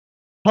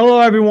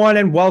Hello, everyone,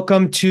 and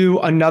welcome to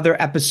another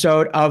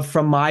episode of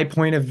From My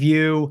Point of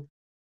View.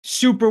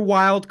 Super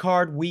Wild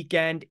Card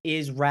Weekend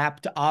is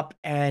wrapped up,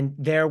 and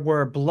there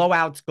were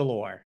blowouts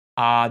galore.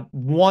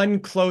 One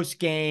close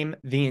game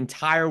the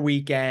entire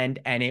weekend,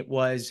 and it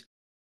was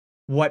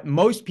what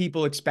most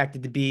people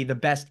expected to be the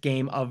best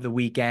game of the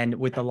weekend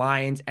with the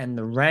Lions and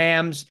the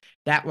Rams.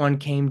 That one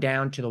came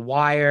down to the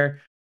wire.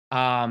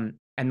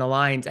 And the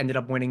Lions ended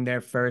up winning their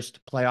first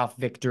playoff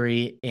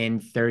victory in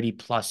 30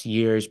 plus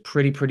years.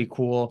 Pretty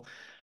cool.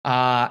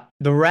 The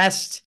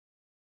rest,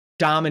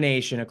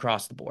 domination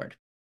across the board.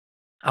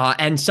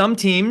 And some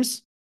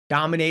teams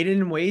dominated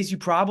in ways you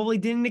probably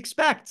didn't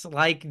expect,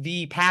 like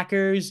the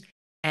Packers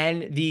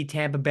and the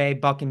Tampa Bay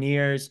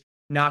Buccaneers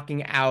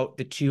knocking out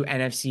the two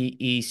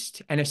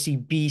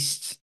NFC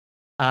beasts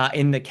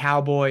in the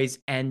Cowboys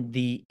and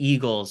the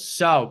Eagles.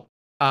 So,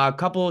 a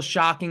couple of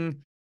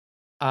shocking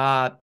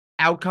uh,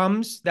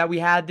 outcomes that we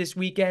had this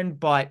weekend,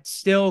 but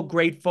still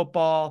great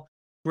football,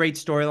 great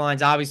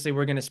storylines. Obviously,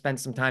 we're going to spend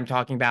some time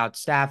talking about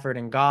Stafford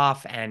and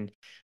Goff, and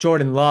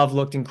Jordan Love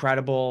looked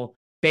incredible.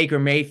 Baker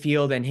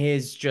Mayfield and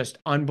his just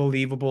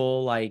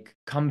unbelievable like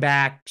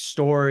comeback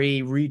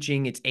story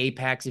reaching its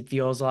apex, it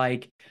feels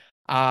like.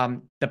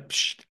 The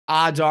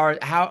odds are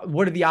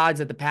what are the odds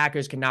that the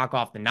Packers can knock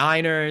off the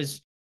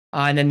Niners?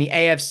 And then the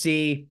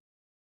AFC,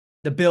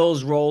 the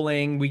Bills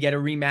rolling. We get a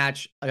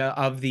rematch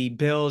of the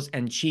Bills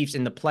and Chiefs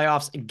in the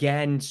playoffs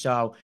again.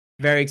 So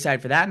very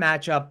excited for that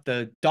matchup.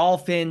 The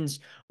Dolphins,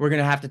 we're going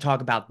to have to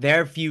talk about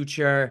their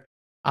future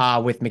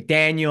with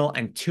McDaniel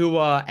and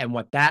Tua and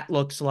what that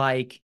looks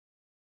like.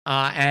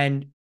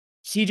 And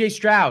CJ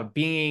Stroud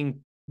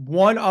being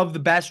one of the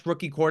best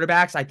rookie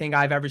quarterbacks I think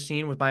I've ever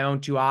seen with my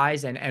own two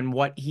eyes, and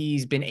what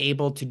he's been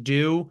able to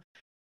do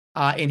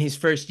in his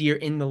first year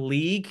in the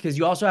league. Because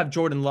you also have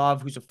Jordan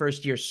Love, who's a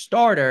first year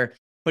starter,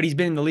 but he's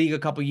been in the league a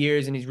couple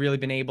years and he's really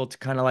been able to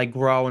kind of like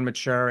grow and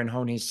mature and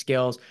hone his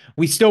skills.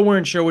 We still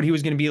weren't sure what he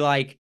was going to be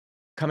like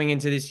coming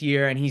into this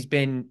year, and he's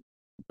been.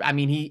 I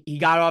mean, he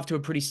got off to a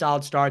pretty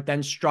solid start,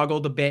 then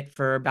struggled a bit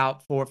for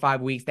about 4 or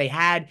 5 weeks. They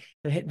had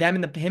him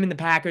and the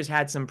Packers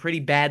had some pretty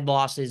bad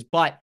losses,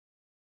 but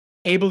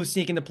able to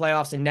sneak in the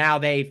playoffs, and now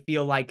they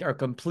feel like are a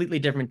completely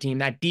different team.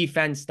 That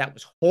defense that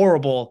was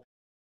horrible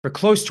for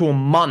close to a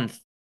month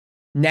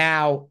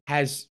now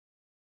has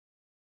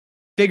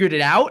figured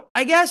it out,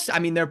 I guess. I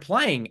mean, they're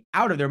playing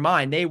out of their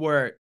mind.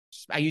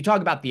 You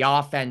talk about the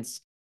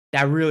offense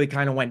that really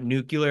kind of went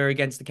nuclear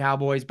against the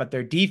Cowboys, but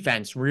their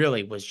defense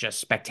really was just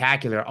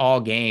spectacular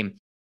all game.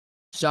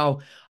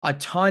 So a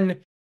ton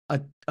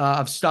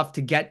of stuff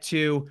to get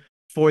to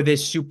for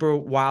this super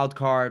wild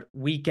card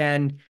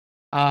weekend.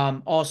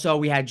 Also,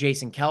 we had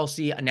Jason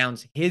Kelsey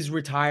announce his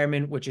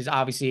retirement, which is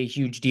obviously a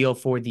huge deal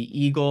for the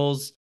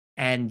Eagles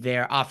and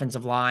their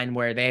offensive line,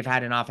 where they've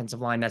had an offensive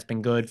line that's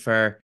been good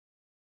for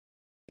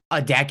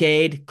a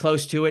decade,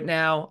 close to it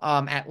now.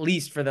 At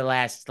least for the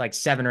last like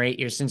 7 or 8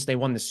 years since they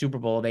won the Super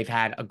Bowl, they've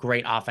had a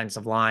great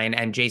offensive line,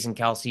 and Jason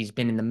Kelsey's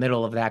been in the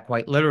middle of that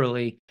quite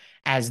literally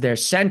as their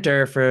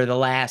center for the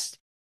last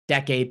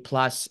decade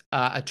plus.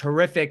 A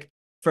terrific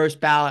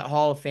first ballot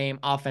Hall of Fame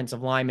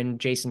offensive lineman,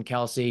 Jason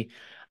Kelsey.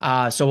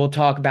 So we'll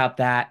talk about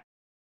that,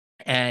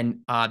 and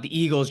the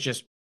Eagles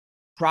just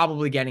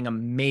probably getting a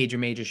major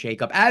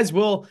shakeup, as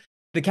will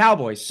the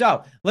Cowboys.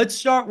 So let's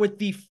start with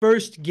the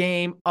first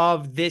game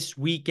of this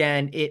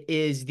weekend. It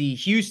is the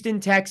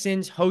Houston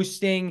Texans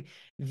hosting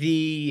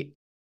the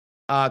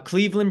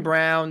Cleveland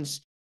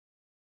Browns.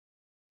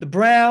 The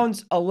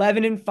Browns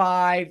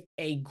 11-5,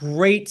 a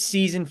great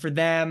season for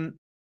them.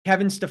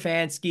 Kevin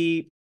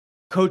Stefanski,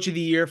 Coach of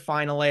the Year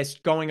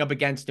finalist, going up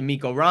against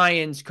D'Amico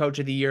Ryans, Coach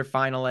of the Year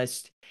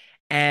finalist.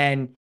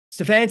 And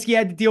Stefanski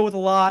had to deal with a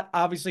lot.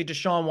 Obviously,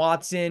 Deshaun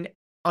Watson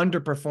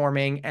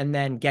underperforming and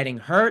then getting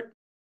hurt,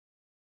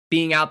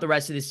 being out the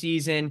rest of the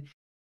season.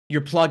 You're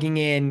plugging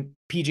in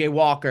PJ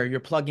Walker. You're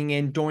plugging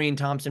in Dorian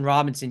Thompson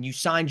Robinson. You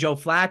sign Joe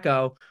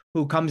Flacco,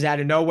 who comes out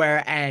of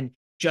nowhere and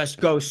just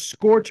goes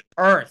scorch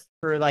earth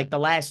for like the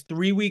last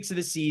 3 weeks of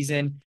the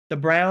season. The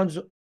Browns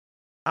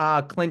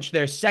clinched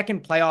their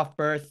second playoff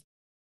berth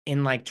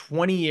in like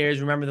 20 years.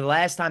 Remember, the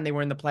last time they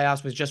were in the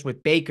playoffs was just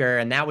with Baker,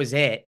 and that was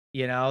it.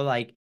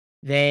 Like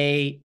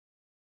they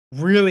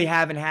really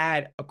haven't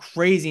had a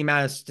crazy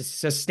amount of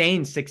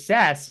sustained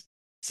success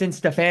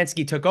since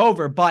Stefanski took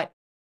over, but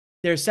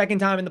their second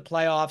time in the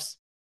playoffs.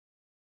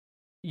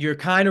 You're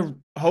kind of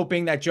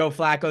hoping that Joe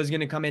Flacco is going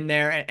to come in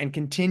there and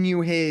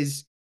continue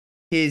his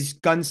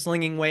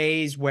gunslinging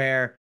ways,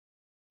 where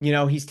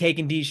he's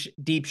taking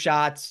deep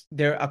shots.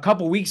 There a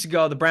couple weeks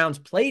ago, the Browns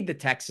played the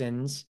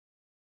Texans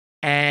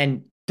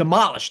and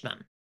demolished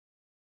them.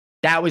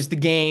 That was the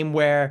game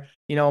where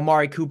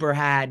Amari Cooper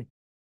had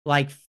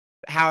like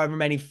however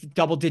many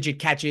double-digit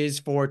catches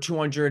for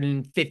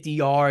 250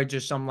 yards or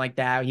something like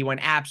that. He went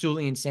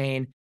absolutely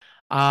insane.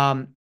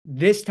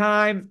 This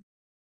time,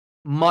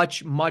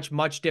 much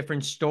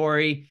different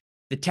story.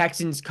 The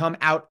Texans come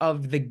out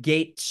of the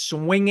gate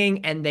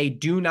swinging, and they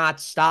do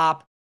not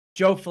stop.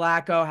 Joe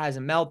Flacco has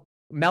a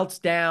melts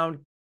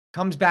down,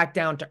 comes back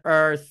down to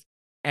earth,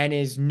 and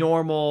his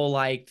normal,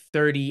 like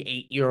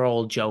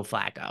 38-year-old Joe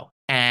Flacco.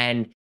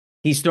 And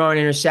he's throwing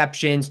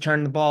interceptions,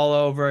 turning the ball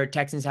over.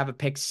 Texans have a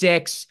pick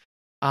six.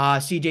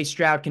 CJ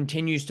Stroud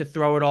continues to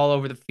throw it all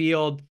over the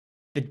field.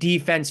 The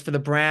defense for the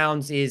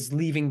Browns is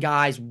leaving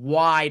guys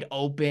wide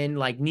open,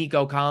 like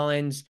Nico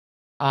Collins,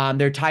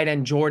 their tight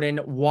end Jordan,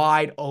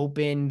 wide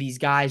open. These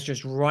guys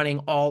just running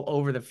all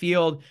over the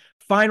field.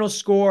 Final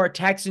score,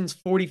 Texans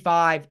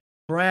 45,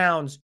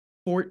 Browns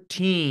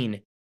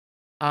 14.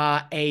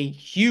 A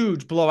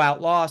huge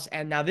blowout loss.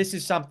 And now this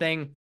is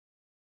something,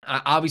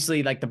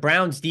 obviously, like the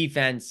Browns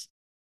defense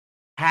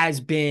has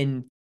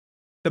been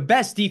the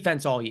best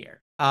defense all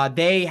year.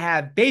 They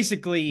have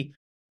basically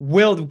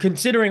willed,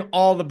 considering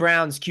all the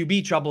Browns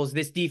QB troubles,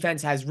 this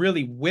defense has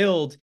really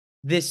willed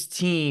this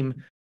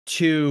team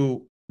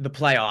to the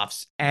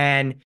playoffs.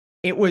 And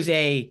it was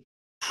a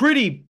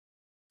pretty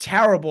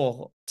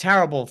terrible,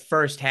 terrible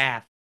first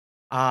half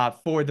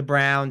for the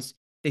Browns.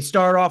 They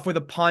start off with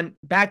a punt,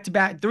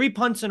 back-to-back, 3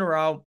 punts in a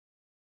row.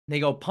 They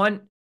go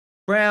punt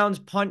Browns,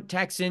 punt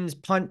Texans,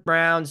 punt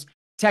Browns.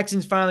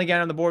 Texans finally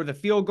get on the board with a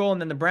field goal, and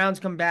then the Browns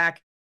come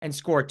back and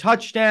score a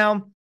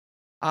touchdown.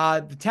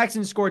 The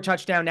Texans score a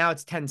touchdown. Now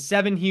it's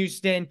 10-7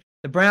 Houston.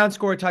 The Browns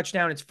score a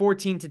touchdown. It's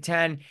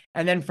 14-10.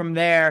 And then from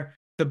there,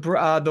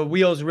 the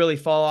wheels really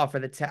fall off for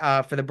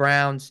the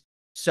Browns.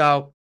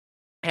 So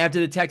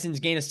after the Texans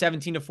gain a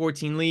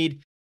 17-14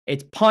 lead,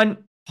 it's punt,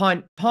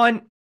 punt,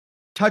 punt,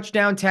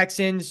 touchdown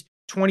Texans,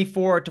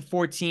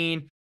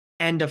 24-14,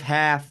 end of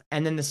half.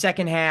 And then the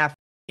second half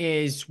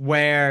is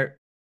where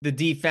the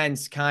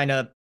defense kind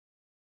of,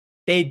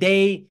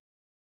 they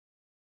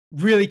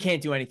really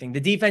can't do anything. The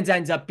defense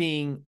ends up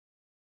being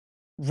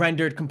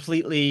rendered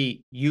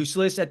completely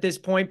useless at this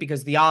point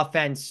because the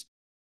offense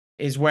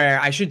is where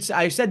I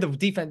said the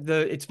defense,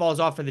 it falls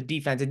off for the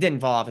defense. It didn't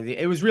fall off.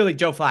 It was really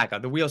Joe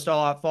Flacco. The wheels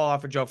fall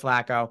off for Joe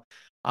Flacco.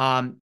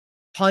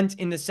 Punt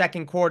in the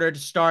second quarter to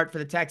start for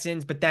the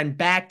Texans, but then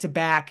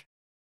back-to-back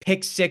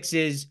pick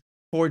sixes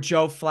for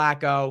Joe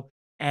Flacco,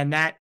 and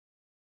that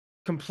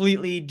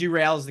completely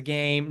derails the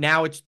game.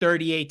 Now it's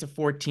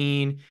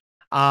 38-14.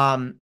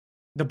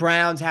 The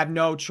Browns have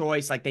no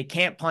choice. Like, they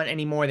can't punt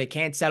anymore. They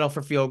can't settle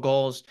for field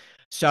goals.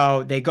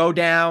 So they go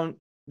down.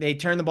 They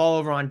turn the ball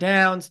over on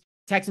downs.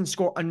 Texans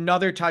score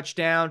another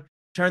touchdown,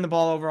 turn the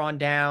ball over on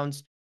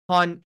downs,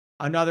 punt,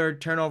 another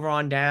turnover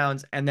on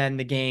downs, and then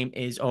the game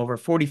is over,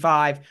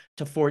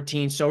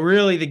 45-14. So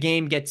really the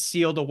game gets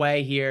sealed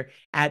away here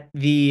at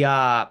the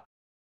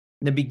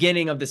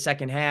beginning of the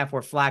second half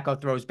where Flacco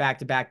throws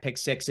back-to-back pick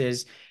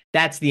sixes.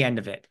 That's the end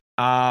of it.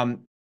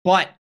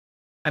 But,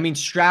 I mean,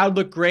 Stroud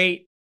looked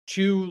great.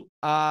 He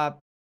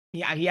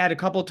had a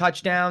couple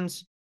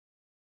touchdowns.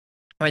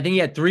 I think he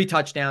had 3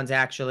 touchdowns,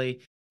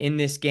 actually, in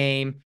this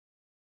game.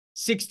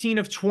 16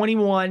 of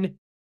 21,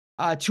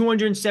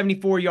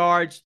 274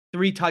 yards,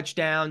 3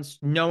 touchdowns,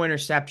 no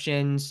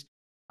interceptions.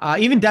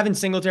 Even Devin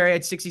Singletary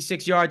had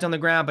 66 yards on the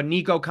ground, but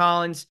Nico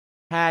Collins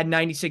had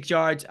 96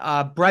 yards.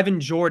 Brevin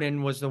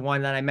Jordan was the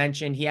one that I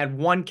mentioned. He had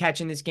 1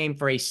 catch in this game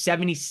for a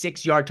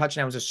 76-yard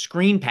touchdown. It was a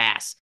screen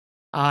pass.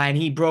 And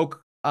he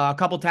broke a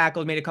couple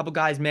tackles, made a couple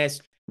guys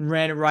miss, and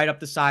ran it right up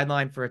the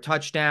sideline for a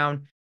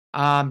touchdown.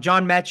 John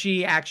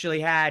Mechie actually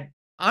had,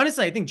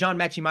 honestly, I think John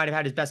Mechie might have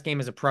had his best game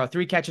as a pro.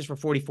 3 catches for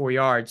 44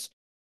 yards.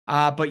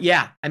 But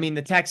yeah, I mean,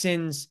 the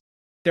Texans,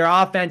 their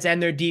offense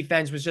and their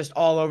defense was just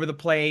all over the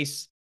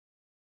place.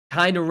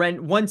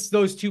 Once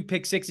those 2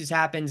 pick sixes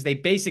happens, they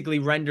basically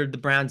rendered the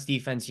Browns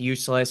defense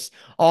useless.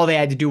 All they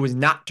had to do was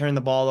not turn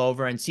the ball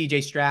over, and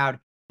CJ Stroud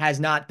has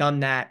not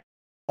done that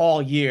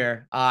all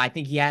year. I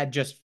think he had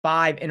just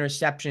 5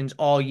 interceptions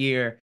all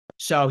year.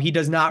 So he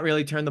does not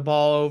really turn the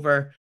ball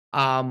over,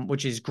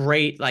 which is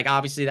great. Like,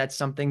 obviously that's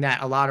something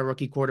that a lot of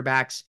rookie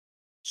quarterbacks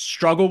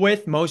struggle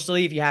with,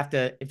 mostly if you have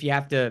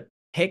to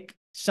pick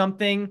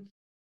something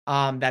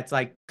that's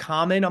like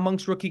common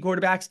amongst rookie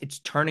quarterbacks, it's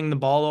turning the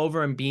ball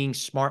over and being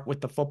smart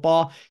with the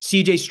football.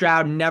 CJ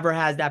Stroud never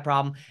has that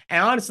problem.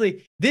 And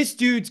honestly, this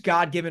dude's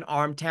God-given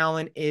arm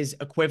talent is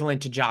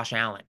equivalent to Josh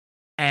Allen.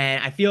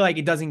 And I feel like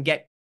it doesn't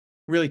get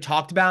really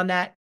talked about in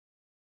that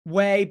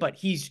way, but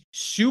he's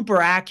super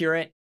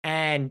accurate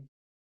and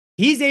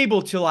he's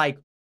able to, like,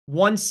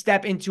 one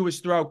step into his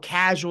throw,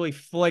 casually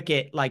flick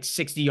it like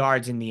 60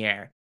 yards in the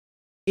air.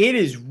 It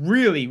is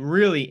really,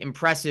 really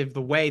impressive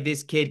the way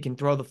this kid can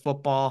throw the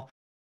football.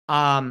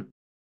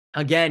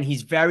 Again,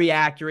 he's very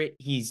accurate.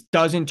 He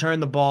doesn't turn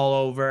the ball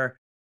over.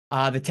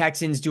 The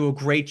Texans do a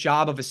great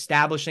job of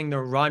establishing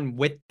their run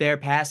with their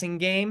passing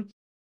game.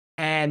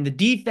 And the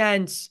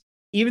defense,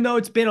 even though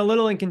it's been a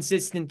little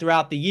inconsistent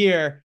throughout the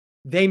year,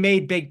 they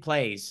made big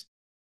plays.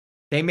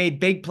 They made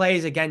big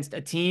plays against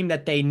a team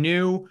that they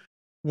knew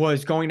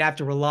was going to have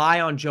to rely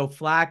on Joe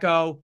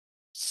Flacco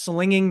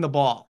slinging the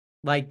ball.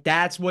 Like,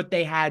 that's what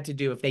they had to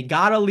do. If they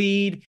got a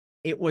lead,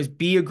 it was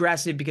be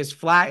aggressive, because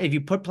if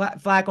you put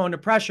Flacco under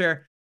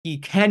pressure, he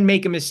can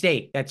make a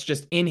mistake. That's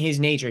just in his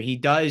nature. He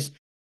is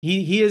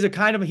he's a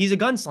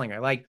gunslinger.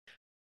 Like,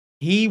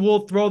 he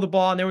will throw the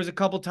ball. And there was a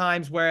couple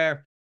times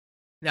where,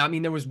 now, I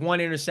mean, there was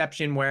one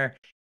interception where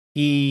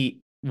he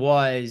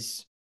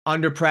was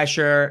under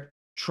pressure,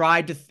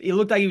 it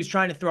looked like he was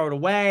trying to throw it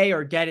away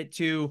or get it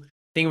to, I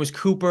think it was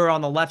Cooper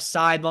on the left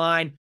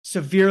sideline,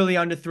 severely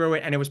underthrew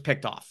it, and it was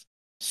picked off.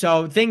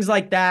 So things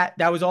like that,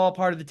 that was all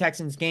part of the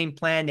Texans' game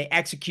plan. They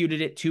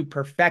executed it to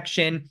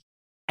perfection.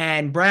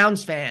 And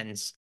Browns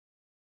fans,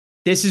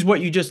 this is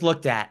what you just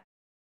looked at.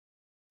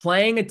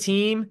 Playing a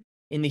team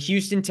in the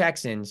Houston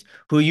Texans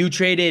who you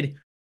traded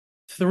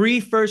 3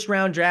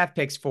 first-round draft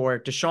picks for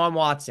Deshaun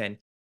Watson.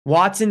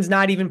 Watson's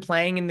not even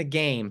playing in the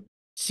game.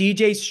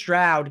 CJ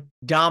Stroud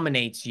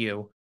dominates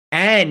you,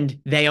 and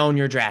they own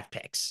your draft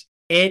picks.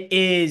 It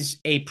is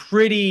a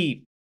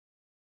pretty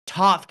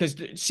tough, because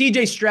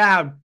CJ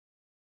Stroud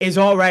is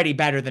already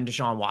better than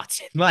Deshaun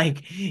Watson.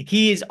 Like,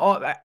 he is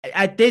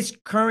at this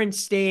current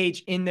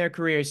stage in their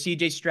career,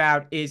 CJ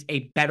Stroud is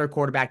a better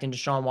quarterback than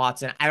Deshaun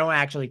Watson. I don't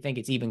actually think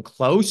it's even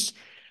close.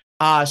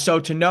 So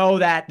to know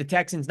that the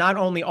Texans not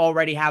only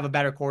already have a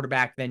better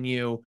quarterback than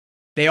you,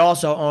 they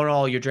also own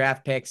all your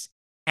draft picks,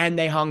 and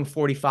they hung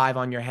 45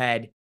 on your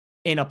head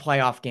in a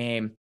playoff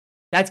game.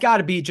 That's got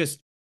to be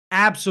just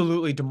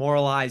absolutely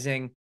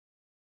demoralizing.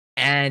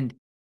 And,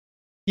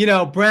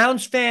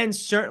 Browns fans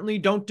certainly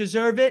don't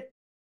deserve it.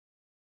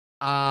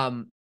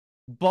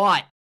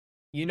 But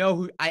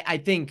who I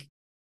think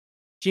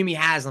Jimmy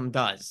Haslam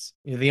does,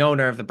 the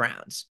owner of the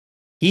Browns.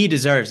 He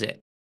deserves it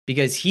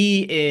because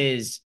he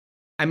is,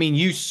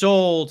 you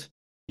sold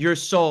your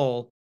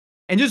soul,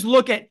 and just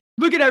look at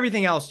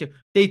everything else too.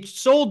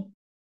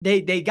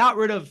 They got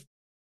rid of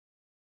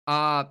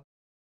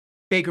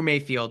Baker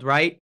Mayfield,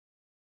 right?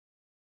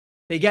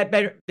 He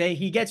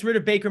gets rid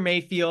of Baker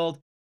Mayfield.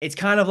 It's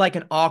kind of like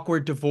an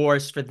awkward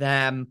divorce for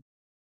them.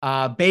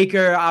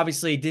 Baker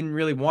obviously didn't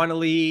really want to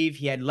leave.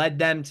 He had led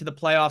them to the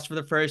playoffs for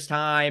the first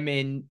time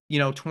in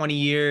 20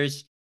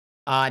 years.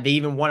 They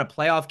even won a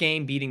playoff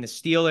game beating the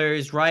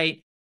Steelers,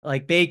 right?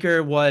 Like,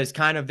 Baker was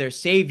kind of their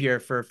savior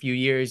for a few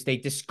years. They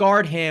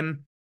discard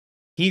him.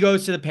 He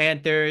goes to the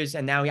Panthers,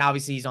 and now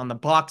he's on the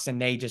Bucs,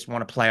 and they just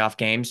won a playoff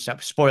game. So,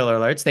 spoiler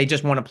alerts, they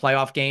just won a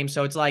playoff game.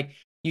 So it's like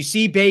you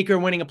see Baker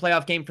winning a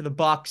playoff game for the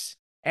Bucs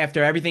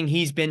after everything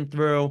he's been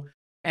through,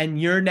 and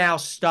you're now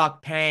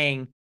stuck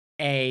paying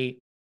a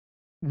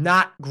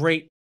not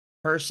great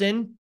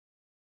person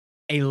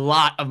a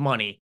lot of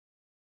money.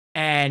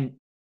 And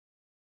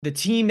the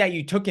team that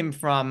you took him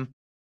from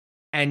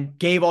and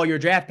gave all your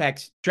draft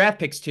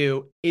picks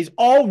to is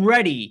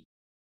already,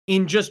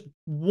 in just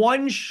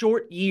one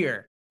short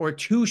year or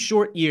 2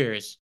 short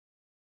years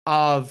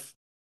of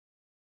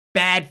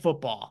bad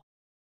football.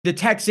 The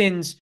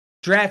Texans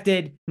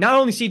drafted not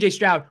only CJ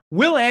Stroud,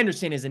 Will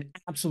Anderson is an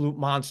absolute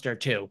monster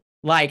too.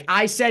 Like,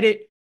 I said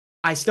it,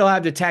 I still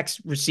have the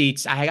text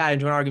receipts. I got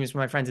into an argument with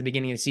my friends at the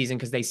beginning of the season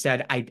because they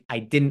said I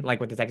didn't like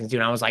what the Texans do.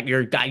 And I was like,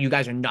 you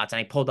guys are nuts. And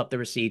I pulled up the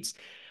receipts.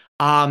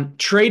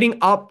 Trading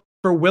up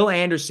for Will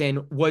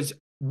Anderson was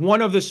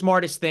one of the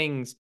smartest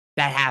things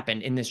that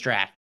happened in this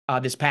draft,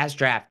 this past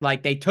draft.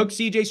 Like, they took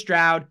CJ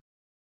Stroud.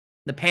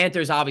 The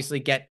Panthers obviously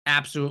get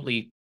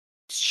absolutely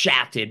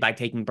shafted by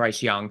taking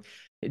Bryce Young.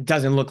 It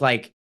doesn't look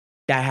like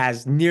that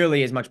has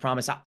nearly as much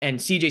promise. And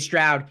CJ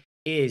Stroud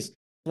is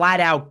flat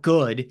out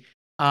good.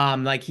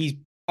 Like, he's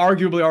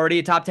arguably already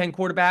a top 10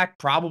 quarterback,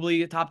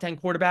 probably a top 10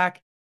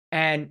 quarterback.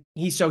 And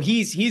he's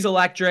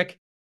electric.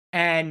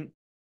 And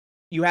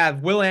you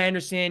have Will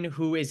Anderson,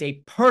 who is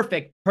a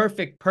perfect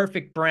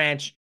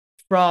branch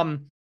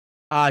from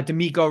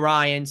D'Amico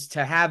Ryans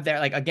to have there.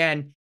 Like,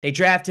 again, they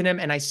drafted him,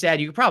 and I said,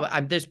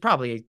 there's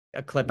probably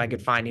a clip I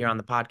could find here on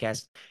the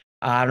podcast.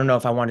 I don't know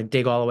if I want to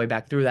dig all the way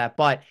back through that,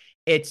 but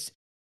it's,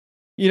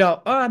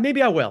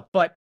 maybe I will,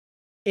 but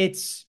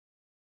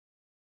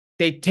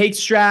they take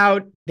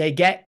Stroud, they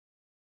get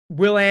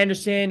Will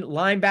Anderson,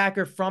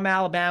 linebacker from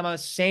Alabama,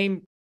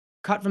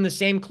 cut from the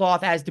same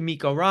cloth as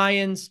D'Amico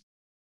Ryans.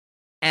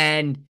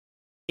 And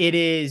it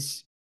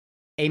is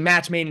a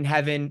match made in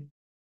heaven.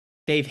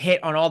 They've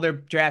hit on all their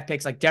draft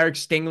picks. Like, Derek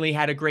Stingley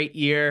had a great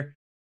year.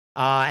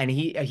 And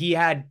he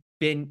had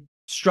been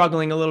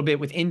struggling a little bit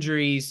with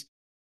injuries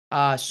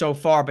so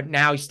far, but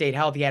now he stayed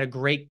healthy. He had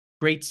a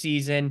great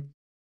season.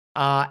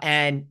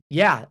 And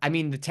yeah,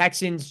 the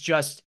Texans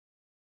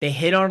they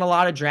hit on a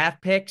lot of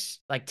draft picks,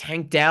 like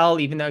Tank Dell,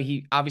 even though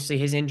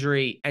his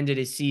injury ended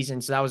his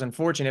season. So that was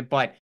unfortunate,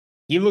 but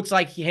he looks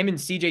like him and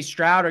CJ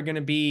Stroud are going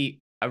to be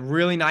a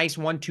really nice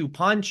 1-2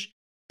 punch.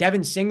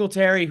 Devin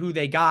Singletary, who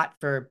they got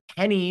for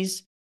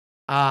pennies,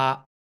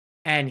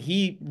 and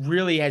he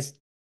really has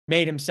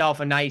made himself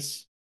a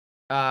nice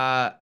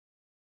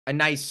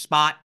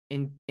spot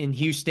in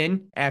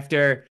Houston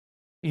after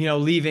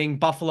leaving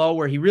Buffalo,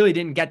 where he really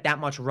didn't get that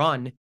much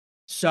run.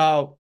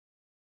 So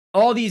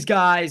all these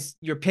guys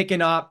you're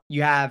picking up,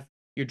 you're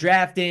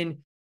drafting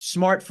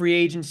smart free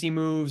agency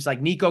moves.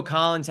 Like, Nico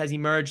Collins has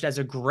emerged as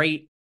a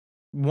great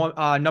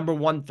number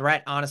 1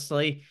 threat,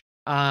 honestly.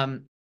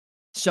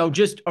 So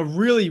just a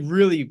really,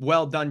 really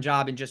well done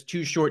job in just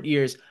 2 short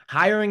years,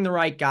 hiring the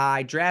right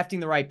guy, drafting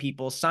the right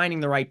people, signing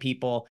the right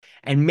people,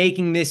 and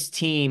making this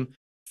team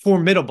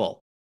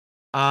formidable.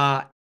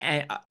 And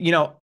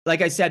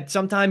like I said,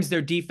 sometimes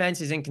their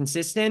defense is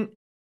inconsistent,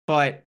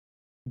 but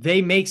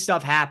they make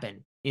stuff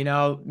happen.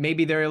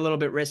 Maybe they're a little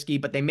bit risky,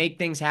 but they make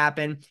things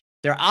happen.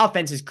 Their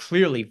offense is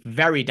clearly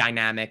very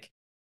dynamic.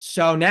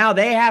 So now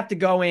they have to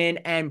go in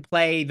and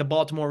play the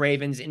Baltimore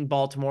Ravens in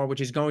Baltimore,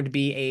 which is going to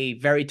be a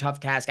very tough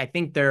task. I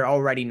think they're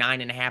already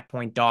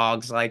 9.5-point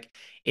dogs. Like,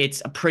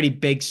 it's a pretty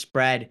big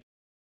spread.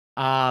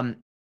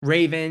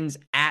 Ravens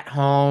at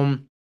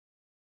home.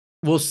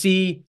 We'll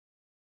see.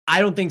 I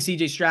don't think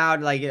CJ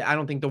Stroud, I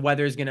don't think the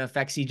weather is going to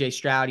affect CJ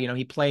Stroud.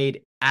 He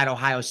played at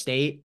Ohio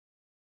State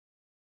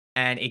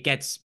and it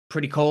gets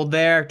pretty cold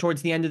there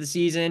towards the end of the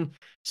season.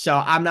 So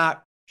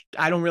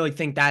I don't really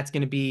think that's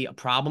going to be a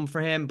problem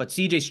for him. But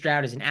CJ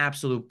Stroud is an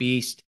absolute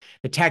beast.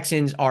 The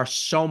Texans are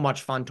so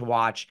much fun to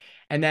watch.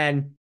 And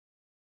then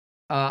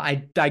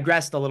I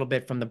digressed a little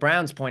bit from the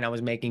Browns point I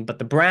was making, but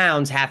the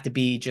Browns have to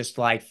be just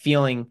like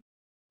feeling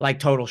like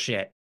total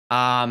shit.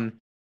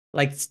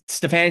 Like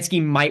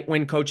Stefanski might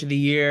win Coach of the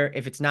Year.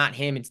 If it's not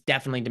him, it's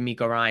definitely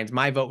DeMeco Ryans.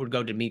 My vote would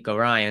go to DeMeco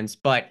Ryans,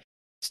 but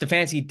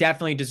Stefanski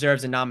definitely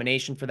deserves a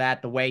nomination for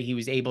that. The way he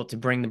was able to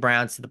bring the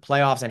Browns to the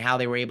playoffs and how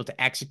they were able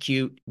to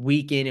execute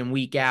week in and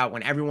week out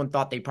when everyone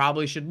thought they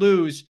probably should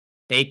lose,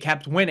 they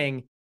kept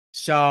winning.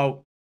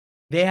 So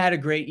they had a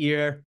great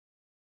year,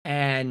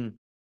 and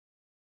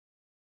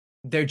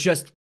they're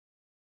just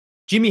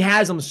Jimmy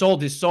Haslam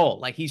sold his soul.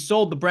 Like, he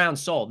sold the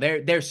Browns' soul.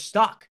 They're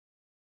stuck.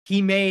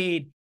 He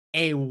made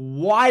a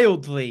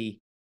wildly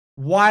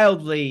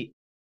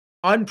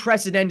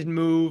unprecedented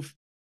move,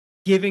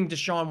 giving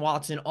Deshaun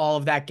Watson all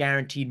of that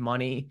guaranteed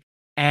money.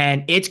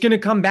 And it's going to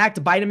come back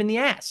to bite him in the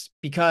ass,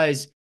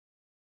 because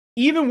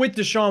even with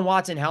Deshaun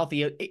Watson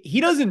healthy,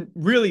 he doesn't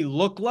really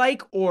look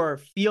like or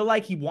feel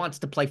like he wants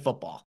to play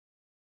football.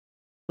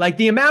 Like,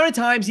 the amount of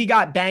times he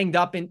got banged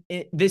up in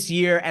this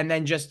year and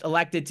then just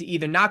elected to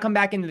either not come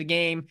back into the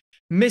game,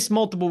 miss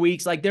multiple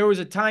weeks. Like, there was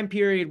a time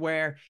period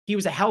where he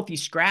was a healthy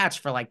scratch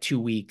for like 2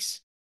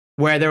 weeks,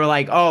 where they were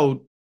like,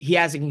 oh,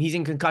 he's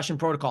in concussion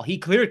protocol. He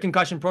cleared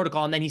concussion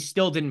protocol, and then he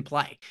still didn't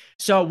play.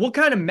 So what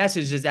kind of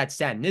message does that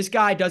send? This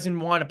guy doesn't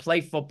want to play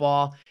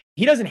football.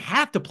 He doesn't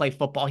have to play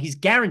football. He's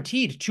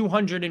guaranteed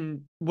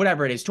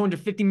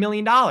 $250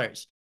 million.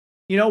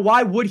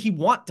 Why would he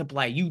want to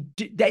play?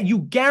 You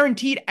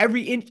guaranteed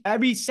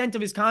every cent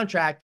of his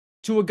contract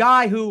to a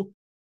guy who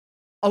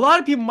a lot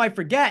of people might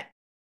forget,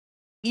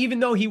 even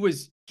though he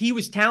was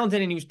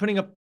talented and he was putting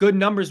up good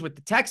numbers with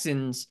the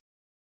Texans.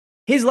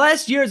 His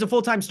last year as a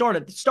full-time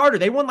starter,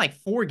 they won like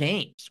 4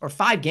 games or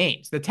 5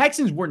 games. The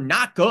Texans were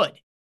not good.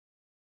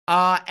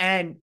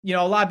 And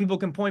a lot of people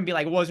can point and be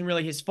like, it wasn't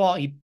really his fault.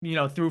 He,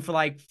 threw for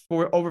like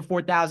over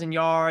 4,000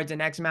 yards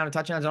and X amount of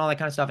touchdowns and all that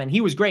kind of stuff. And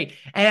he was great.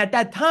 And at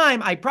that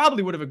time, I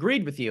probably would have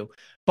agreed with you,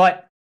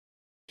 but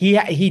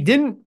he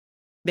didn't.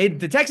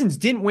 The Texans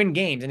didn't win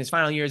games in his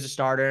final year as a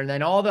starter. And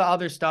then all the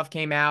other stuff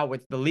came out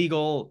with the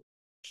legal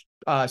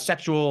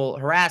sexual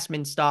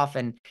harassment stuff.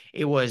 And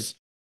it was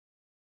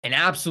an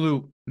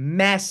absolute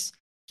mess.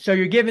 So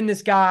you're giving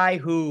this guy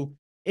who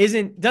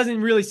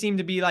doesn't really seem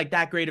to be like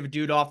that great of a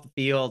dude off the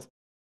field,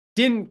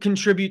 didn't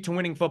contribute to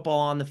winning football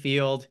on the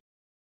field.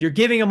 You're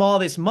giving him all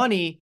this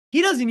money.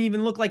 He doesn't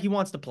even look like he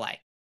wants to play.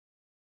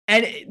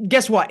 And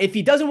guess what? If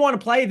he doesn't want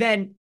to play,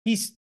 then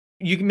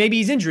maybe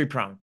he's injury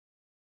prone,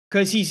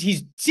 because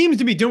he seems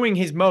to be doing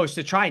his most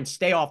to try and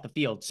stay off the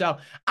field. So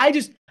I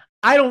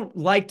don't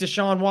like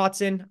Deshaun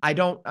Watson. I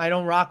don't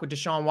rock with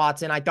Deshaun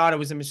Watson. I thought it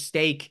was a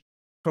mistake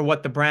for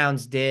what the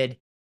Browns did.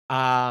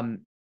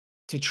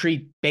 To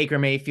treat Baker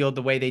Mayfield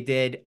the way they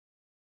did.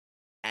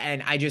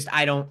 And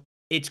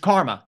it's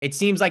karma. It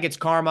seems like it's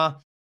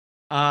karma.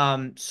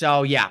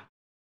 So yeah,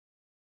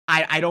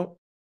 I don't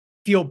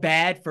feel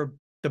bad for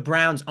the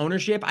Browns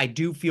ownership. I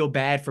do feel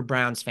bad for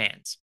Browns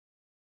fans.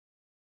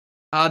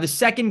 The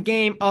second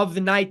game of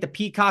the night, the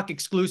Peacock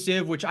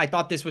exclusive, which I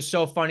thought this was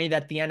so funny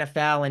that the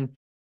NFL and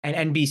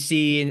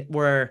NBC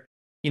were,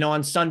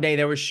 on Sunday,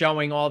 they were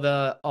showing all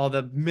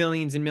the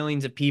millions and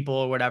millions of people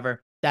or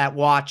whatever that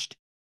watched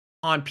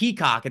on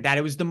Peacock, that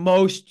it was the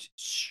most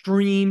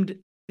streamed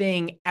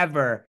thing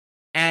ever.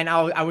 And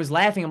I was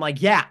laughing. I'm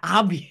like, yeah,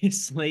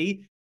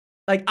 obviously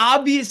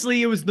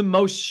it was the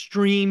most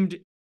streamed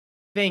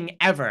thing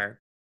ever,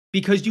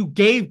 because you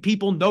gave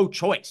people no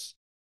choice.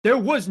 There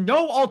was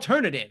no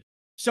alternative.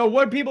 So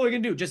what people are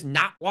going to do? Just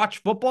not watch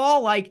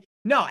football? Like,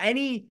 no,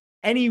 any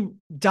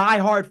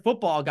diehard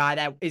football guy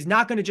that is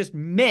not going to just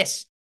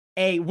miss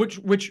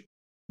which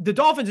the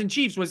Dolphins and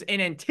Chiefs was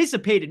an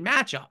anticipated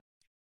matchup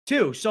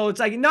too. So it's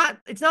not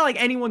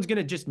like anyone's going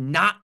to just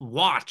not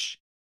watch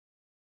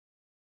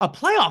a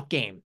playoff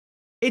game.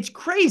 It's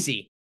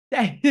crazy.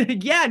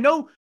 Yeah,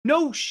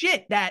 no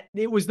shit that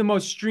it was the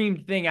most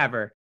streamed thing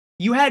ever.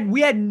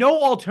 We had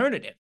no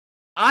alternative.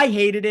 I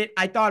hated it.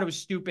 I thought it was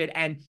stupid.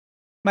 And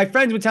my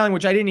friends were telling,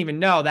 which I didn't even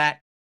know, that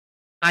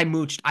I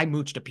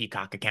mooched a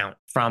Peacock account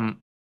from,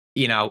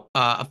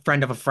 a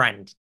friend of a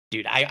friend.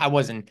 Dude, I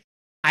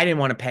didn't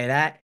want to pay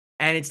that.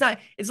 And it's not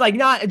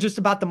just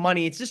about the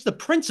money. It's just the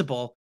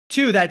principle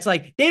too. That's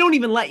like, they don't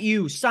even let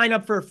you sign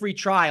up for a free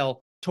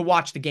trial to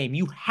watch the game.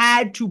 You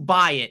had to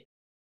buy it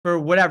for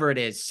whatever it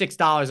is,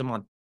 $6 a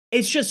month.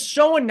 it's just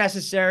so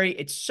unnecessary.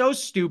 It's so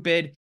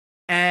stupid.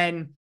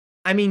 And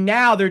I mean,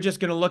 now they're just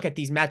going to look at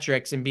these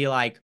metrics and be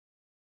like,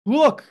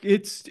 look,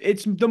 it's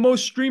the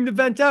most streamed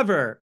event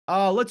ever.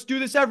 Let's do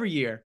this every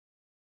year.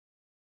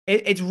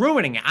 It's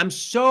ruining it. I'm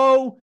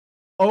so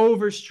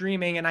over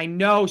streaming, and I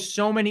know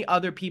so many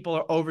other people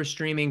are over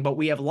streaming, but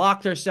we have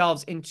locked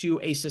ourselves into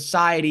a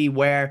society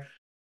where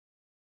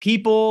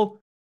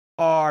people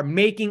are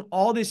making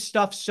all this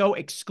stuff so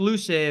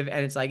exclusive,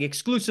 and it's like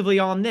exclusively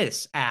on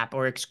this app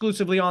or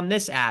exclusively on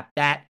this app,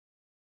 that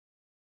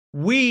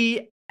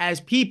we as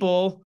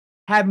people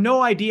have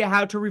no idea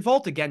how to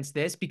revolt against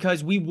this,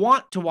 because we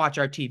want to watch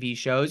our TV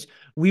shows,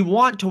 we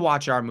want to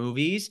watch our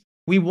movies,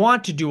 we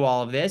want to do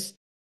all of this,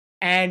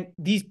 and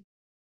these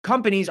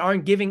companies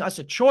aren't giving us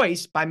a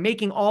choice by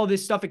making all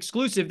this stuff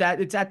exclusive, that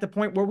it's at the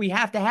point where we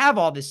have to have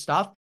all this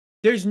stuff.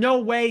 There's no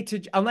way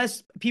to,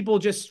 unless people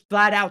just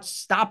flat out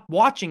stop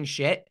watching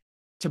shit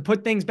to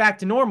put things back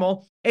to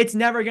normal, it's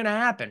never going to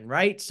happen,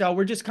 right? So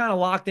we're just kind of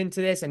locked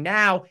into this, and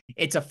now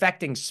it's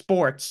affecting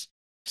sports.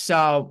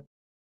 So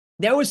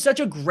there was such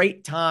a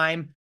great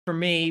time for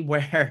me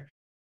where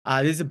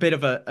this is a bit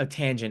of a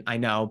tangent, I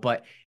know,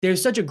 but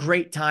there's such a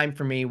great time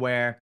for me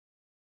where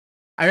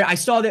I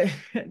saw that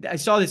I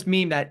saw this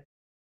meme that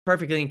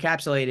perfectly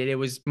encapsulated. It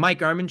was Mike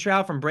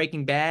Ehrmantraut from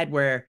Breaking Bad,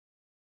 where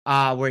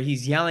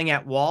he's yelling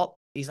at Walt.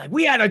 He's like,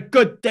 "We had a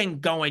good thing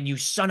going, you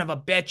son of a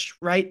bitch!"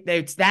 Right?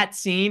 It's that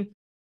scene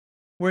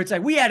where it's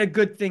like, "We had a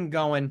good thing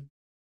going."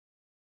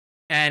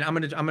 And I'm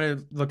gonna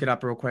look it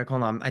up real quick.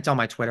 Hold on, it's on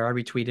my Twitter. I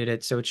retweeted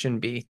it, so it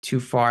shouldn't be too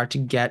far to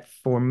get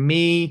for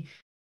me.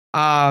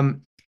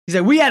 Um, he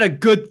said, "We had a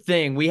good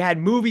thing. We had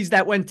movies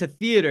that went to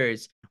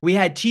theaters. We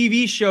had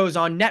TV shows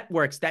on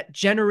networks that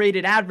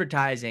generated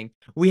advertising.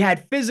 We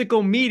had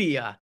physical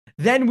media.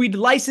 Then we'd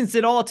license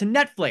it all to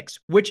Netflix,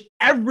 which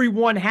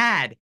everyone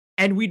had.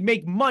 And we'd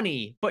make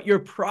money, but your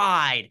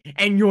pride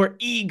and your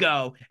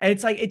ego." And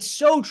it's like, it's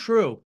so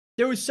true.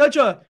 There was such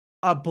a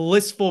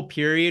blissful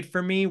period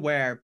for me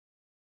where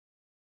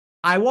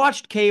I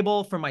watched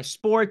cable for my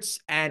sports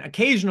and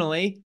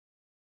occasionally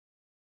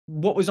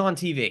what was on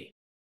TV,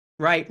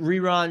 right?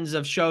 Reruns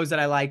of shows that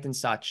I liked and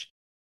such.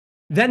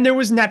 Then there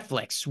was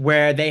Netflix,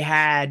 where they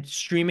had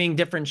streaming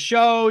different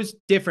shows,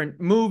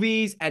 different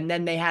movies, and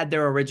then they had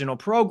their original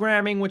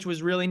programming, which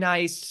was really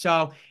nice.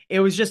 So it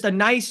was just a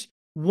nice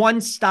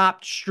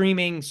one-stop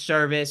streaming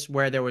service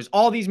where there was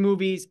all these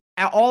movies,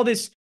 all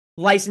this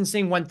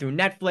licensing went through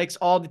Netflix,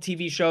 all the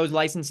TV shows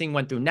licensing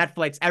went through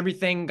Netflix,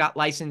 everything got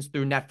licensed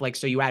through Netflix.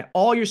 So you had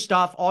all your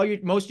stuff,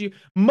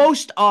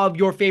 most of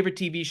your favorite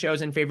TV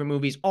shows and favorite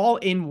movies all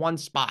in one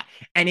spot,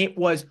 and it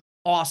was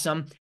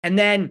awesome. And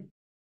then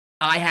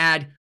I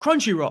had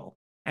Crunchyroll,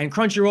 and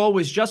Crunchyroll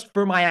was just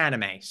for my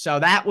anime. So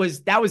that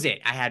was it.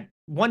 I had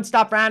one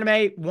stop for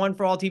anime, one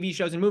for all TV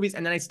shows and movies,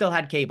 and then I still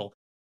had cable.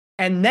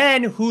 And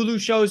then Hulu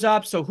shows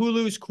up. So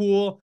Hulu's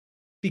cool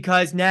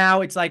because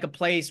now it's like a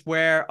place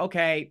where,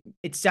 okay,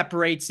 it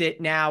separates it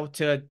now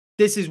to,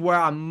 this is where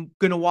I'm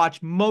going to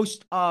watch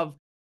most of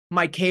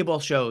my cable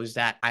shows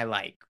that I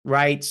like,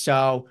 right?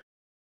 So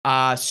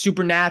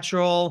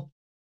Supernatural,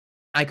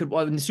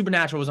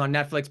 Supernatural was on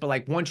Netflix, but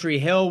like One Tree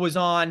Hill was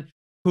on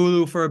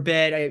Hulu for a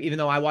bit, even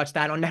though I watched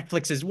that on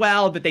Netflix as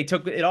well, but they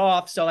took it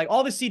off. So like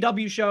all the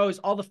CW shows,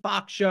 all the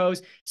Fox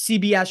shows,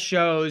 CBS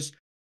shows,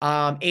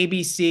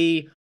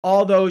 ABC,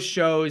 all those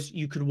shows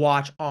you could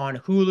watch on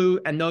Hulu.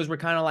 And those were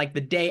kind of like the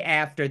day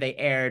after they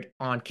aired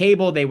on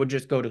cable, they would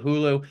just go to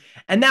Hulu.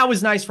 And that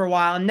was nice for a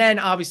while. And then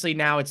obviously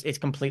now it's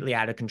completely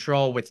out of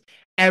control with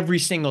every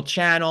single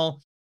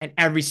channel and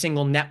every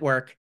single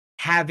network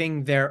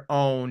having their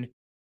own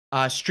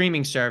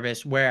streaming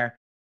service, where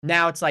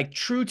now it's like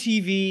True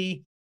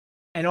TV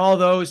and all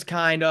those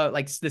kind of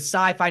like the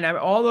Sci-Fi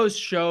Network, all those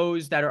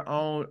shows that are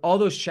owned, all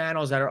those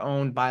channels that are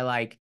owned by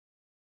like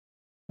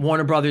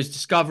Warner Brothers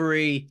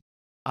Discovery,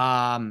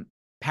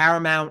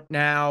 Paramount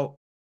now,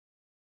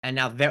 and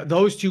now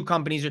those two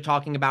companies are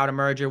talking about a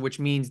merger, which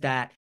means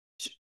that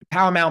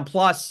Paramount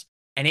Plus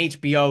and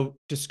HBO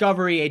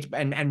Discovery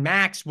and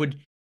Max would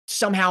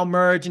somehow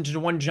merge into the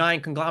one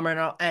giant conglomerate.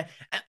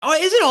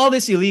 Isn't all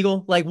this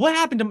illegal? Like, what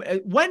happened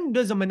to, when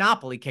does a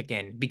monopoly kick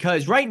in?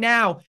 Because right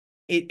now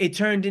it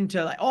turned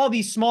into like all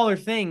these smaller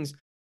things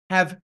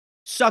have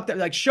sucked up.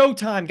 Like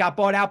Showtime got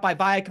bought out by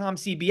Viacom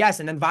CBS,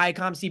 and then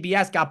Viacom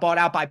CBS got bought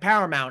out by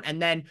Paramount,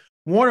 and then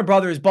Warner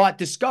Brothers bought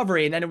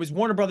Discovery, and then it was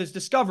Warner Brothers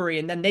Discovery,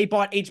 and then they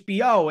bought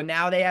HBO, and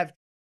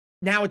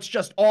now it's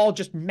just all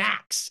just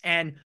Max.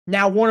 And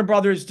now Warner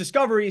Brothers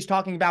Discovery is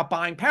talking about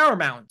buying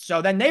Paramount.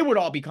 So then they would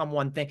all become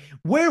one thing.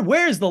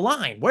 Where's the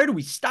line? Where do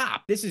we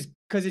stop? This is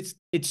because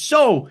it's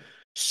so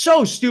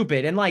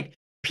stupid. And like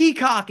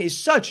Peacock is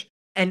such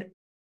an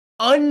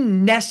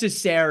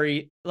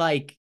unnecessary,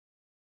 like,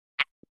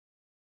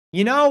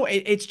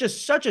 it's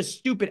just such a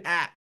stupid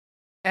app.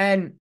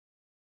 And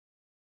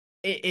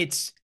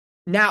it's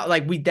now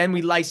like we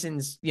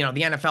license, the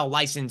NFL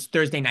licensed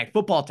Thursday Night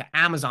Football to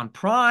Amazon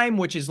Prime,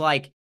 which is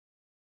like,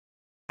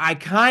 I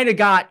kind of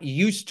got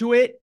used to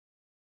it,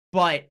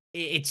 but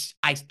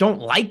I don't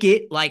like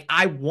it. Like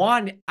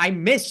I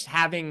miss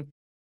having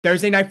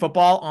Thursday Night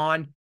Football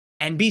on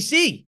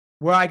NBC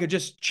where I could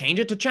just change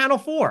it to Channel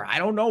 4. I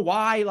don't know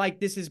why like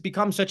this has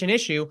become such an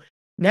issue.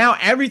 Now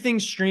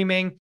everything's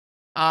streaming.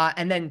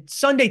 And then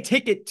Sunday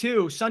Ticket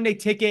too. Sunday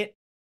Ticket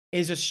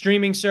is a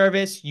streaming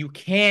service. You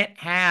can't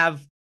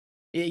have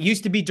it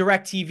used to be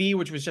DirecTV,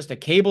 which was just a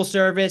cable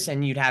service,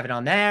 and you'd have it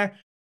on there.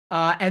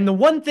 And the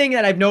one thing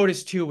that I've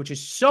noticed too, which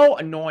is so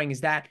annoying,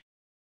 is that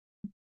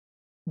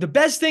the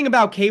best thing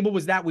about cable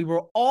was that we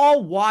were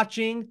all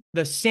watching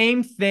the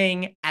same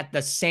thing at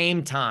the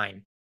same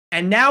time.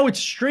 And now it's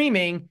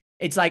streaming.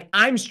 It's like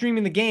I'm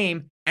streaming the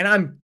game and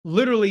I'm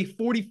literally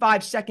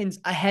 45 seconds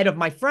ahead of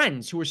my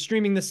friends who are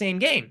streaming the same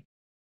game,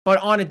 but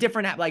on a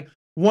different app. Like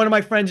one of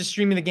my friends is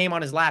streaming the game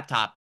on his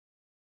laptop.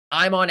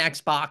 I'm on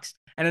Xbox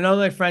and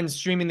another of my friends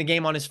streaming the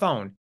game on his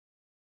phone.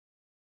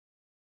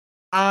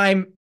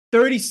 I'm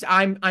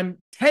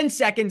 10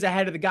 seconds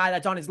ahead of the guy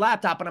that's on his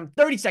laptop, but I'm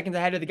 30 seconds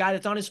ahead of the guy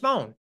that's on his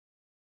phone.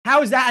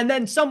 How is that? And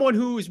then someone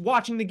who's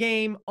watching the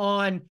game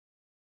on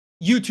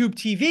YouTube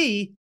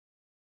TV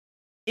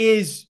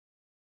is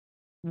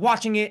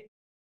watching it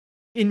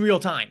in real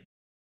time.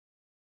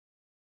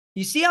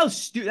 You see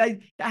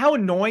how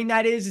annoying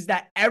that is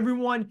that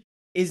everyone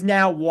is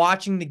now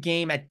watching the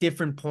game at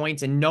different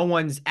points and no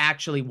one's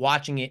actually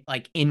watching it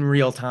like in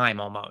real time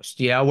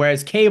almost,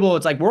 whereas cable,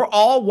 it's like we're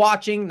all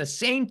watching the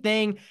same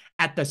thing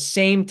at the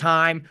same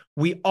time.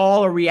 We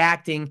all are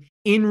reacting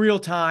in real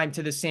time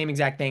to the same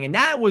exact thing. And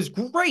that was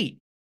great.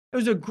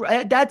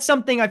 That's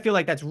something I feel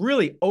like that's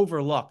really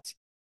overlooked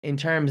in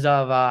terms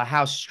of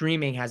how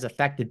streaming has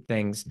affected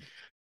things.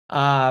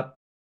 All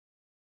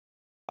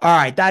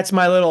right, that's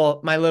my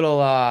little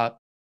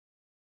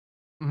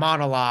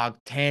monologue,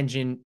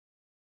 tangent,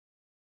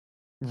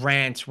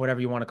 rant,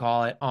 whatever you want to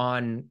call it,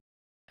 on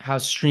how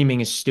streaming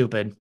is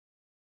stupid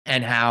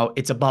and how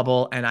it's a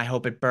bubble and I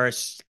hope it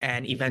bursts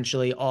and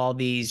eventually all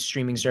these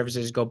streaming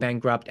services go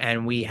bankrupt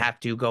and we have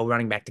to go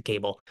running back to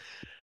cable.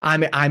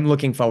 I'm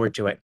looking forward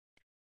to it.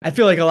 I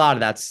feel like a lot of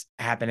that's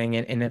happening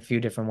in a few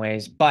different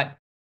ways. But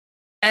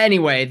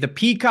anyway, the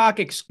Peacock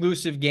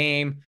exclusive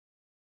game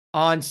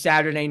on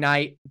Saturday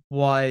night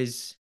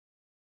was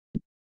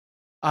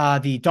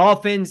the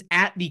Dolphins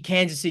at the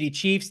Kansas City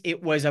Chiefs.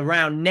 It was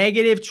around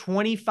negative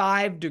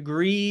 25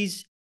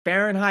 degrees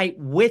Fahrenheit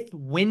with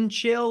wind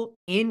chill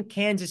in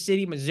Kansas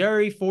City,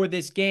 Missouri for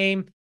this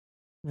game.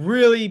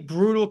 Really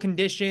brutal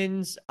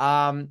conditions.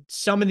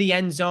 Some of the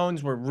end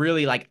zones were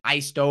really like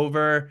iced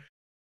over.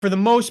 For the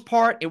most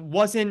part, it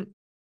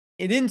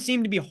didn't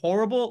seem to be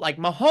horrible. Like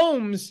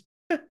Mahomes,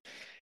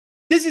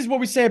 this is what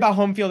we say about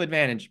home field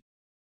advantage,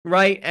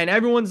 right? And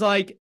everyone's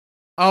like,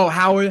 oh,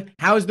 how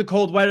is the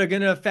cold weather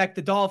going to affect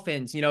the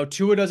Dolphins?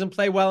 Tua doesn't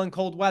play well in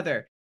cold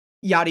weather.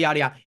 Yada, yada,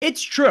 yada.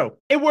 It's true.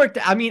 It worked.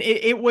 I mean,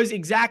 it was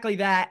exactly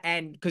that.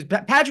 And because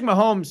Patrick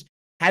Mahomes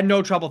had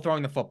no trouble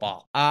throwing the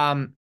football.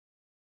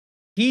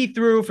 He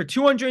threw for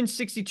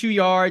 262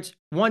 yards,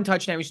 1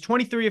 touchdown. He was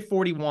 23 of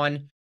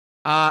 41.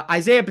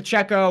 Isaiah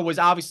Pacheco was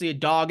obviously a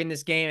dog in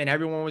this game, and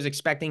everyone was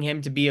expecting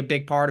him to be a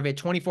big part of it.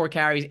 24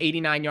 carries,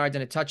 89 yards,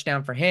 and a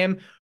touchdown for him.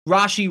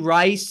 Rashee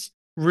Rice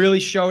really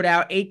showed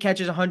out. 8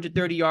 catches,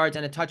 130 yards,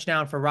 and a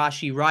touchdown for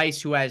Rashee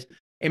Rice, who has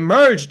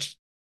emerged,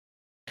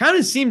 kind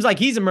of seems like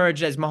he's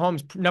emerged as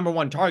Mahomes'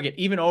 #1 target,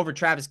 even over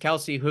Travis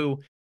Kelce,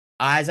 who,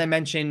 as I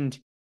mentioned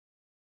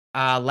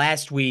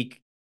last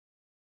week,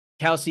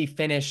 Kelce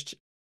finished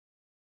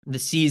the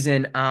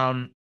season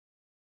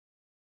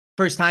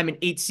first time in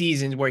 8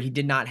 seasons where he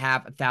did not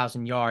have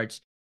 1,000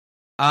 yards.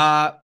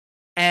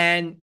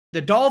 And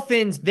the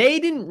Dolphins, they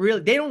don't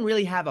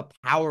really have a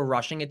power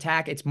rushing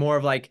attack. It's more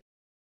of like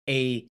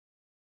a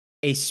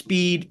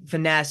speed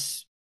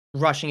finesse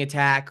rushing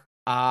attack,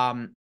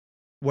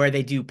 where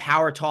they do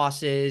power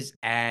tosses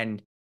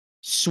and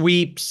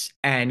sweeps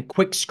and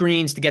quick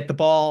screens to get the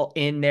ball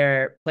in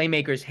their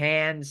playmakers'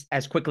 hands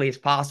as quickly as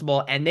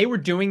possible. And they were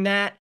doing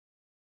that,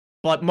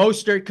 but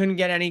Mostert couldn't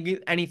get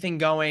anything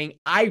going.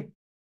 I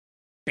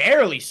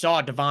barely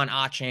saw Devon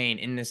Achane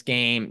in this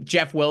game.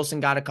 Jeff Wilson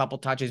got a couple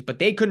touches, but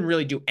they couldn't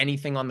really do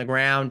anything on the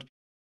ground.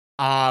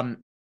 The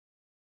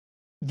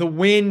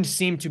wind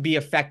seemed to be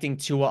affecting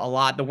Tua a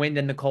lot. The wind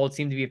and the cold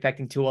seemed to be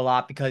affecting Tua a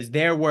lot because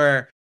there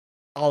were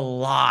a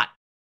lot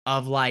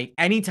of like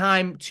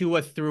anytime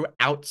Tua threw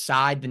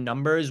outside the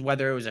numbers,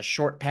 whether it was a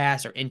short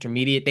pass or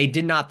intermediate, they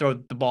did not throw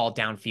the ball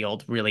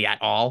downfield really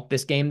at all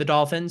this game, the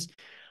Dolphins.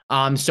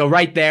 So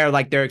right there,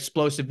 like their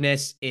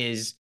explosiveness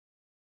is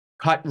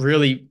cut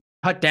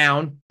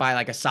down by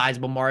like a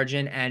sizable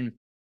margin. And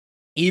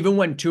even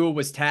when Tua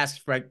was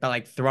tasked by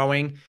like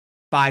throwing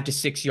 5 to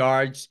 6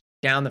 yards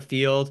down the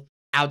field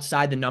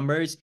outside the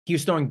numbers, he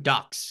was throwing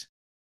ducks.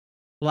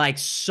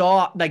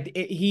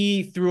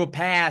 He threw a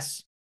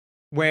pass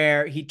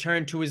where he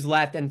turned to his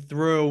left and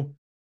threw,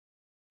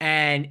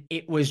 and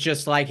it was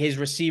just like his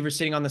receiver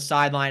sitting on the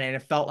sideline, and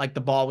it felt like the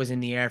ball was in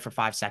the air for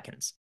 5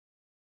 seconds.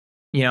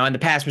 And the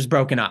pass was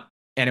broken up.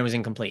 and it was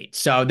incomplete.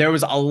 So there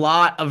was a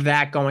lot of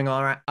that going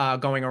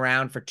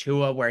around for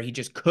Tua, where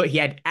he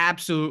had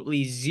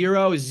absolutely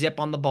zero zip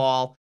on the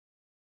ball.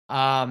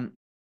 Um,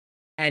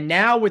 and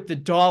now with the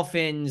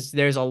Dolphins,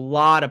 there's a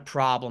lot of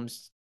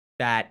problems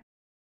that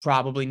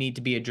probably need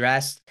to be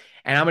addressed.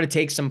 And I'm going to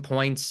take some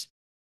points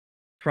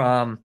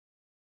from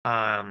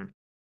um,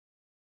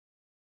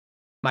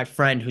 my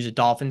friend who's a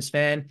Dolphins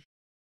fan.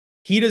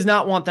 He does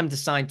not want them to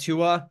sign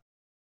Tua.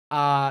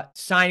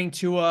 Signing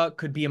Tua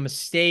could be a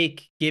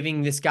mistake.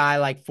 Giving this guy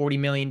like $40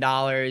 million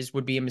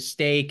would be a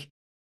mistake.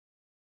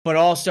 But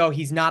also,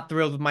 he's not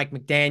thrilled with Mike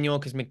McDaniel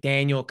because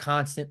McDaniel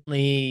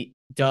constantly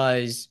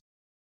does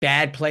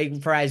bad play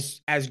for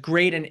as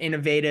great and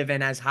innovative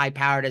and as high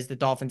powered as the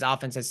Dolphins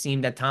offense has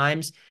seemed at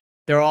times.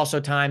 There are also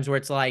times where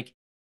it's like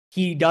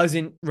he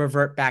doesn't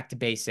revert back to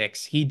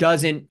basics. He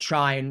doesn't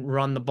try and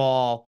run the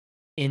ball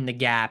in the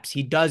gaps.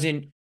 He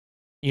doesn't,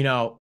 you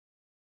know,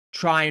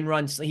 try and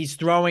run. He's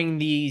throwing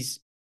these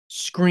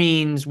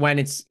screens when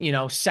it's,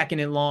 second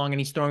and long, and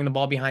he's throwing the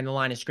ball behind the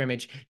line of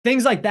scrimmage.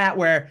 Things like that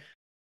where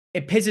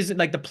it pisses,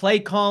 like the play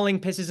calling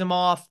pisses him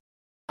off.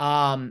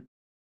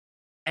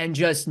 And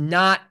just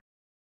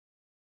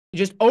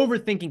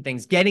overthinking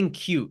things, getting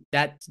cute.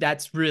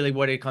 That's really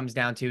what it comes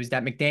down to, is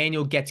that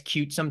McDaniel gets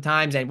cute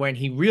sometimes, and when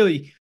he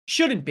really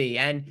shouldn't be.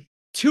 And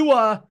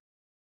Tua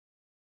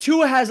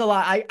has a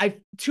lot. I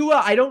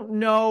don't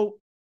know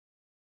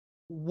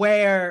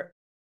where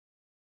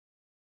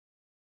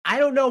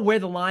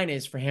the line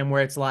is for him,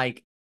 where it's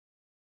like,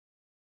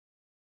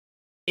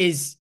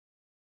 is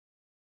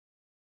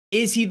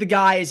he the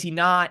guy? Is he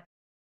not?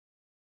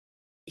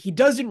 He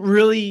doesn't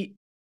really.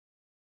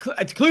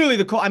 It's clearly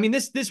the cold. I mean,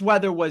 this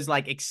weather was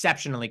like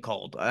exceptionally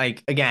cold.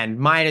 Like, again,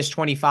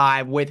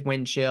 -25 with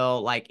wind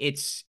chill. Like,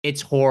 it's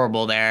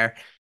horrible there,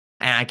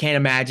 and I can't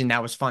imagine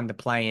that was fun to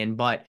play in.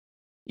 But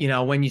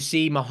when you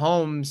see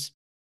Mahomes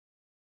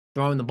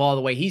throwing the ball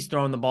the way he's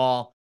throwing the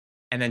ball,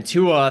 and then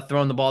Tua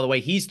throwing the ball the way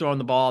he's throwing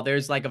the ball,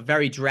 there's like a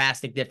very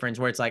drastic difference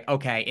where it's like,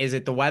 okay, is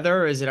it the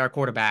weather or is it our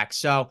quarterback?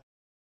 So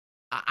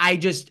I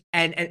just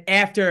and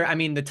after, I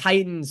mean, the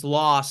Titans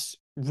loss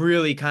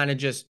really kind of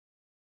just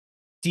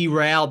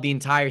derailed the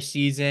entire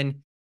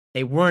season.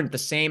 They weren't the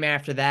same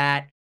after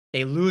that.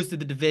 They lose to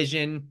the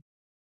division.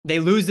 They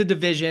lose the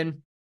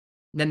division.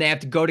 Then they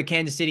have to go to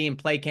Kansas City and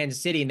play Kansas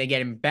City, and they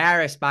get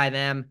embarrassed by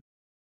them.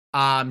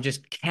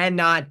 Just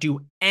cannot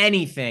do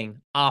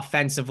anything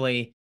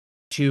offensively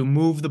to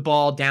move the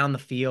ball down the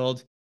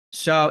field.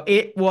 So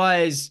it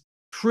was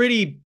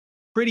pretty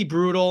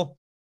brutal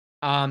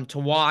to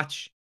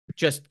watch,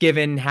 just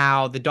given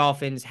how the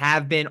Dolphins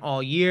have been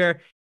all year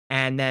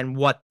and then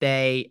what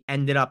they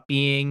ended up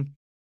being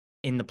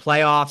in the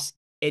playoffs.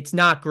 It's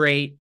not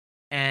great.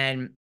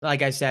 And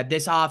like I said,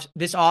 this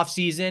off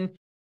season,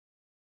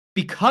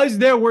 because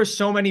there were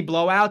so many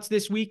blowouts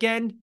this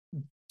weekend,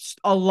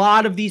 a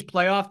lot of these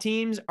playoff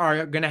teams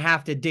are going to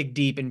have to dig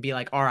deep and be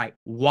like, all right,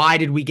 why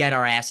did we get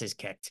our asses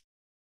kicked?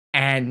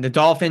 And the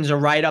Dolphins are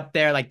right up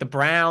there. Like, the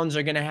Browns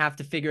are going to have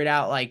to figure it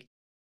out. Like,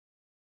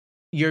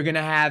 you're going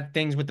to have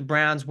things with the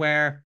Browns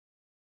where,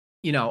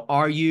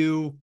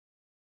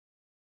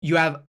 you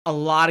have a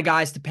lot of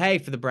guys to pay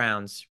for the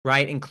Browns,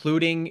 right?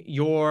 Including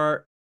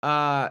your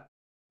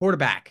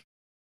quarterback.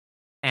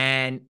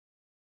 And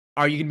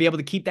are you going to be able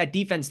to keep that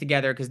defense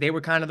together? Because they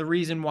were kind of the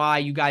reason why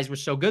you guys were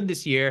so good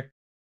this year,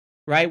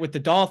 right? With the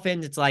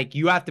Dolphins, it's like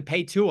you have to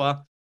pay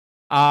Tua.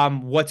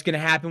 What's going to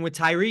happen with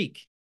Tyreek?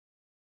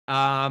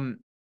 And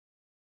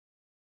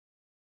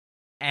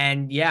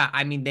yeah,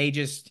 I mean,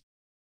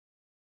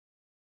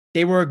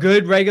 they were a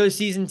good regular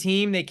season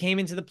team. They came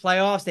into the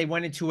playoffs. They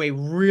went into a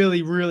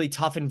really, really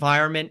tough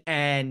environment,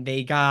 and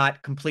they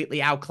got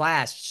completely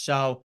outclassed.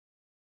 So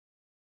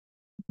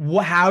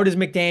how does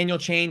McDaniel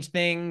change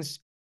things?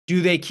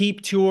 Do they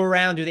keep Tua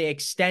around? Do they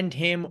extend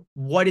him?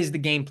 What is the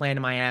game plan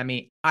in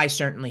Miami? I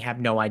certainly have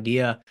no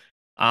idea.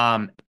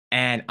 And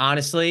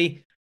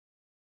honestly,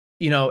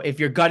 if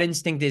your gut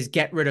instinct is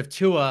get rid of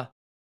Tua,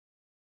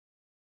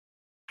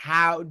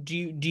 how do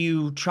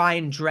you try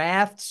and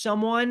draft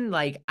someone?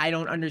 Like, I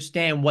don't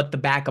understand what the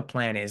backup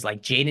plan is.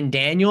 Like, Jaden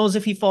Daniels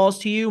if he falls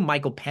to you,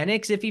 Michael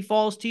Penix if he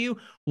falls to you.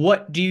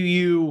 What do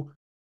you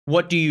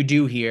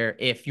do here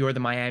if you're the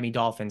Miami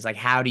Dolphins? Like,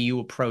 how do you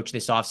approach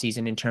this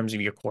offseason in terms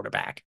of your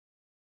quarterback?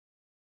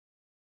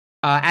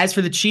 As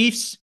for the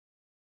Chiefs,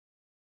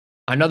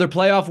 another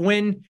playoff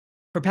win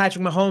for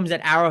Patrick Mahomes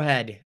at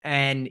Arrowhead,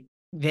 and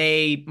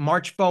they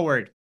march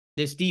forward.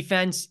 This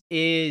defense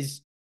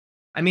is,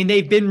 I mean,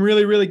 they've been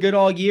really, really good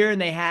all year, and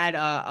they had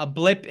a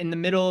blip in the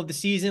middle of the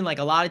season, like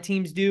a lot of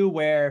teams do,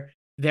 where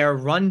their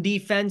run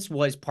defense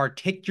was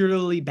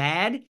particularly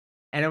bad.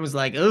 And it was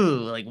like,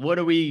 oh, like, what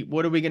are we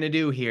going to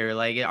do here?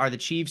 Like,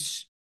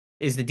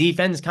 is the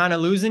defense kind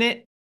of losing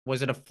it?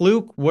 Was it a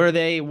fluke?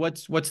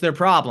 What's their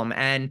problem?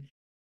 And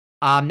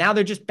now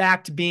they're just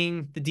back to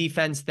being the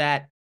defense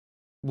that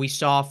we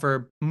saw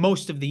for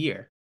most of the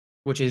year,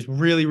 which is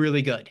really,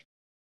 really good.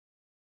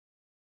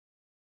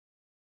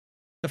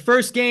 The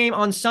first game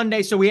on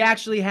Sunday, so we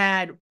actually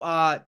had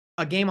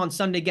a game on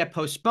Sunday get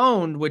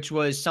postponed, which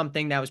was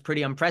something that was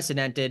pretty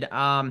unprecedented.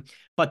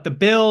 But the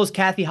Bills,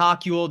 Kathy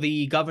Hochul,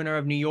 the governor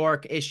of New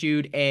York,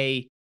 issued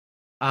a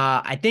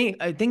I think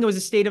it was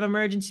a state of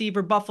emergency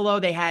for Buffalo.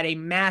 They had a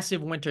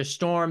massive winter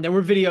storm. There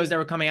were videos that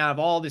were coming out of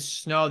all this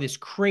snow, this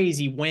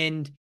crazy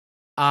wind.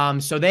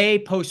 So they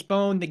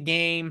postponed the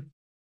game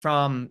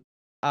from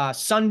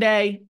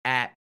Sunday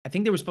at, I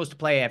think they were supposed to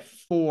play at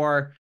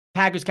 4.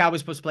 Packers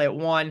Cowboys supposed to play at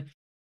 1.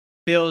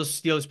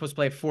 Bills Steelers supposed to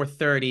play at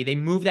 4:30. They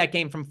moved that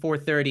game from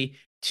 4:30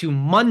 to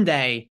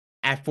Monday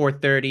at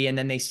 4:30, and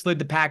then they slid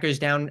the Packers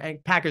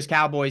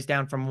Cowboys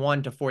down from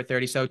 1 to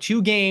 4:30. So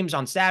 2 games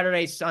on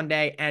Saturday,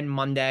 Sunday, and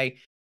Monday.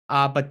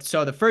 But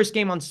so the first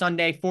game on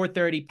Sunday,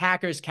 4:30,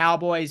 Packers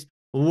Cowboys.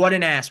 What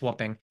an ass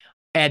whooping!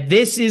 And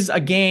this is a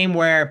game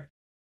where,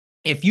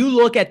 if you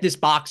look at this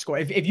box score,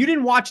 if you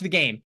didn't watch the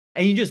game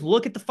and you just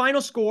look at the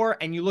final score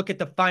and you look at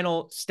the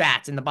final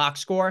stats in the box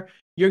score,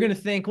 you're going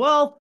to think,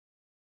 well,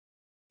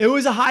 it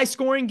was a high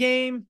scoring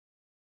game.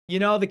 You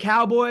know, the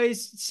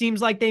Cowboys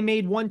seems like they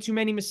made one too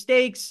many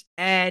mistakes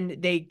and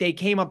they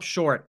came up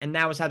short, and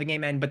that was how the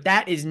game ended. But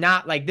that is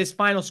not, like, this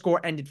final score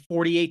ended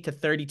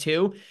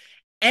 48-32.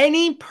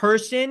 Any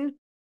person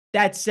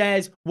that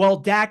says, well,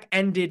 Dak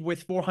ended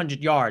with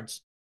 400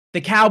 yards. The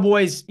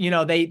Cowboys, you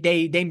know,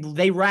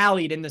 they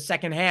rallied in the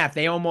second half.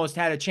 They almost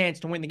had a chance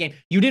to win the game.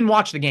 You didn't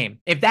watch the game.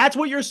 If that's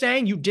what you're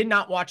saying, you did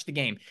not watch the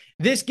game.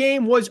 This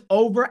game was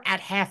over at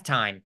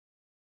halftime.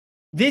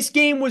 This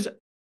game was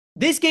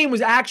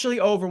actually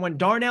over when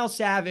Darnell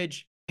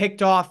Savage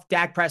picked off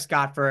Dak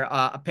Prescott for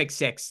a pick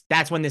 6.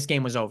 That's when this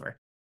game was over.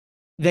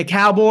 The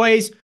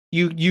Cowboys,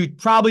 you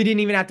probably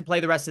didn't even have to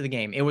play the rest of the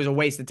game. It was a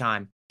waste of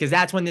time because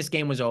that's when this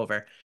game was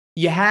over.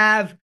 You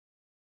have,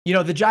 you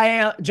know, the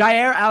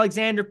Jair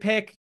Alexander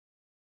pick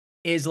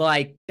is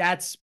like,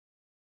 that's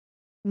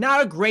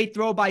not a great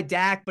throw by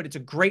Dak, but it's a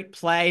great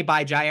play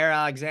by Jair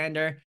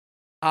Alexander.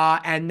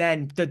 And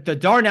then the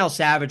Darnell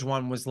Savage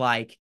one was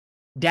like,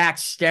 Dak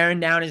staring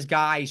down his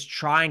guy. He's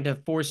trying to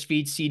force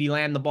feed CeeDee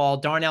Lamb the ball.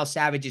 Darnell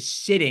Savage is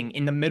sitting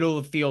in the middle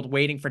of the field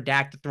waiting for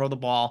Dak to throw the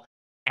ball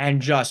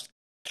and just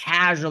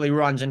casually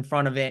runs in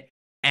front of it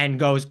and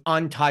goes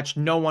untouched.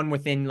 No one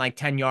within like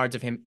 10 yards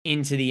of him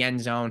into the end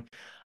zone.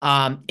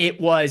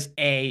 It was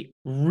a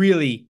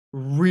really,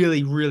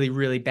 really, really,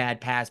 really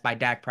bad pass by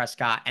Dak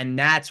Prescott. And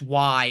that's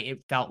why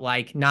it felt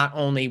like not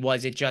only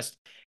was it just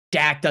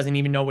Dak doesn't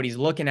even know what he's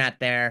looking at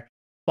there,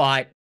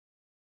 but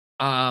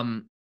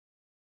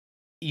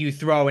you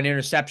throw an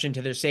interception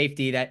to their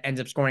safety that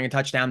ends up scoring a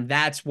touchdown.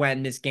 That's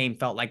when this game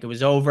felt like it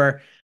was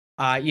over.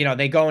 You know,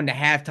 they go into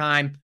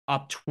halftime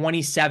up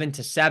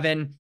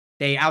 27-7.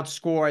 They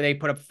outscore. They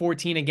put up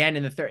 14 again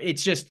in the third.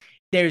 It's just,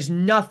 there's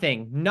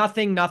nothing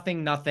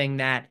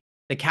that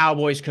the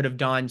Cowboys could have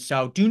done.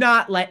 So do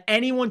not let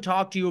anyone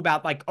talk to you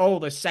about like, oh,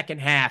 the second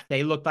half,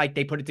 they looked like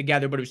they put it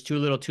together, but it was too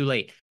little too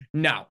late.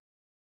 No,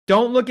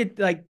 don't look at,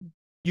 like,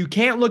 you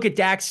can't look at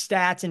Dak's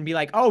stats and be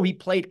like, oh, he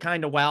played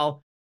kind of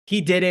well. He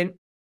didn't.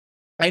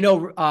 I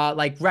know,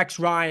 like, Rex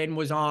Ryan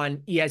was on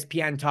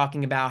ESPN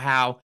talking about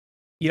how,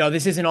 you know,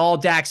 this isn't all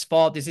Dak's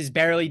fault. This is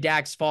barely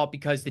Dak's fault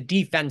because the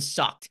defense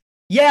sucked.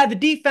 Yeah, the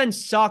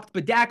defense sucked,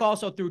 but Dak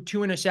also threw 2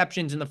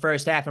 interceptions in the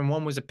first half, and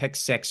one was a pick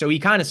 6. So he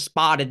kind of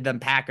spotted the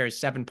Packers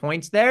 7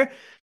 points there.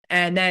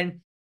 And then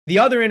the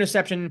other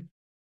interception,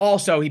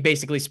 also, he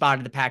basically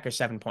spotted the Packers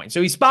 7 points.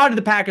 So he spotted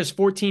the Packers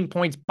 14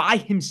 points by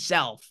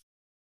himself.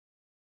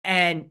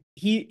 And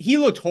he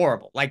looked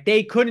horrible. Like,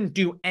 they couldn't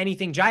do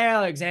anything. Jair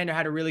Alexander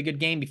had a really good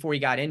game before he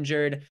got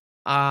injured.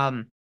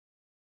 I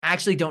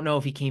actually don't know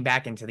if he came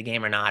back into the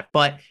game or not,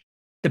 but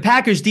the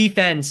Packers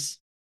defense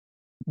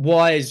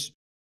was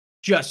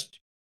just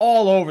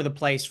all over the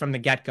place from the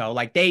get-go.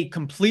 Like, they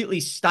completely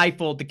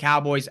stifled the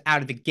Cowboys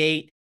out of the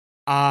gate.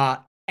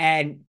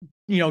 And,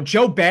 you know,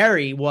 Joe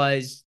Barry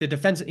was the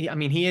defensive, I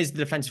mean, he is the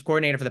defensive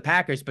coordinator for the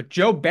Packers, but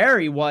Joe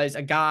Barry was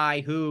a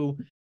guy who,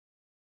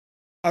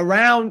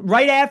 around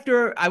right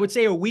after, I would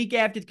say a week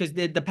after, because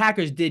the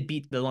Packers did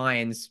beat the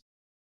Lions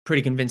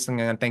pretty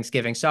convincingly on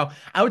Thanksgiving. So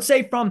I would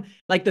say from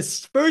like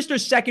the first or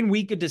second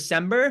week of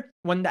December,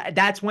 when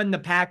that's when the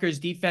Packers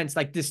defense,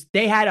 like this,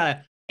 they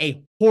had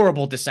a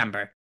horrible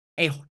December,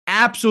 a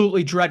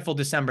absolutely dreadful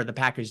December, the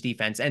Packers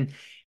defense. And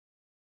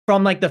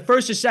from like the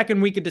first or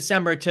second week of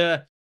December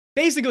to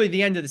basically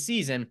the end of the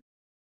season,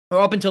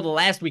 or up until the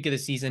last week of the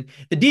season,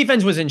 the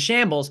defense was in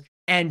shambles.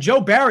 And Joe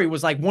Barry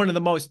was like one of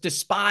the most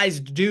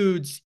despised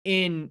dudes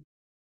in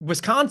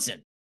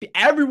Wisconsin.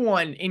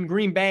 Everyone in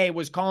Green Bay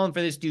was calling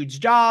for this dude's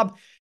job.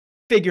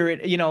 Figure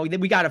it, you know,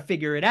 we got to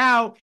figure it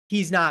out.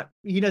 He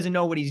doesn't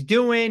know what he's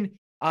doing.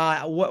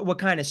 What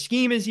kind of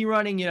scheme is he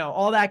running? You know,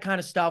 all that kind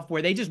of stuff,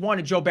 where they just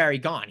wanted Joe Barry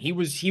gone. He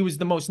was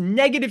the most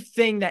negative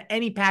thing that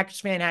any Packers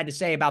fan had to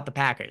say about the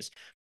Packers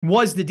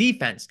was the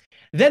defense.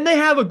 Then they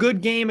have a good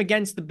game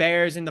against the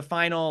Bears in the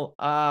final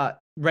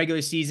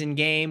regular season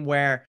game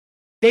where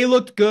they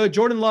looked good.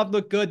 Jordan Love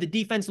looked good. The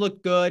defense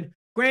looked good.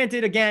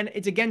 Granted, again,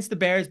 it's against the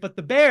Bears, but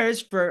the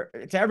Bears, to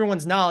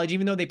everyone's knowledge,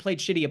 even though they played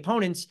shitty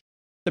opponents,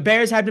 the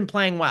Bears had been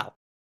playing well.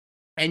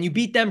 And you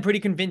beat them pretty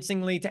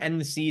convincingly to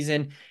end the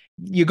season.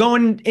 you're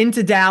going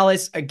into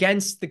Dallas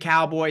against the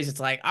Cowboys. It's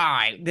like, all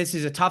right, this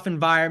is a tough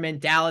environment.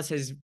 Dallas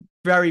has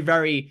very,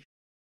 very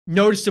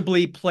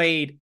noticeably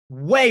played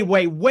way,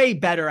 way, way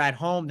better at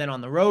home than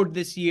on the road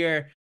this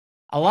year.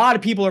 A lot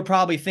of people are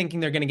probably thinking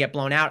they're going to get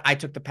blown out. I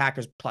took the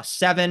Packers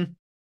 +7.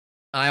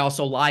 I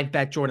also live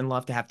bet Jordan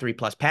Love to have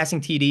 3+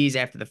 passing TDs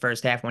after the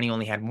first half when he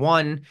only had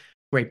one.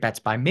 Great bets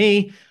by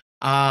me.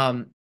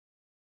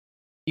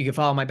 You can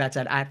follow my bets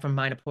at from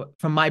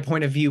my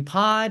point of view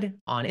pod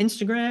on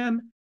Instagram.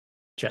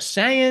 Just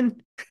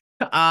saying.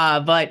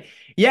 But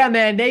yeah,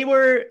 man, they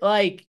were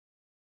like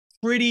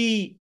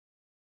pretty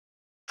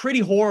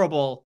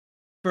horrible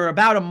for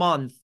about a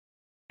month,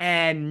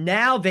 and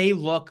now they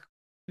look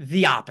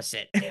the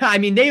opposite. I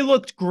mean, they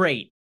looked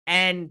great.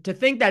 And to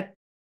think that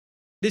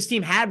this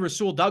team had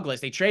Rasul Douglas,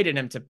 they traded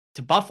him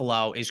to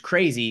Buffalo, is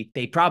crazy.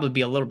 They'd probably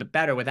be a little bit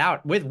better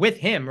with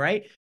him,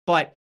 right?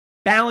 But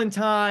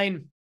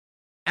Ballantyne,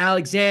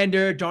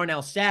 Alexander,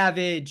 Darnell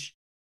Savage,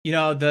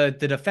 the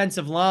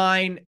defensive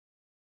line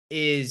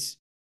is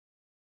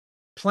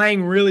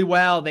playing really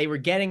well. They were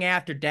getting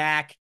after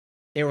Dak.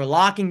 They were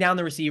locking down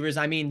the receivers.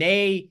 I mean,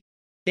 the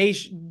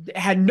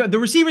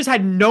receivers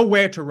had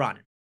nowhere to run.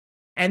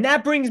 And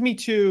that brings me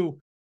to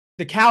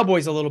the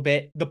Cowboys a little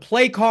bit. The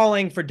play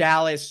calling for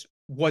Dallas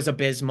was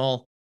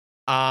abysmal.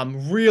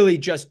 Really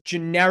just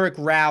generic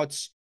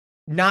routes,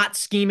 not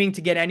scheming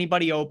to get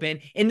anybody open.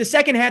 In the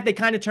second half, they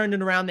kind of turned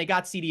it around. They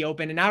got CD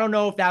open. And I don't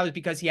know if that was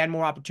because he had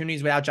more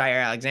opportunities without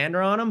Jair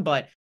Alexander on him,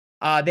 but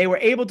they were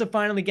able to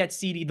finally get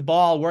CD the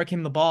ball, work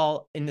him the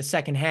ball in the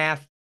second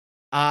half.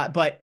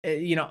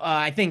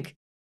 I think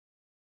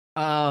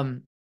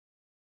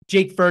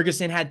Jake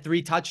Ferguson had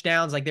 3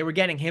 touchdowns. Like, they were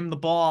getting him the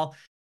ball.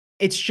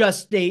 It's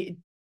just they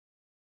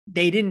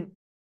didn't.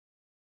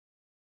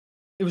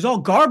 It was all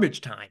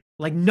garbage time.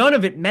 Like, none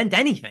of it meant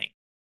anything.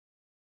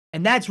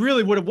 And that's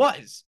really what it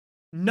was.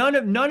 None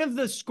of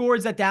the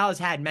scores that Dallas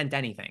had meant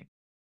anything.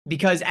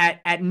 Because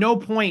at no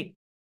point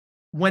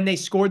when they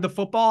scored the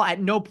football, at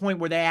no point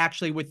were they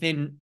actually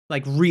within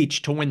like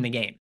reach to win the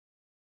game.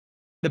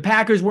 The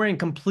Packers were in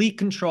complete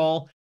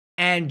control,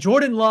 and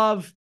Jordan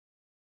Love,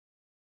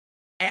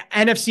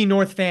 NFC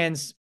North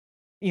fans,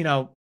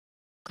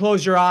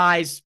 close your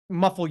eyes,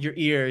 muffle your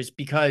ears,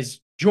 because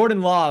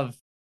Jordan Love,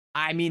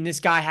 I mean, this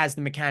guy has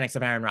the mechanics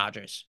of Aaron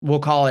Rodgers. We'll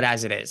call it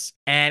as it is.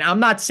 And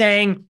I'm not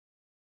saying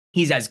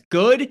he's as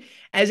good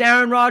as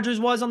Aaron Rodgers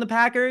was on the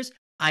Packers.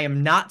 I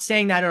am not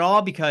saying that at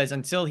all, because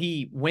until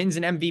he wins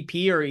an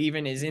MVP or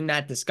even is in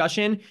that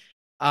discussion,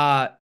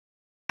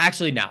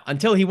 actually, no.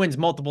 Until he wins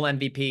multiple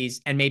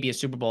MVPs and maybe a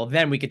Super Bowl,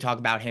 then we could talk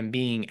about him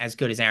being as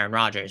good as Aaron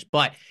Rodgers.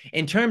 But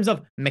in terms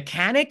of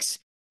mechanics,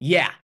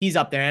 yeah, he's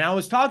up there. And I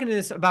was talking to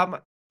this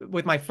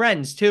with my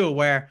friends too,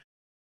 where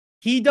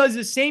he does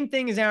the same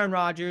thing as Aaron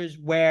Rodgers,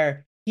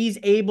 where he's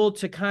able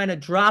to kind of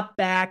drop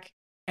back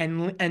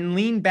and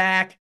lean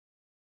back,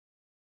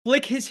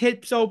 flick his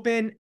hips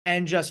open,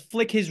 and just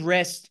flick his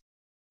wrist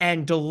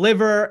and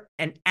deliver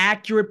an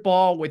accurate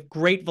ball with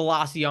great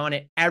velocity on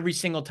it every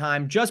single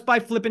time, just by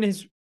flipping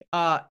his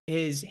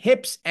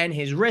hips and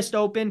his wrist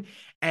open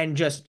and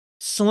just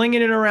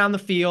slinging it around the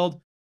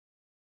field.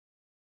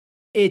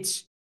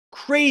 It's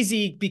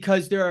crazy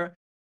because there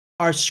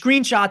are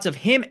screenshots of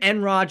him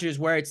and Rodgers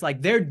where it's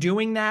like they're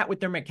doing that with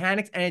their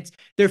mechanics, and it's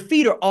their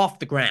feet are off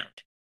the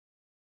ground.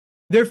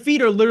 Their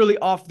feet are literally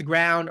off the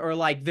ground, or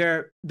like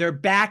their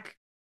back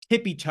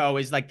tippy toe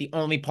is like the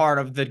only part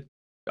of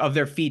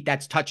their feet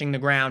that's touching the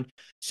ground.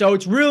 So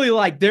it's really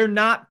like they're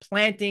not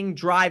planting,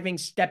 driving,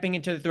 stepping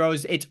into the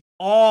throws. It's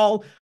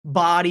all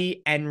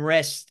body and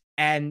wrist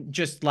and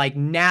just like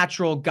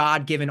natural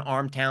God-given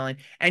arm talent.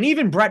 And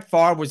even Brett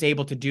Favre was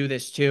able to do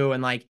this too.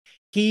 And like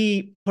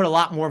he put a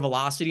lot more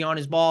velocity on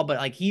his ball, but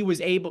like he was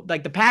able,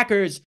 like the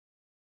Packers,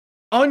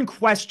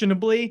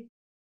 unquestionably,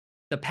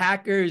 the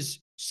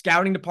Packers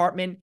scouting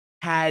department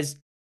has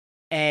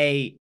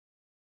a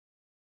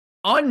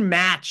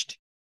unmatched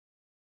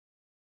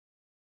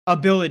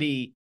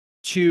ability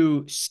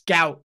to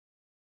scout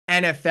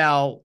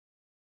NFL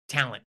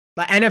talent,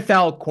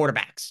 NFL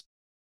quarterbacks,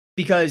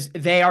 because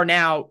they are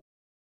now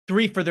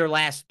 3 for their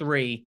last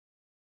 3.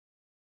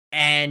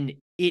 And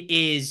it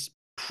is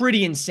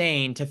pretty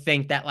insane to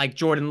think that like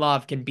Jordan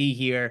Love can be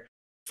here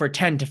for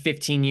 10 to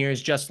 15 years,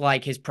 just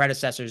like his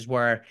predecessors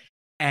were.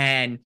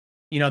 And,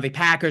 the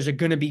Packers are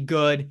going to be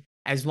good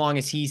as long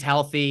as he's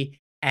healthy,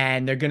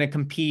 and they're going to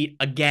compete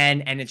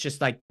again. And it's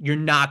just like, you're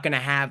not going to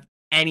have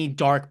any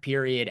dark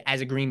period as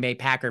a Green Bay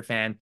Packer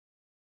fan.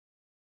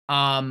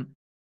 And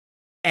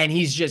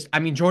he's just, I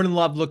mean, Jordan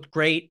Love looked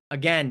great.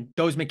 Again,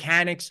 those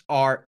mechanics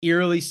are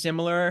eerily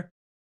similar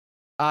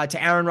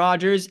to Aaron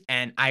Rodgers.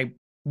 And I'm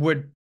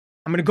going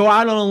to go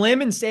out on a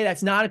limb and say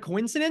that's not a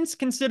coincidence,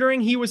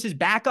 considering he was his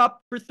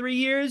backup for 3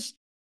 years,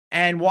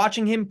 and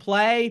watching him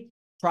play,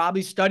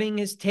 probably studying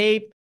his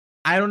tape.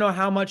 I don't know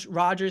how much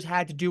Rodgers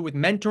had to do with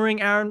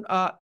mentoring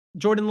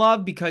Jordan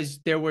Love, because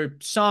there were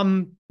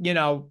some,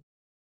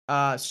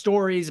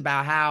 stories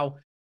about how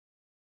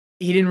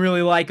he didn't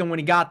really like him when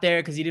he got there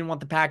because he didn't want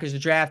the Packers to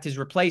draft his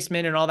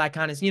replacement and all that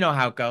kind of, you know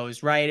how it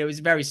goes, right? It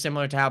was very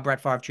similar to how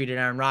Brett Favre treated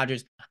Aaron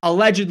Rodgers,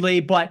 allegedly.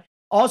 But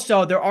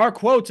also, there are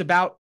quotes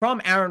about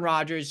from Aaron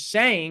Rodgers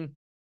saying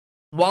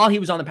while he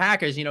was on the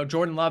Packers,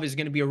 Jordan Love is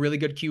going to be a really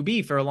good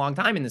QB for a long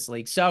time in this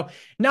league. So,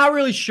 not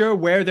really sure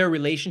where their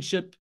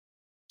relationship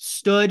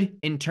stood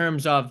in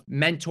terms of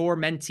mentor,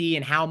 mentee,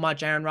 and how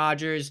much Aaron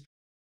Rodgers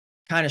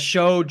kind of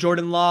showed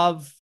Jordan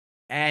Love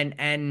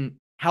and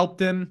helped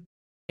him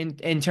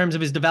in terms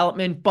of his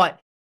development. But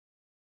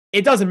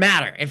it doesn't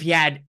matter if he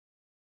had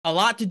a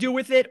lot to do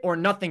with it or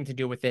nothing to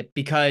do with it,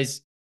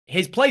 because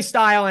his play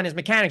style and his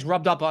mechanics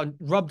rubbed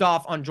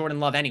off on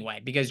Jordan Love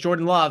anyway, because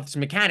Jordan Love's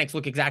mechanics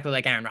look exactly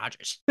like Aaron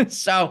Rodgers.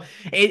 So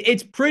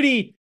it's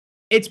pretty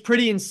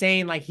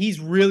insane. Like, he's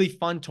really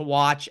fun to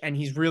watch, and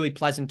he's really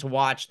pleasant to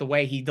watch the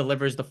way he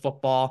delivers the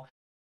football.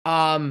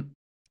 But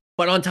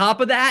on top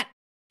of that,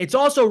 it's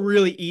also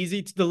really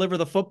easy to deliver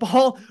the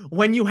football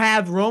when you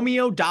have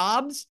Romeo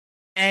Doubs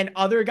and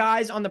other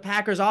guys on the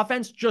Packers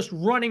offense just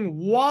running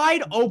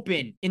wide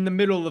open in the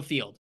middle of the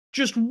field.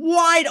 Just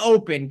wide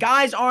open.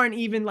 Guys aren't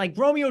even, like,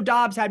 Romeo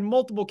Doubs had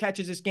multiple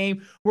catches this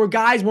game where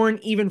guys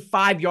weren't even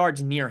 5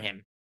 yards near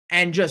him,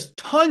 and just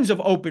tons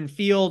of open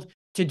field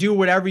to do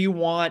whatever you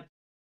want,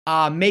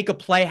 make a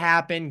play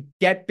happen,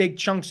 get big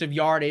chunks of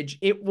yardage.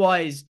 It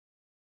was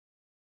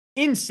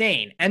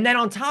insane. And then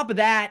on top of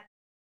that,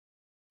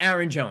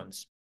 Aaron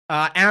Jones.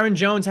 Aaron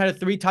Jones had a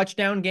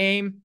 3-touchdown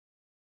game.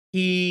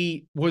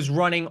 He was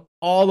running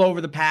all over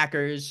the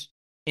Packers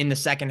in the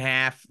second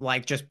half,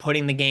 like just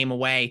putting the game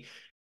away.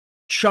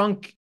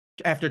 Chunk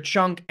after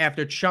chunk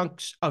after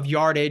chunks of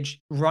yardage,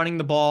 running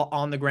the ball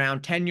on the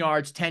ground, 10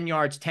 yards, 10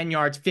 yards, 10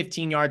 yards,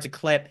 15 yards a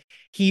clip.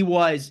 He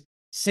was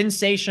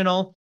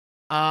sensational.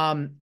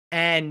 And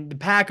the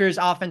Packers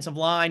offensive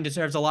line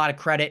deserves a lot of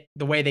credit,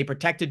 the way they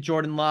protected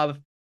Jordan Love,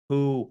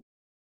 who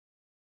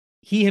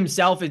he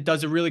himself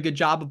does a really good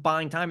job of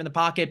buying time in the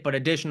pocket, but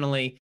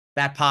additionally,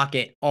 that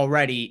pocket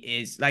already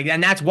is like,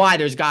 and that's why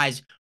there's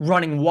guys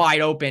running wide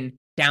open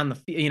down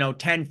the,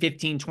 10,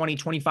 15, 20,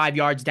 25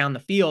 yards down the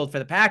field for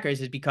the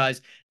Packers, is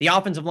because the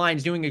offensive line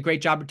is doing a great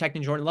job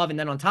protecting Jordan Love. And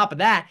then on top of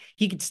that,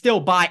 he could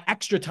still buy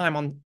extra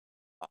time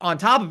on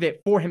top of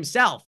it for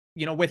himself,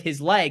 with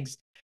his legs.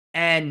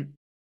 And,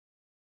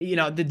 the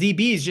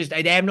DBs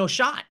they have no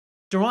shot.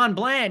 Deron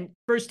Bland,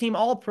 first team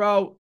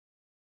All-Pro,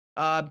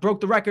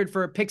 broke the record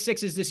for pick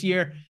sixes this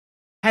year,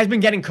 has been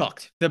getting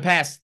cooked the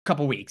past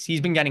couple weeks.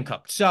 He's been getting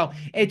cooked. So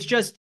it's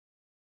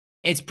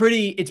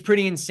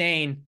pretty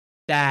insane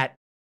that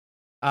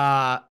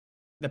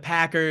the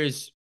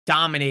Packers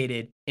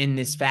dominated in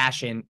this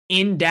fashion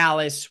in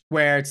Dallas,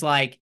 where it's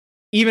like,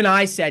 even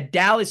I said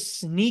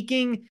Dallas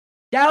ripping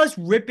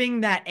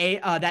that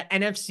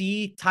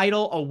NFC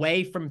title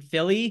away from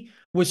Philly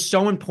was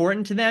so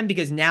important to them,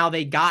 because now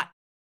they got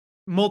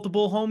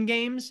multiple home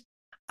games.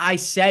 I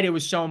said it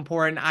was so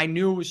important. I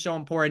knew it was so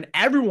important.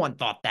 Everyone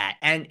thought that.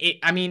 And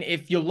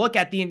if you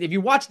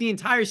watch the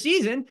entire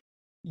season,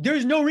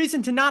 there's no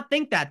reason to not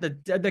think that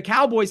the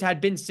Cowboys had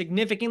been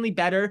significantly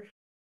better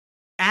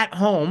at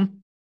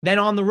home than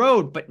on the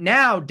road. But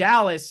now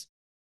Dallas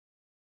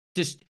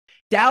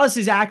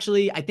is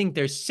actually, I think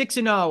they're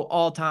 6-0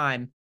 all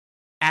time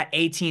at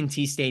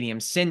AT&T Stadium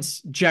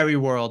since Jerry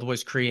World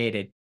was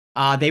created.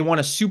 They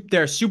won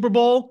their Super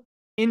Bowl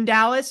in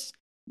Dallas.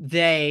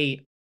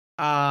 They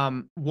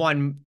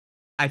won,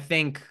 I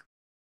think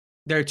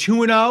they're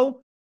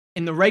 2-0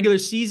 in the regular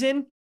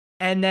season,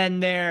 and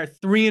then they're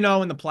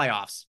 3-0 in the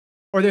playoffs.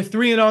 Or they're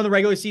 3-0 in the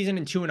regular season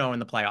and 2-0 in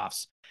the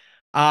playoffs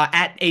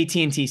at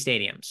AT&T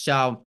Stadium.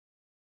 So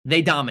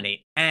they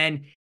dominate.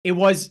 And it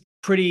was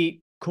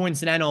pretty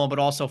coincidental, but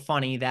also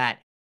funny, that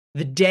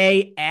the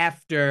day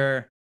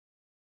after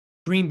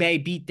Green Bay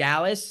beat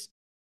Dallas,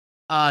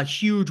 a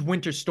huge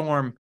winter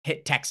storm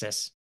hit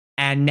Texas.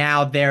 And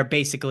now they're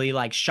basically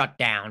like shut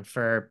down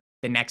for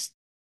the next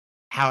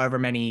however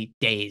many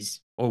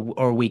days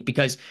or week,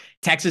 because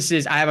I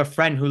have a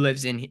friend who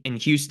lives in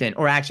Houston,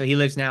 or actually he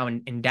lives now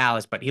in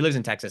Dallas, but he lives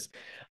in Texas.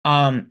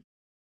 And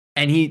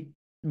he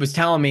was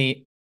telling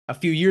me a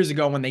few years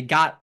ago, when they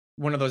got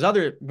one of those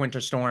other winter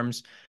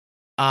storms,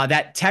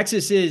 that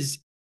Texas's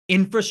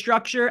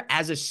infrastructure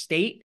as a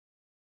state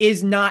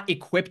is not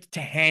equipped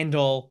to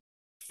handle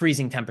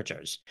freezing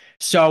temperatures.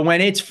 So when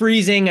it's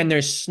freezing and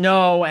there's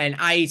snow and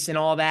ice and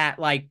all that,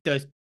 like,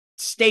 the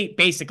state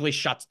basically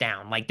shuts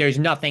down. Like, there's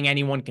nothing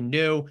anyone can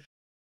do.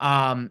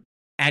 And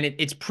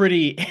it's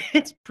pretty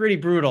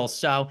brutal.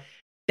 So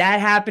that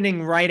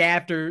happening right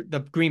after the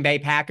Green Bay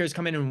Packers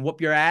come in and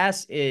whoop your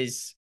ass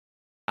is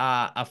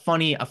a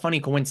funny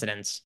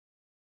coincidence.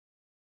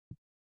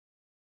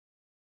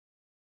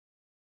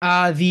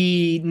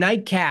 The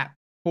nightcap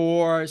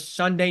for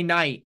Sunday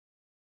night,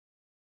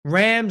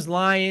 Rams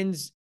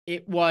Lions.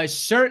 It was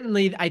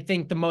certainly, I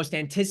think, the most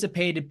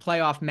anticipated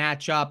playoff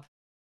matchup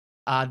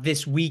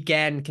this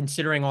weekend,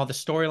 considering all the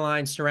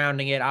storylines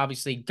surrounding it.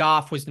 Obviously,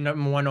 Goff was the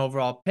 #1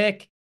 overall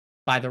pick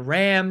by the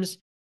Rams.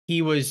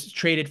 He was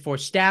traded for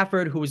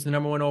Stafford, who was the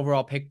number 1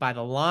 overall pick by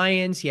the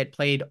Lions. He had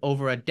played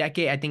over a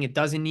decade, I think a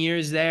dozen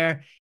years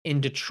there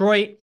in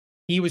Detroit.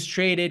 He was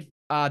traded.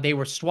 They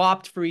were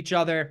swapped for each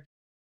other.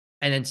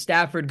 And then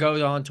Stafford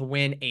goes on to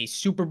win a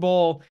Super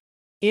Bowl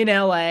in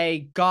LA.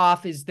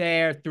 Goff is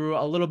there through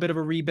a little bit of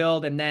a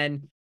rebuild. And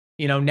then,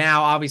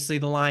 now obviously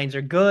the Lions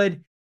are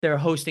good. They're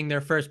hosting their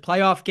first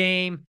playoff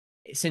game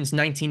since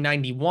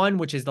 1991,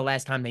 which is the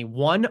last time they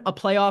won a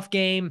playoff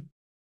game.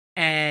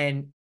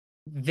 And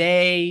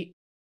they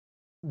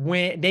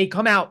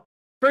come out.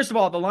 First of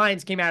all, the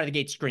Lions came out of the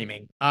gate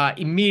screaming.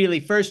 Immediately,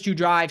 first 2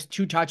 drives,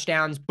 2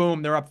 touchdowns,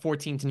 boom, they're up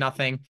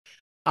 14-0.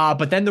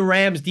 But then the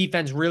Rams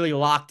defense really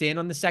locked in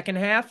on the second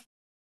half.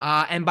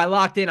 And by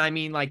locked in, I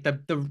mean like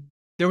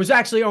there was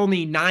actually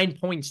only 9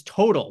 points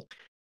total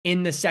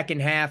in the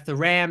second half. The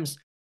Rams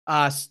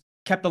held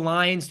the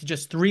Lions to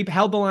just 3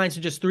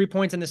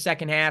 points in the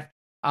second half.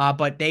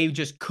 But they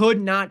just could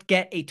not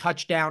get a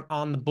touchdown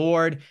on the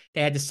board.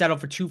 They had to settle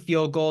for 2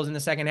 field goals in the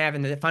second half,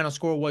 and the final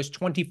score was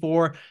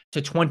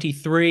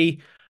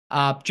 24-23.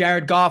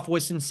 Jared Goff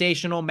was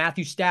sensational.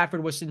 Matthew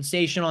Stafford was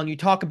sensational. And you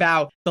talk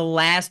about the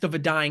last of a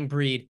dying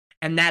breed,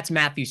 and that's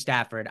Matthew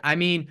Stafford. I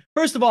mean,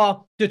 first of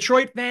all,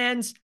 Detroit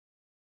fans,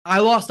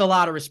 I lost a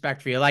lot of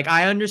respect for you. Like,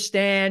 I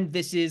understand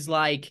this is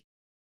like,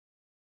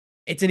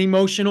 it's an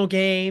emotional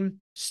game.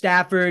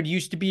 Stafford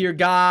used to be your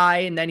guy,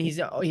 and then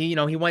he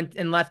went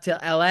and left to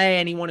LA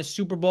and he won a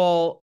Super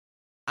Bowl.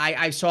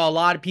 I saw a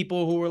lot of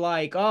people who were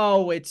like,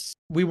 "Oh,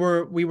 we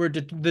were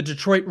the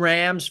Detroit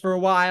Rams for a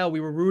while.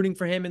 We were rooting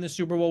for him in the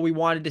Super Bowl. We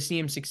wanted to see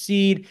him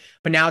succeed,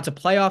 but now it's a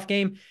playoff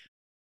game."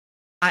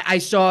 I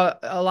saw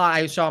a lot.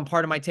 I saw in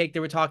part of my take they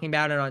were talking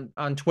about it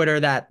on Twitter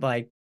that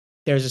like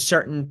there's a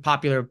certain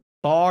popular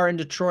bar in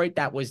Detroit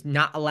that was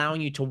not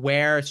allowing you to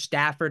wear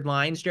Stafford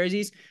Lions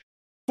jerseys.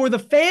 For the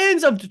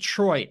fans of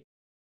Detroit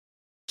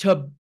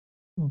to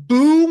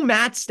boo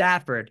Matt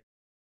Stafford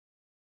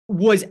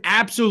was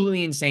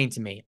absolutely insane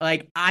to me.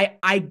 Like,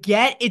 I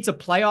get it's a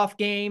playoff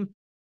game.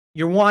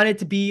 You want it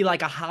to be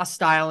like a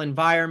hostile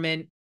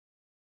environment,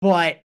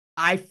 but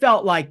I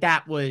felt like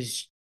that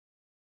was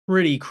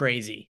pretty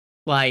crazy.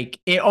 Like,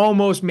 it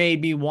almost made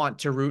me want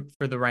to root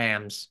for the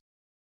Rams.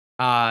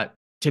 To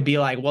be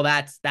like, well,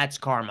 that's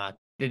karma.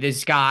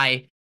 This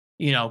guy,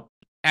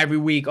 every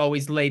week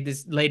always laid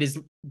his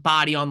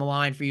body on the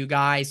line for you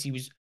guys. He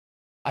was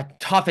a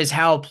tough as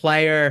hell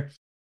player,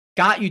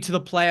 got you to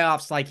the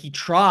playoffs. Like, he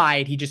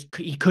tried, he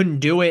couldn't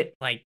do it.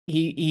 Like,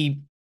 he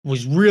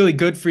was really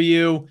good for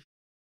you,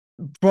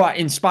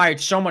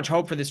 inspired so much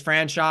hope for this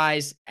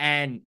franchise.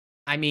 And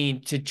I mean,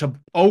 to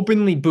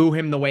openly boo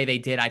him the way they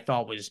did, I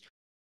thought was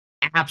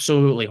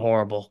absolutely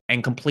horrible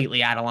and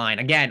completely out of line.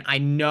 Again, I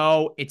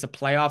know it's a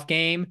playoff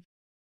game,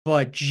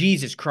 but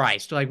Jesus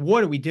Christ, like,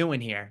 what are we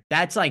doing here?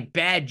 That's like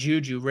bad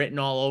juju written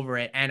all over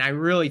it. And I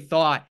really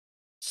thought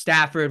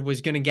Stafford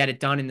was going to get it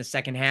done in the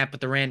second half,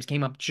 but the Rams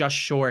came up just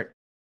short.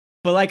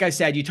 But like I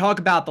said, you talk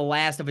about the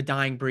last of a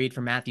dying breed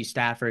for Matthew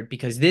Stafford,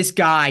 because this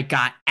guy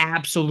got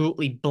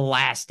absolutely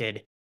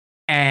blasted.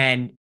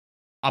 And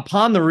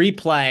upon the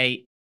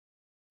replay,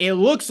 it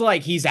looks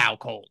like he's out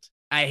cold.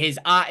 His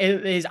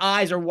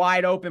eyes are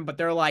wide open, but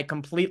they're like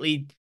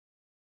completely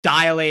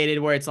dilated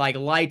where it's like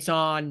lights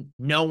on,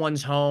 no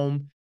one's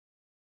home.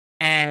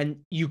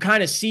 And you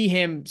kind of see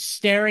him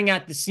staring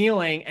at the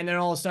ceiling, and then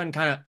all of a sudden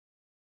kind of,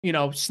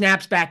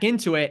 snaps back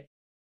into it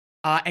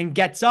and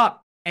gets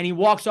up, and he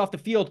walks off the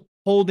field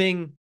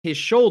holding his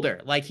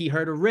shoulder like he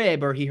hurt a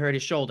rib or he hurt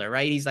his shoulder,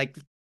 right? He's like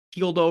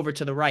keeled over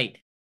to the right.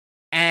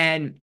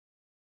 And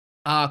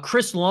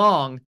Chris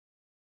Long,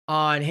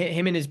 on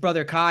him and his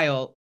brother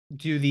Kyle,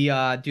 do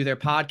their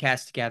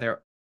podcast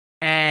together.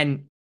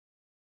 And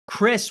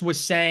Chris was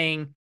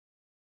saying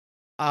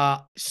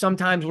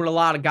sometimes what a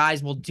lot of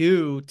guys will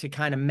do to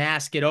kind of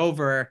mask it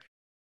over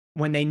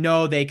when they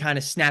know they kind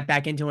of snap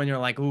back into it and they're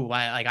like, ooh,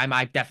 I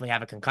might definitely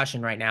have a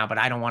concussion right now, but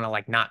I don't want to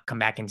like not come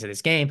back into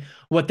this game.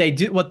 What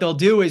they'll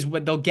do is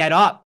when they'll get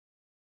up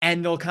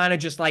and they'll kind of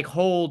just like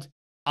hold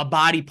a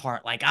body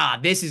part, like,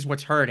 this is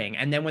what's hurting.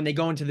 And then when they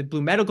go into the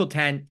blue medical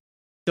tent,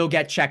 they'll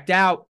get checked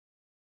out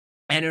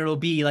and it'll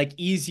be like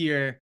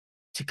easier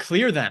to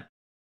clear them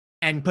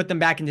and put them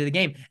back into the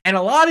game. And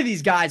a lot of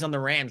these guys on the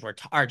Rams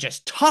are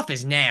just tough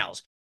as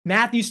nails.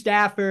 Matthew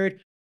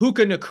Stafford,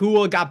 Puka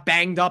Nacua got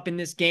banged up in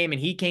this game, and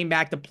he came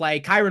back to play.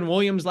 Kyron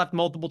Williams left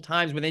multiple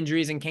times with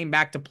injuries and came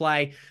back to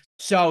play.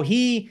 So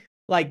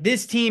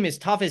this team is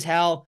tough as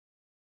hell.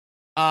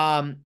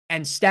 And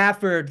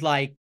Stafford,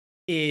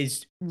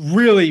 is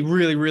really,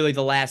 really, really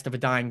the last of a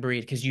dying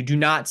breed, because you do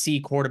not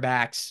see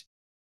quarterbacks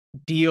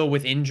deal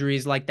with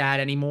injuries like that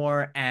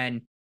anymore.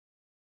 And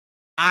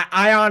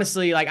I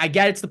honestly, I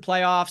get it's the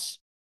playoffs.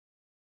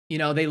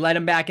 They let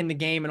him back in the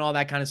game and all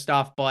that kind of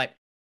stuff, but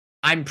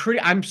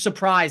I'm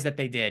surprised that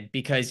they did,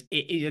 because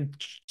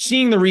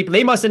seeing the replay,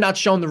 they must have not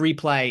shown the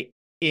replay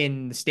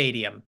in the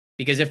stadium,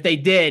 because if they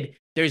did,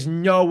 there's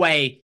no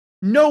way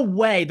the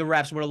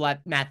refs would have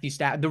let Matthew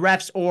Stafford, the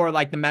refs or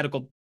like the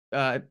medical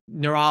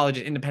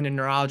neurologist, independent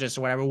neurologist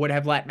or whatever, would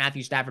have let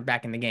Matthew Stafford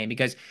back in the game,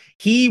 because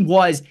he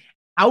was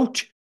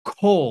out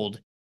cold.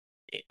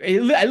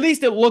 At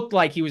least it looked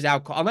like he was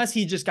out cold, unless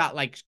he just got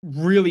like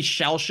really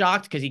shell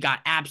shocked because he got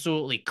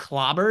absolutely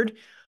clobbered.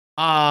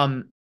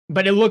 Um,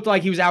 but it looked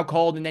like he was out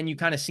cold, and then you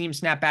kind of see him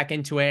snap back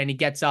into it, and he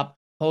gets up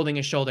holding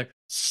his shoulder.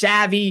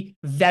 Savvy,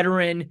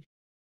 veteran,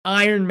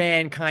 Iron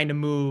Man kind of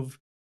move.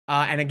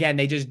 And again,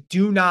 they just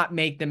do not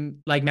make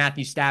them like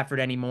Matthew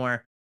Stafford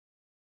anymore.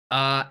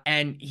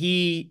 And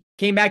he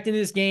came back into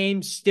this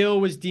game,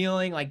 still was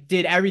dealing, like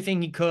did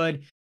everything he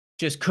could,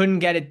 just couldn't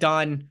get it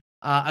done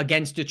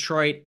against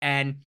Detroit.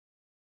 And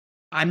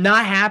I'm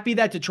not happy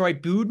that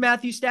Detroit booed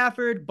Matthew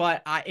Stafford,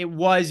 but it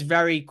was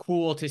very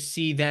cool to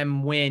see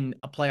them win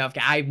a playoff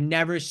game. I've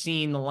never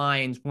seen the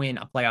Lions win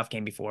a playoff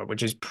game before,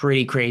 which is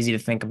pretty crazy to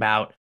think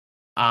about.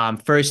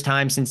 First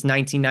time since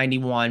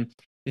 1991.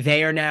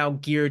 They are now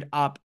geared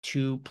up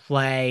to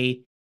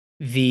play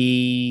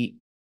the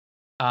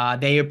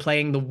they are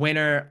playing the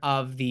winner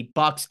of the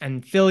Bucks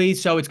and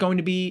Phillies. So it's going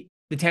to be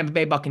the Tampa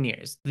Bay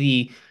Buccaneers.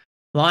 The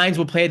Lions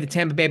will play the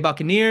Tampa Bay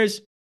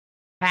Buccaneers.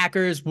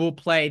 Packers will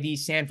play the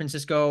San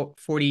Francisco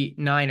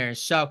 49ers.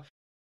 So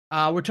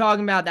we're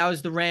talking about that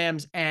was the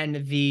Rams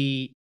and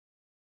the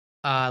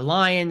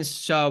Lions.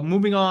 So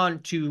moving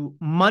on to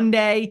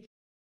Monday,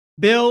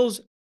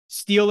 Bills,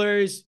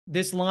 Steelers.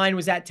 This line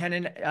was at 10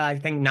 and I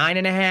think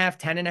 9.5,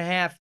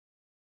 10.5.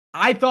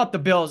 I thought the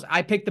Bills,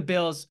 I picked the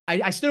Bills.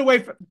 I stood away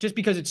from just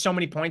because it's so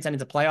many points and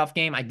it's a playoff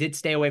game. I did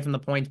stay away from the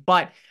points,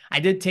 but I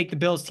did take the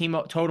Bills team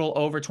total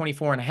over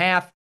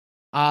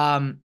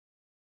 24.5.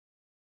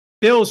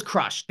 Bills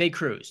crushed. They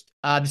cruised.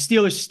 The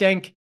Steelers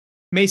stink.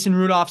 Mason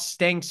Rudolph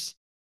stinks.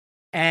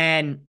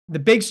 And the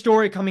big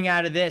story coming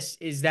out of this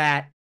is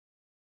that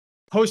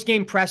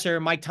post-game presser,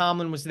 Mike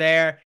Tomlin was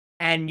there,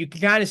 and you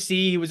can kind of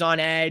see he was on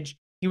edge.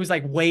 He was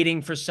like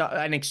waiting for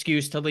an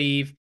excuse to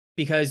leave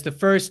because the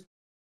first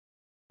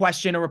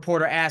question a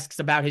reporter asks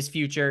about his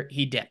future,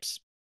 he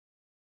dips.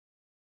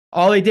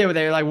 All they did was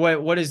they're like,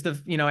 what is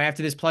the,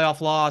 after this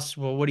playoff loss,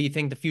 well, what do you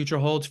think the future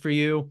holds for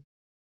you?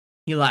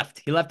 He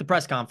left. He left the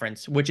press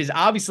conference, which is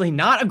obviously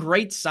not a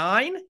great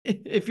sign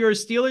if you're a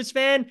Steelers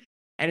fan.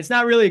 And it's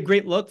not really a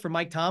great look for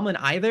Mike Tomlin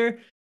either.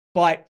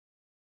 But,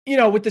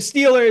 with the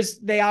Steelers,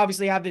 they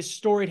obviously have this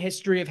storied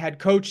history of head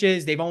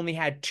coaches. They've only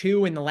had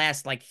 2 in the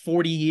last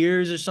 40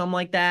 years or something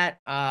like that.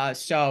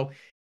 So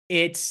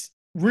it's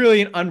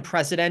really an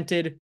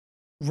unprecedented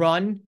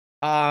run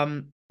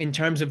in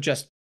terms of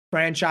just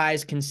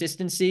franchise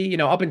consistency.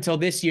 Up until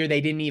this year,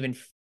 they didn't even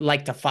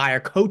like to fire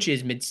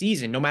coaches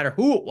midseason, no matter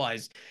who it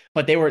was.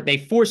 But they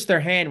forced their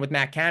hand with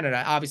Matt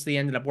Canada. Obviously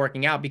ended up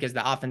working out because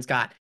the offense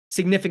got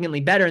significantly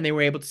better and they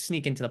were able to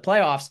sneak into the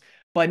playoffs.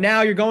 But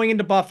now you're going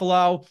into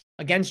Buffalo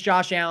against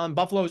Josh Allen.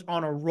 Buffalo's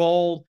on a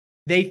roll.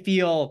 They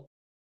feel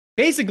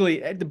basically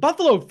the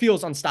Buffalo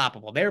feels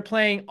unstoppable. They're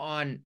playing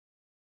on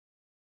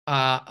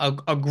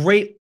a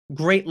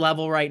great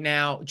level right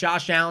now.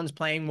 Josh Allen's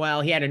playing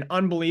well. He had an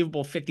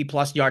unbelievable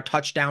 50+ yard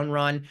touchdown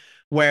run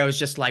where it was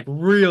just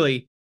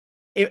really,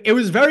 it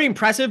was very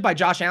impressive by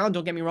Josh Allen,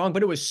 don't get me wrong,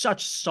 but it was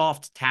such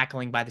soft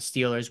tackling by the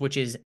Steelers, which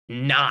is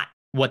not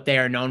what they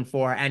are known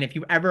for. And if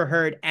you ever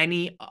heard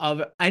any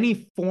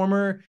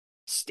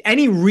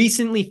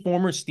recently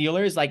former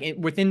Steelers,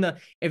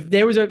 if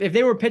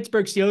they were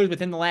Pittsburgh Steelers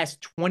within the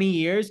last 20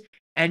 years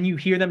and you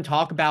hear them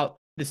talk about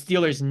the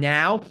Steelers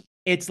now,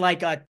 it's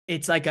like a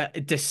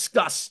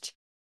disgust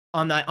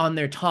on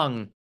their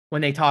tongue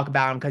when they talk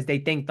about them because they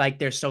think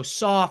they're so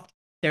soft.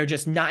 They're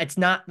just not, it's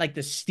not like the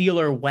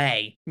Steeler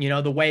way,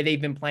 the way they've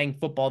been playing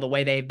football, the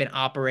way they've been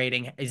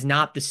operating is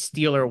not the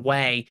Steeler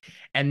way.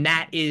 And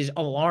that is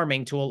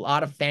alarming to a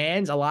lot of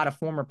fans, a lot of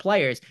former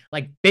players.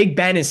 Like Big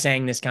Ben is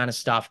saying this kind of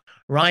stuff.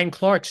 Ryan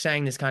Clark's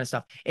saying this kind of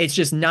stuff. It's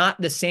just not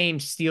the same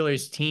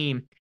Steelers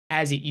team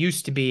as it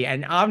used to be.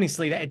 And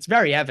obviously it's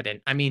very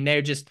evident. I mean,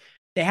 they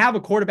have a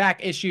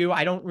quarterback issue.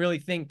 I don't really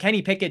think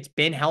Kenny Pickett's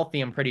been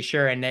healthy, I'm pretty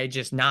sure. And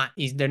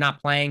they're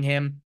not playing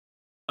him.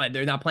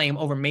 They're not playing him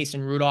over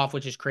Mason Rudolph,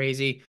 which is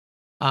crazy.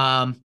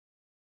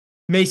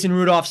 Mason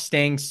Rudolph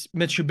stinks.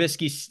 Mitch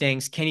Trubisky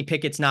stinks. Kenny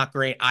Pickett's not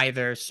great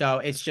either. So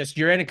it's just,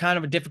 you're in a kind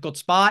of a difficult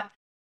spot.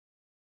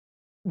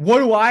 What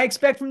do I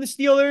expect from the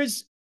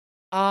Steelers?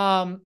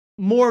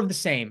 More of the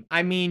same.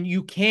 I mean,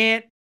 you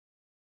can't,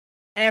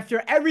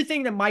 after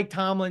everything that Mike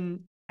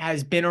Tomlin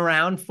has been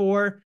around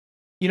for,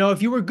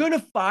 if you were going to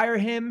fire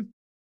him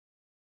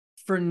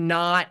for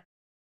not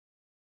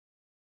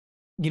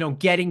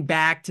getting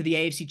back to the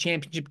AFC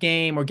Championship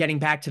game or getting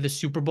back to the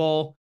Super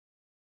Bowl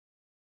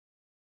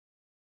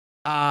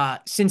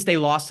since they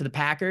lost to the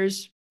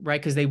Packers,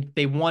 right? Because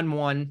they won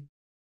one.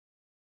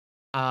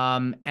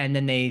 And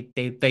then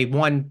they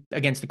won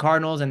against the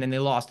Cardinals and then they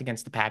lost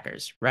against the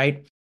Packers,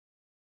 right?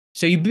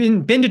 So you've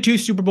been to 2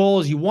 Super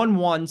Bowls, you won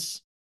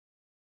once,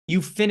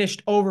 you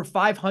finished over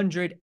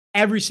 500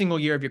 every single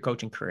year of your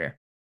coaching career.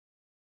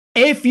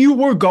 If you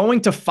were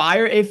going to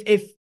fire, if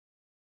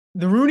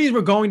the Roonies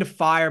were going to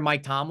fire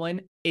Mike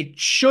Tomlin, it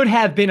should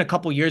have been a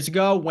couple years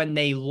ago when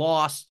they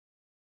lost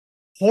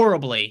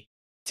horribly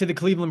to the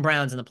Cleveland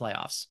Browns in the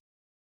playoffs.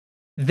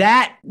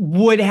 That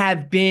would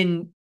have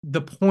been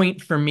the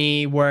point for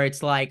me where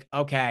it's like,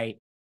 okay,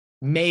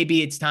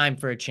 maybe it's time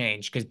for a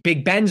change because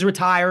Big Ben's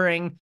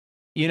retiring,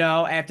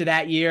 after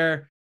that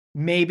year.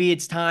 Maybe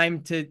it's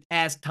time to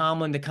ask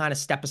Tomlin to kind of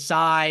step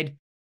aside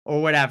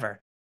or whatever.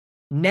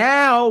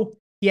 Now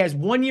he has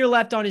 1 year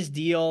left on his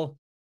deal.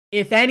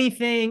 If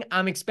anything,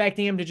 I'm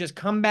expecting him to just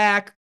come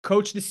back,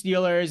 coach the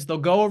Steelers. They'll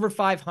go over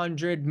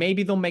 500.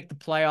 Maybe they'll make the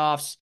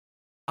playoffs.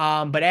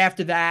 But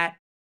after that,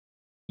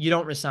 you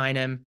don't resign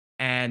him,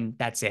 and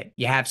that's it.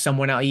 You have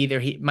someone else.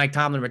 Either Mike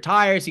Tomlin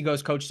retires, he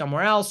goes coach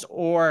somewhere else,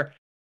 or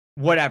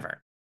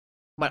whatever.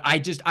 But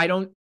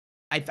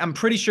I'm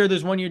pretty sure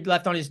there's 1 year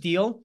left on his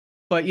deal.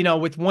 But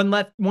with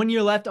 1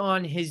 year left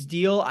on his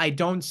deal, I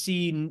don't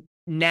see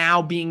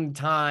now being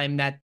time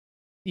that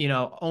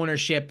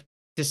ownership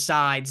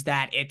decides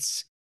that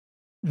it's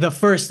the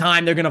first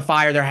time they're going to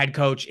fire their head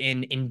coach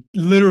in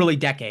literally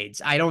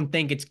decades. I don't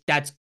think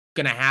that's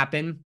going to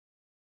happen.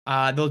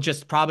 They'll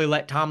just probably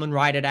let Tomlin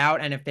ride it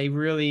out, and if they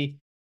really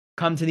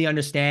come to the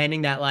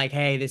understanding that like,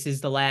 hey, this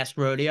is the last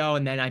rodeo,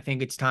 and then I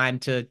think it's time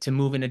to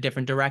move in a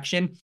different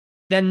direction,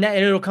 then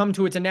it'll come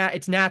to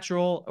its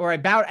natural, or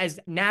about as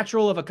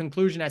natural of a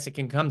conclusion as it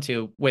can come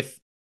to, with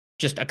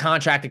just a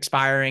contract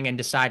expiring and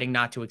deciding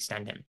not to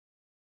extend him,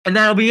 and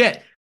that'll be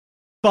it.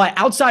 But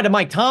outside of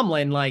Mike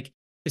Tomlin, like,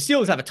 the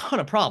Steelers have a ton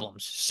of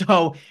problems,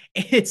 so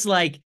it's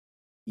like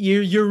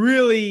you're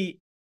really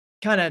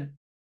kind of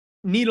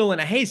needle in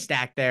a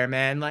haystack there,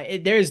 man.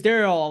 Like,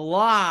 there are a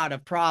lot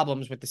of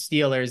problems with the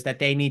Steelers that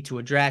they need to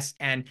address.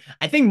 And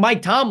I think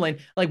Mike Tomlin,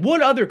 like,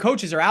 what other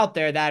coaches are out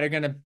there that are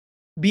going to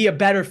be a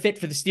better fit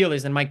for the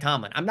Steelers than Mike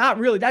Tomlin? I'm not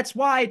really. That's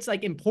why it's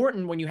like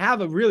important when you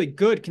have a really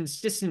good,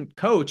 consistent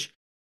coach.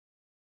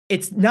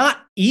 It's not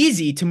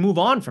easy to move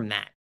on from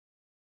that.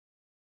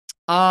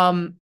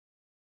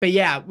 But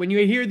yeah, when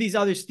you hear these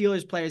other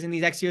Steelers players and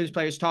these ex-Steelers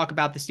players talk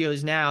about the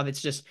Steelers now,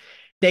 that's just,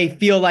 they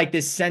feel like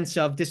this sense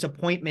of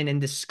disappointment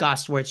and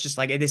disgust where it's just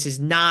like, this is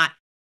not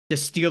the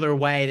Steeler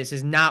way. This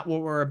is not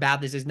what we're about.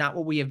 This is not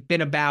what we have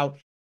been about.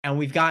 And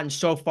we've gotten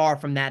so far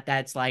from that,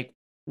 that's like,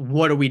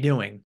 what are we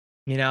doing?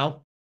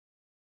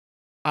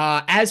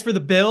 As for the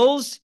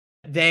Bills,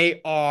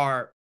 they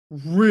are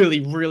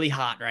really, really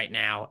hot right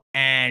now.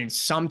 And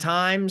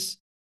sometimes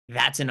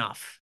that's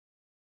enough.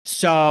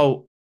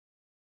 So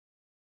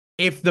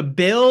if the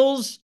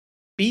Bills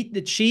beat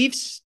the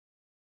Chiefs,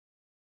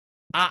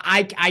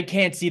 I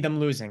can't see them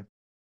losing.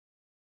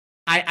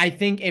 I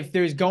think if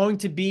there's going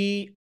to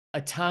be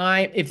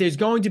if there's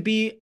going to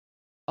be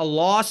a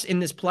loss in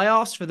this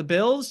playoffs for the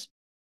Bills,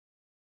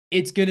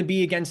 it's going to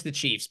be against the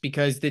Chiefs,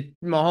 because the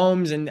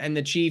Mahomes and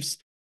the Chiefs,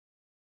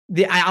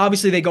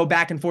 obviously they go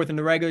back and forth in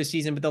the regular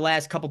season, but the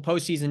last couple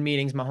postseason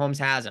meetings, Mahomes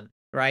has them,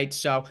 right?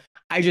 So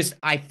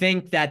I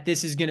think that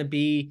this is going to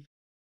be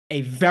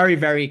a very,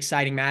 very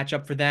exciting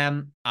matchup for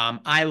them.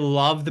 I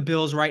love the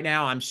Bills right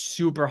now. I'm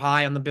super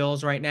high on the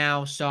Bills right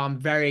now. So I'm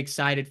very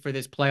excited for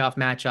this playoff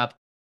matchup.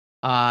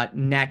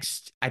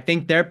 Next, I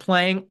think they're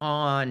playing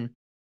on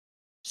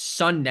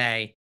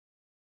Sunday.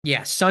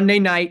 Yeah, Sunday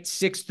night,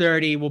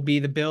 6:30 will be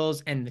the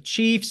Bills and the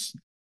Chiefs.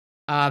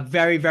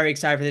 Very, very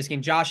excited for this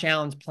game. Josh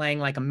Allen's playing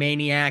like a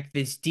maniac.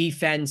 This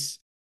defense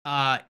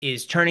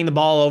is turning the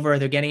ball over.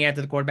 They're getting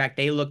after the quarterback.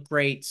 They look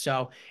great.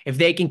 So if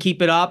they can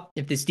keep it up,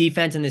 if this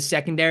defense and this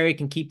secondary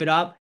can keep it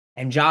up,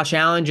 and Josh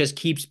Allen just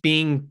keeps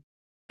being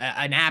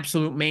an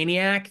absolute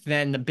maniac,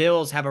 then the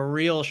Bills have a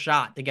real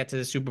shot to get to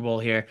the Super Bowl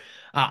here.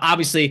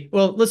 Obviously,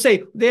 well, let's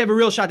say they have a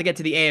real shot to get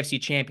to the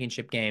AFC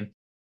Championship game.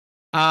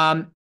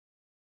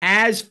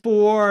 As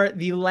for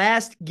the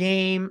last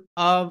game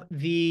of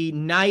the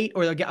night,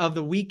 or of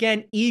the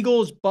weekend,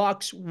 Eagles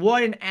Bucks,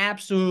 what an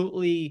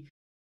absolutely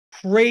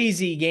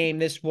crazy game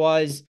this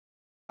was.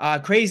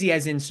 Crazy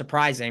as in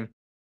surprising.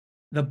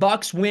 The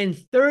Bucks win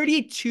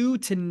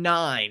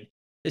 32-9.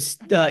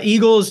 The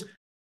Eagles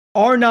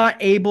are not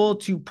able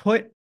to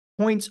put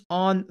points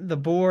on the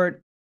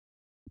board.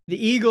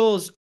 The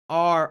Eagles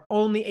are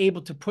only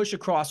able to push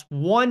across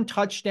one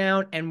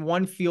touchdown and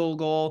one field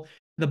goal.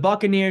 The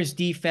Buccaneers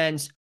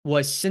defense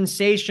was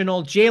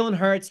sensational. Jalen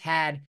Hurts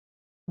had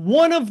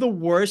one of the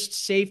worst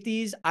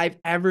safeties I've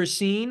ever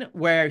seen,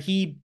 where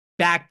he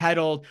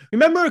backpedaled.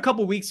 Remember a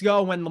couple weeks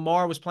ago when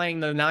Lamar was playing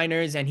the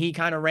Niners and he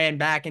kind of ran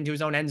back into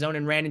his own end zone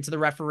and ran into the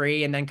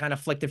referee and then kind of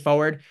flicked it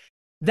forward?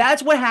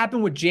 That's what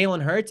happened with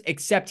Jalen Hurts,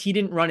 except he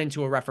didn't run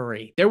into a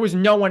referee. There was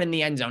no one in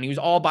the end zone. He was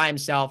all by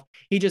himself.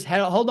 He just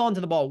held on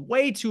to the ball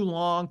way too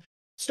long,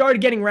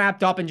 started getting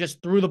wrapped up, and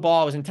just threw the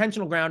ball. It was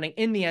intentional grounding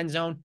in the end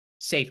zone.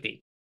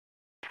 Safety.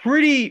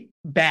 Pretty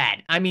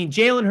bad. I mean,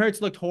 Jalen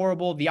Hurts looked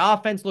horrible. The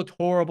offense looked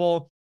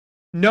horrible.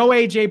 No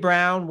A.J.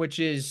 Brown, which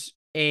is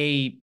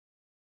a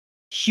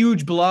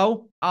huge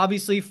blow,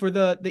 obviously, for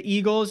the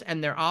Eagles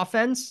and their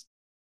offense.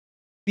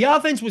 The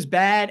offense was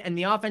bad, and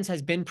the offense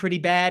has been pretty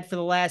bad for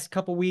the last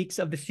couple weeks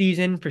of the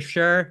season, for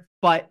sure.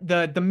 But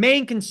the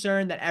main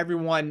concern that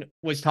everyone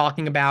was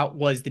talking about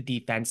was the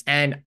defense,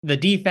 and the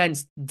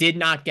defense did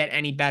not get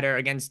any better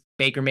against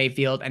Baker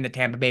Mayfield and the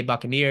Tampa Bay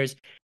Buccaneers.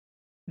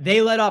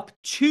 They let up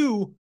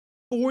two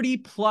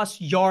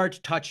 40-plus yard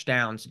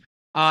touchdowns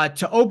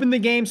to open the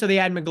game. So they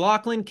had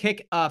McLaughlin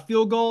kick a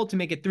field goal to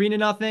make it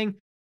 3-0.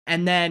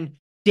 And then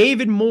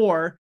David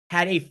Moore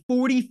had a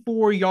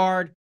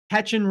 44-yard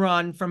catch and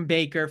run from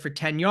Baker for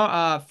 10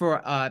 yards for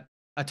a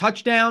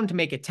touchdown to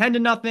make it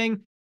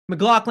 10-0.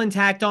 McLaughlin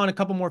tacked on a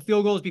couple more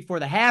field goals before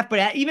the half,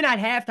 but even at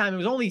halftime, it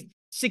was only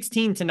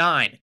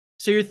 16-9.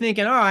 So you're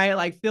thinking, all right,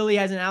 like Philly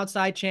has an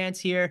outside chance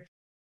here.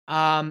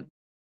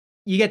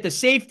 You get the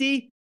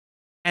safety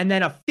and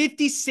then a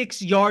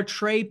 56-yard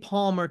Trey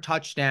Palmer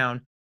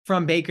touchdown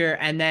from Baker,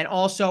 and then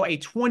also a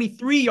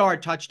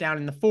 23-yard touchdown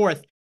in the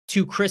fourth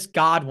to Chris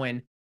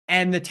Godwin.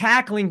 And the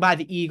tackling by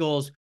the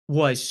Eagles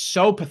was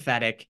so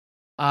pathetic.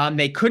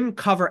 They couldn't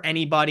cover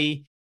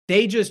anybody.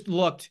 They just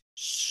looked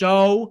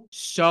so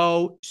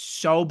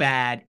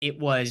bad. It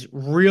was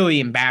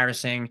really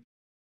embarrassing.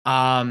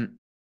 They're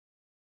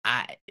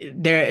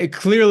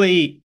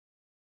clearly,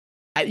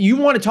 you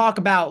want to talk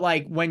about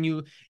like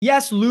when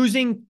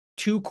losing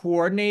two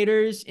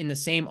coordinators in the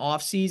same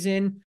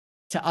offseason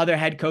to other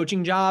head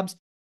coaching jobs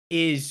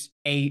is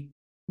a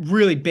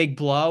really big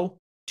blow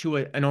to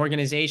an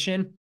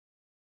organization.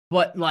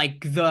 But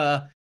like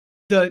the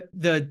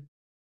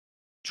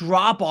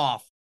drop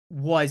off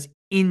was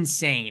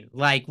insane.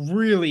 Like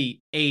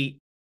really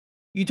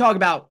you talk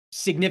about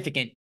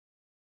significant,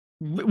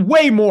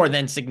 way more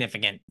than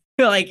significant.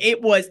 Like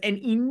it was an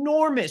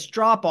enormous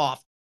drop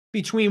off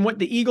between what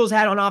the Eagles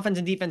had on offense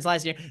and defense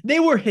last year. They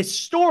were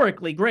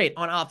historically great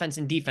on offense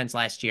and defense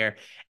last year.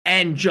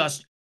 And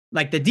just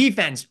like the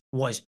defense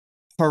was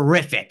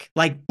horrific,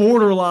 like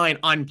borderline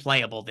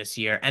unplayable this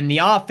year. And the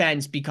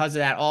offense, because of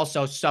that,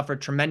 also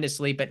suffered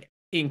tremendously. But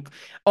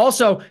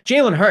also,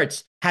 Jalen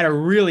Hurts had a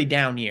really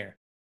down year.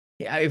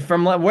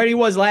 From where he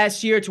was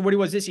last year to what he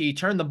was this year, he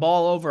turned the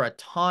ball over a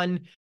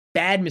ton,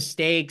 bad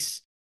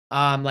mistakes.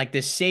 Like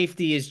the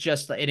safety is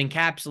just, it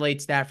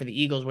encapsulates that for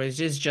the Eagles, where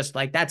it's just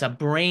like, that's a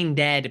brain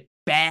dead,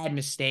 bad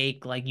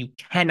mistake. Like you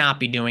cannot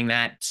be doing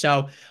that.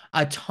 So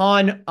a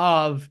ton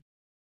of,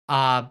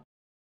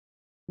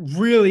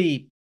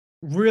 really,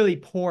 really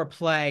poor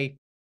play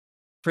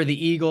for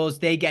the Eagles.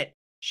 They get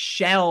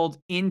shelled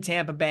in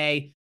Tampa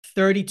Bay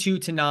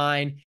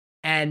 32-9,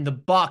 and the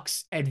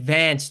Bucs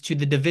advance to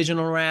the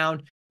divisional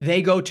round.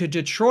 They go to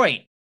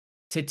Detroit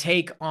to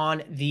take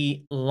on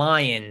the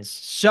Lions.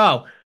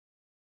 So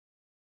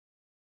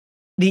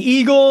the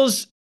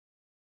Eagles,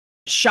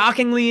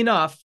 shockingly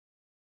enough,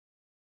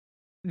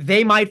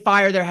 they might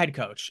fire their head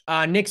coach.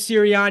 Nick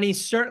Sirianni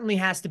certainly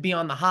has to be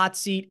on the hot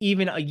seat,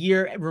 even a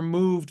year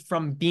removed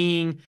from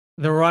being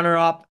the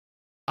runner-up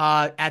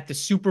at the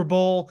Super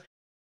Bowl.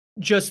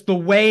 Just the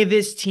way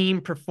this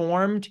team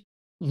performed,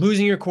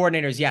 losing your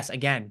coordinators, yes,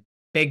 again,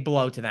 big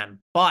blow to them.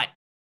 But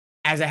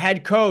as a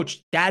head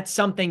coach, that's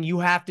something you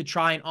have to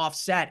try and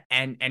offset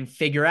and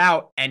figure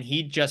out. And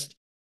he just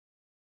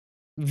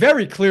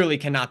very clearly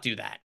cannot do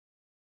that.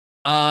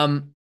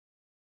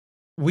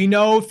 We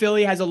know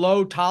Philly has a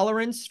low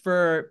tolerance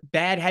for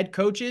bad head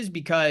coaches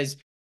because,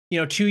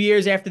 2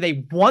 years after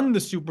they won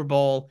the Super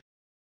Bowl,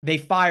 they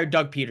fired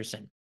Doug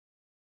Peterson.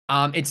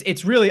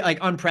 It's really like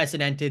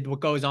unprecedented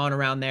what goes on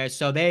around there.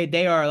 So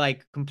they are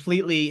like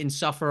completely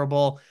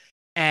insufferable,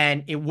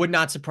 and it would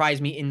not surprise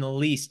me in the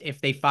least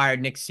if they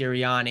fired Nick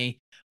Sirianni.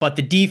 But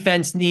the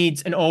defense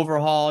needs an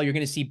overhaul. You're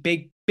going to see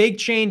big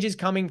changes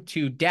coming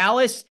to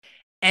Dallas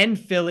and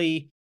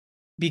Philly,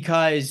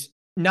 because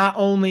not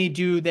only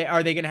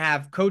are they going to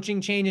have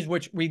coaching changes,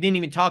 which we didn't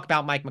even talk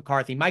about Mike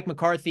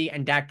McCarthy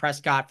and Dak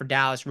Prescott for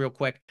Dallas real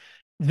quick.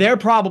 They're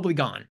probably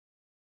gone.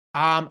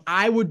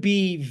 I would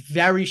be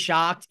very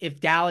shocked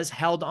if Dallas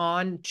held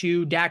on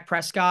to Dak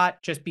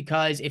Prescott, just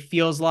because it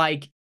feels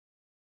like,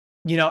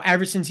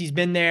 ever since he's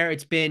been there,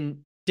 it's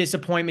been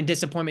disappointment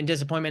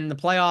in the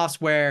playoffs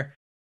where,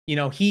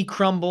 he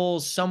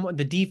crumbles,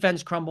 the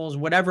defense crumbles,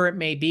 whatever it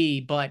may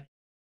be. But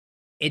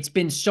it's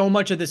been so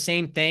much of the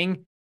same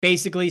thing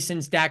basically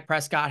since Dak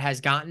Prescott has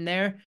gotten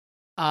there,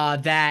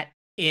 that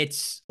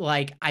it's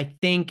like, I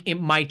think it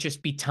might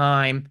just be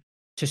time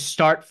to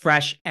start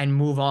fresh and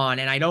move on.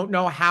 And I don't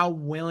know how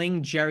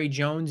willing Jerry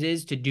Jones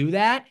is to do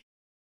that.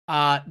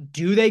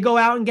 Do they go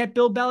out and get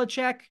Bill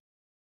Belichick?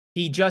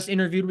 He just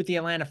interviewed with the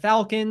Atlanta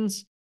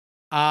Falcons.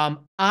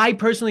 I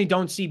personally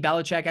don't see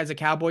Belichick as a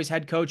Cowboys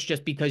head coach,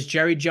 just because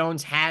Jerry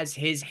Jones has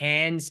his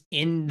hands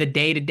in the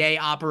day-to-day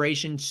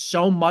operation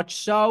so much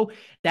so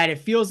that it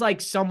feels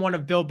like someone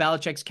of Bill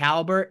Belichick's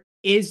caliber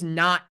is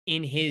not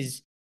in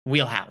his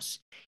wheelhouse.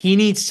 He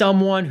needs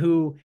someone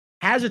who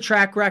has a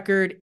track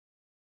record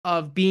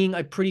of being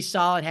a pretty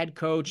solid head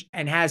coach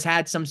and has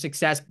had some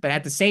success, but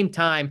at the same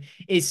time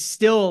is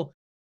still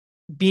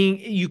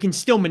you can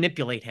still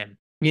manipulate him,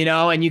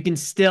 and you can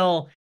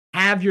still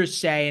have your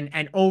say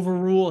and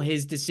overrule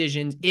his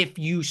decisions if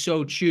you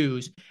so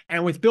choose.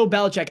 And with Bill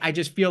Belichick, I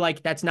just feel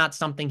like that's not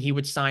something he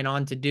would sign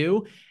on to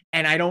do.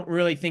 And I don't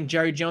really think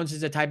Jerry Jones is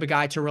the type of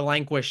guy to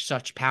relinquish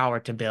such power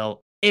to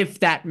Bill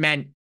if that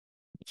meant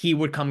he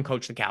would come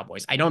coach the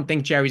Cowboys. I don't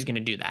think Jerry's going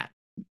to do that.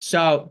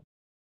 So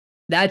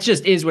that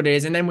just is what it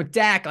is. And then with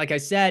Dak, like I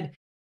said,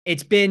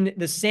 it's been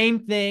the same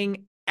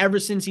thing ever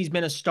since he's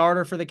been a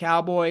starter for the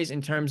Cowboys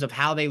in terms of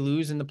how they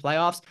lose in the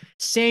playoffs.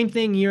 Same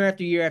thing year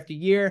after year after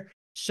year.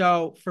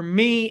 So for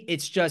me,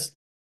 it's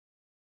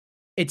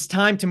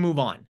time to move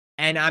on.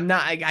 And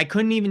I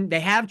couldn't even, they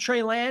have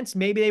Trey Lance.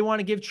 Maybe they want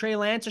to give Trey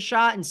Lance a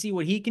shot and see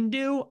what he can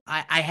do.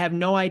 I have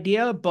no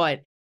idea,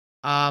 but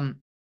um,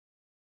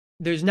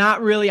 there's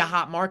not really a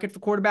hot market for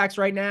quarterbacks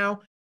right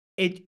now.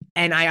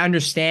 And I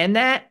understand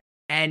that.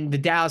 And the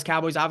Dallas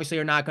Cowboys obviously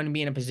are not going to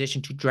be in a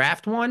position to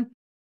draft one,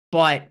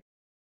 but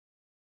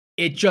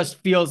it just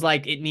feels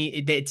like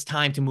it's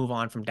time to move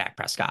on from Dak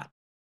Prescott.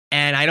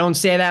 And I don't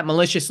say that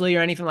maliciously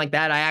or anything like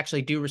that. I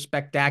actually do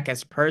respect Dak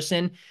as a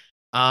person.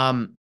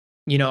 Um,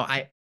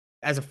 I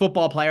as a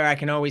football player, I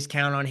can always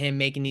count on him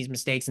making these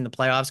mistakes in the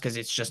playoffs because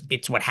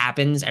it's what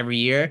happens every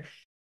year.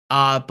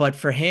 But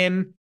for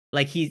him,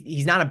 like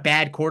he's not a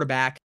bad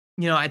quarterback.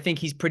 I think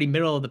he's pretty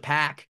middle of the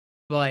pack,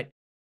 but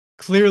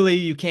clearly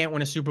you can't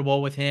win a Super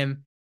Bowl with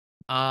him.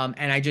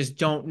 And I just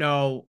don't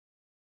know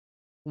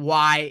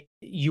why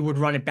you would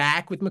run it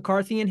back with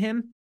McCarthy and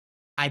him.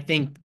 I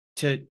think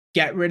to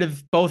get rid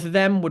of both of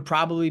them would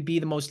probably be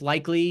the most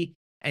likely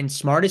and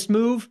smartest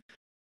move.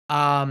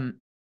 Um,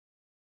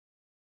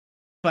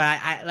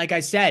 but like I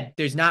said,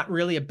 there's not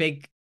really a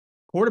big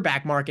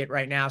quarterback market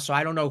right now, so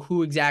I don't know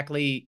who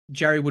exactly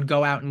Jerry would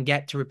go out and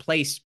get to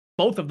replace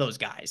both of those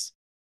guys.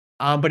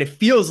 But it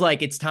feels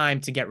like it's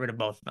time to get rid of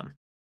both of them.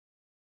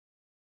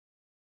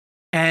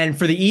 And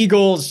for the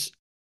Eagles,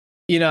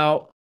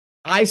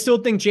 I still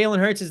think Jalen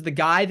Hurts is the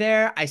guy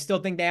there. I still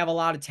think they have a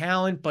lot of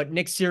talent, but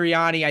Nick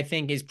Sirianni, I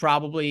think, is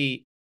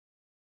probably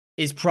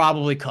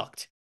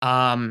cooked.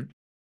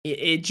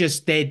 It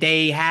just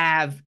they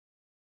have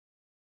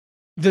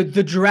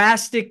the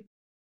drastic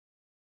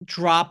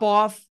drop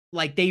off.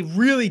 Like they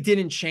really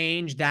didn't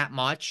change that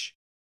much.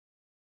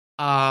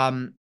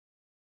 Um,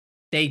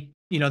 they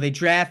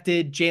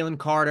drafted Jalen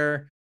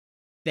Carter.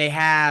 They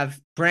have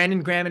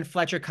Brandon Graham and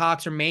Fletcher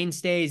Cox are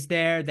mainstays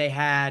there. They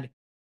had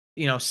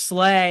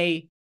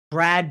Slay,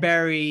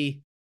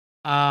 Bradbury,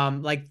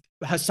 like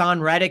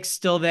Hassan Reddick's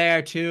still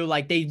there too.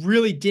 Like they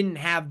really didn't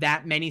have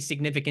that many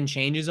significant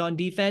changes on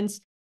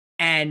defense.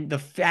 And the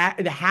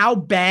fact how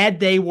bad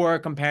they were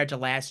compared to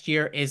last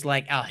year is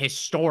like a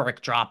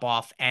historic drop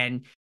off.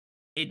 And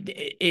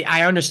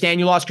I understand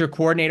you lost your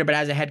coordinator, but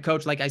as a head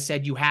coach, like I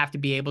said, you have to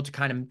be able to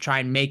kind of try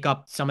and make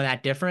up some of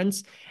that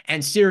difference.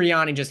 And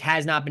Sirianni just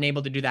has not been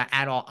able to do that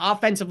at all,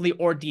 offensively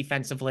or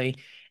defensively.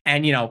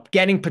 And,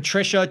 getting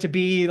Patricia to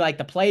be like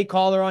the play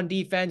caller on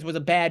defense was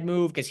a bad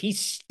move because he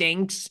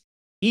stinks.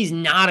 He's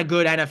not a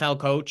good NFL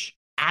coach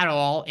at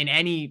all in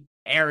any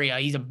area.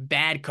 He's a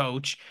bad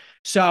coach.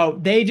 So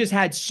they just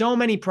had so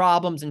many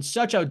problems and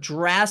such a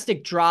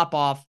drastic drop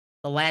off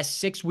the last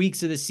 6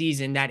 weeks of the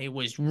season that it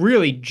was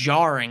really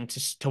jarring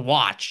to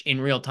watch in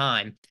real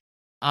time.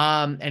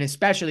 And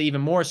especially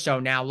even more so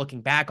now looking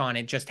back on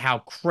it, just how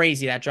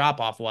crazy that drop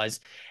off was.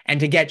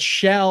 And to get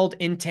shelled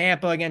in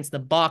Tampa against the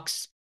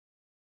Bucks,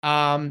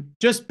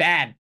 just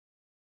bad.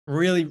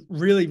 Really,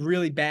 really,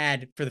 really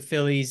bad for the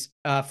Phillies,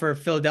 for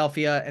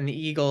Philadelphia and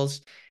the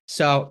Eagles.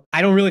 So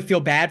I don't really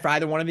feel bad for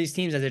either one of these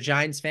teams. As a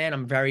Giants fan,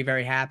 I'm very,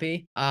 very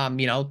happy.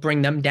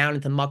 Bring them down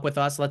into the muck with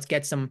us. Let's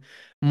get some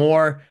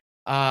more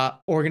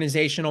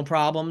organizational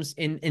problems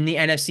in the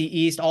NFC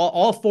East.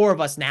 All four of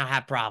us now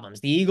have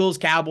problems. The Eagles,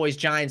 Cowboys,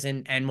 Giants,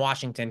 and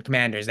Washington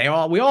Commanders. We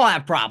all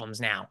have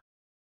problems now.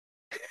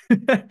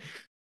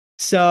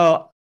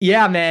 So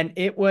yeah, man,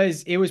 it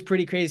was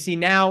pretty crazy.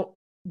 Now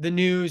the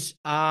news,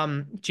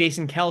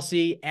 Jason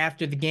Kelce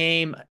after the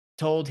game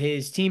told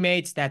his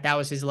teammates that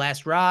was his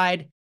last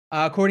ride.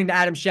 According to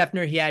Adam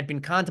Schefter, he had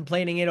been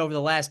contemplating it over the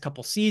last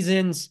couple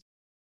seasons.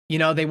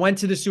 They went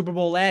to the Super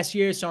Bowl last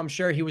year, so I'm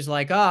sure he was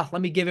like,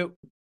 let me give it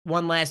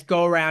one last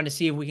go around to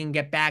see if we can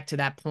get back to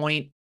that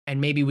point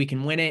and maybe we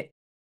can win it.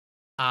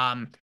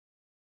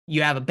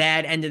 You have a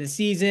bad end of the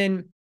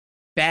season,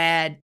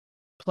 bad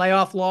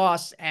playoff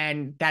loss,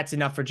 and that's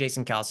enough for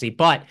Jason Kelce.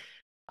 But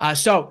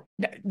so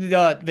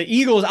the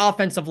Eagles'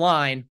 offensive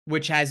line,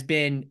 which has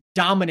been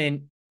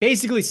dominant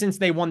basically since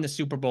they won the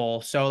Super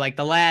Bowl, so like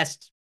the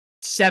last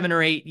 7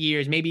 or 8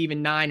 years, maybe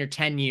even 9 or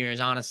 10 years,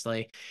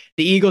 honestly,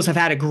 the Eagles have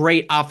had a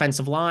great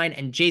offensive line,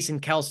 and Jason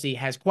Kelce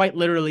has quite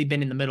literally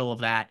been in the middle of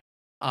that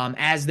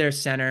as their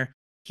center.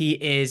 He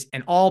is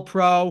an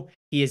all-pro.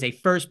 He is a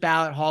first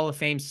ballot Hall of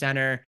Fame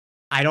center.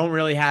 I don't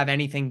really have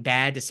anything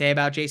bad to say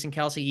about Jason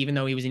Kelce, even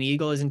though he was an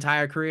Eagle his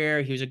entire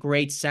career. He was a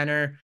great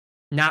center,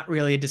 not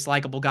really a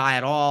dislikable guy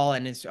at all.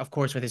 And it's, of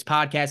course, with his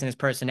podcast and his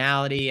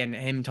personality and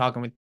him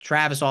talking with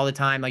Travis all the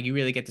time, like you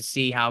really get to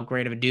see how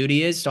great of a dude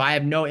he is. So I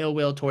have no ill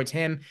will towards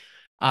him.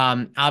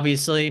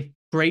 Obviously,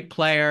 great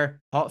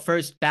player,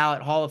 first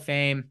ballot Hall of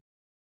Fame.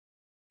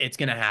 It's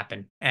gonna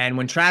happen. And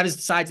when Travis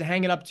decides to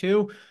hang it up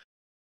too,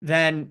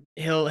 then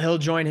he'll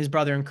join his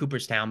brother in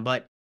Cooperstown.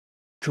 But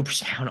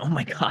Cooperstown, oh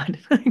my God,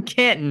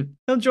 Canton.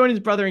 He'll join his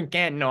brother in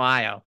Canton,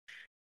 Ohio.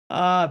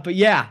 But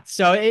yeah,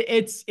 so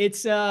it's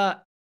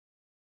a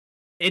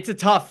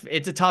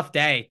tough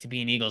day to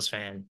be an Eagles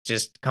fan.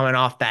 Just coming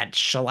off that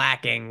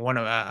shellacking, one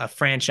of a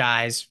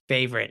franchise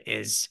favorite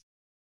is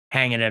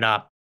hanging it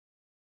up.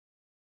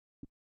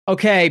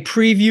 Okay,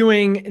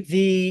 previewing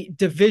the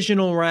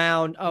divisional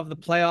round of the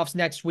playoffs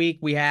next week.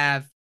 We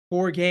have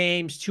 4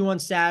 games, 2 on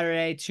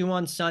Saturday, 2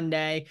 on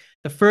Sunday.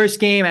 The first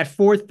game at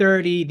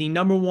 4:30, the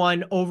number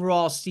 1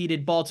 overall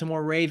seeded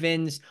Baltimore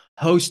Ravens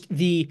host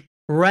the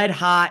red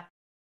hot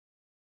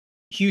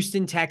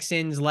Houston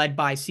Texans led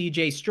by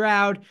CJ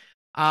Stroud.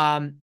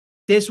 Um,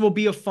 this will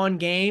be a fun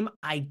game.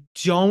 I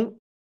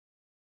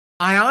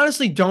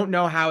honestly don't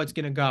know how it's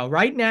going to go.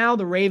 Right now,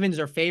 the Ravens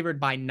are favored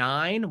by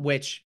 9,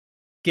 which,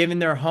 given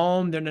their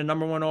home, they're the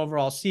number 1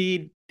 overall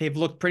seed. They've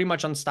looked pretty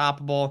much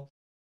unstoppable.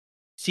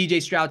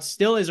 CJ Stroud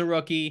still is a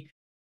rookie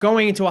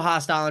going into a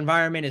hostile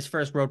environment, his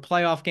first road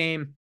playoff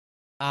game.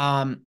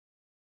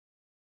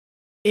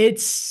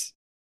 It's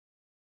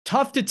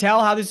tough to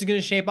tell how this is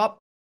going to shape up.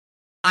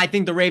 I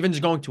think the Ravens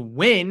are going to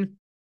win,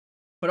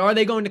 but are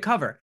they going to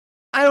cover?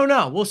 I don't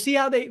know. We'll see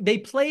how they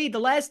played. The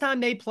last time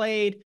they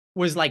played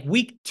was like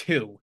week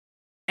 2.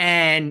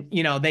 And,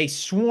 they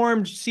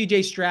swarmed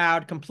CJ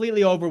Stroud,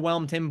 completely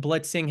overwhelmed him,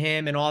 blitzing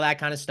him and all that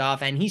kind of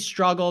stuff. And he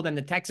struggled, and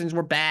the Texans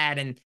were bad.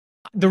 And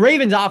the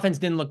Ravens offense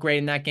didn't look great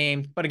in that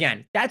game. But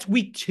again, that's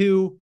week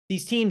 2.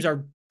 These teams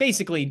are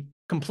basically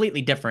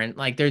completely different.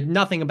 Like, there's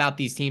nothing about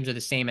these teams are the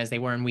same as they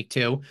were in week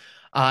 2,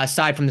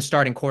 aside from the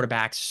starting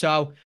quarterbacks.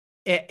 So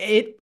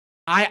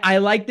I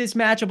like this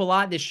matchup a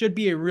lot. This should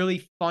be a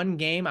really fun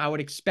game. I would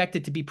expect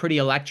it to be pretty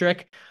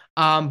electric.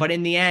 But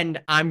in the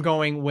end, I'm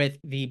going with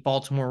the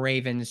Baltimore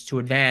Ravens to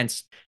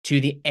advance to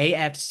the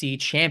AFC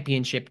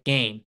Championship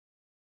game.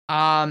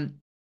 The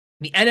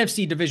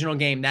NFC divisional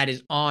game that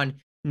is on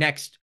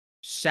next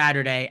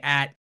Saturday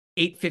at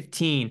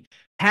 8:15.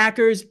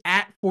 Packers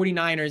at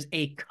 49ers,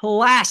 a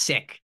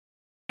classic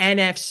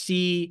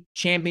NFC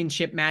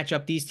Championship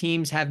matchup. These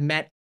teams have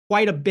met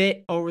quite a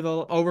bit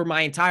over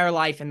my entire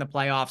life in the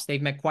playoffs.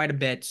 They've met quite a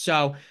bit.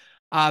 So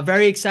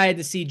very excited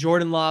to see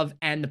Jordan Love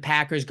and the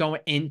Packers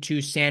going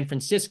into San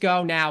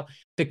Francisco. Now,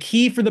 the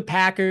key for the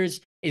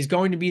Packers is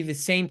going to be the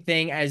same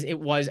thing as it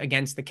was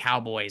against the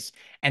Cowboys,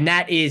 and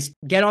that is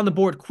get on the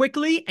board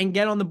quickly and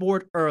get on the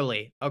board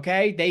early,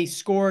 okay? They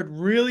scored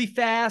really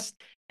fast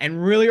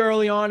and really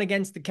early on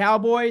against the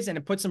Cowboys, and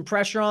it put some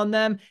pressure on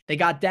them. They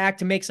got Dak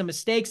to make some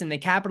mistakes, and they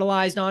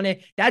capitalized on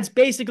it. That's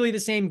basically the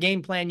same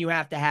game plan you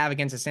have to have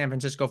against the San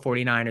Francisco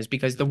 49ers,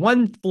 because the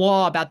one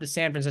flaw about the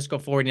San Francisco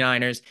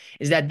 49ers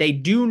is that they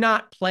do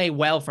not play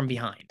well from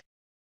behind.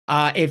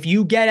 If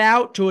you get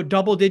out to a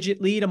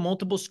double-digit lead, a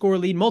multiple-score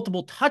lead,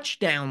 multiple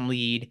touchdown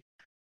lead,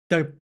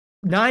 the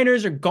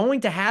Niners are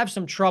going to have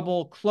some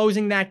trouble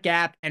closing that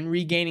gap and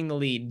regaining the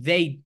lead.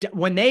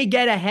 When they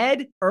get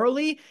ahead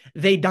early,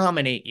 they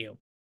dominate you.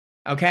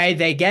 Okay,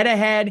 they get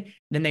ahead,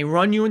 then they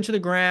run you into the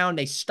ground,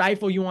 they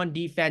stifle you on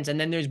defense, and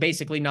then there's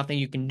basically nothing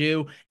you can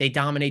do. They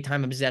dominate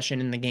time of possession,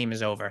 and the game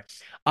is over.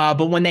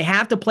 But when they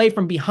have to play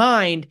from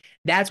behind,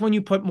 that's when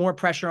you put more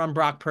pressure on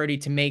Brock Purdy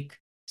to make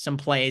some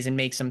plays and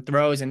make some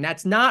throws, and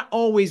that's not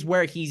always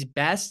where he's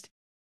best.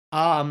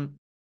 Having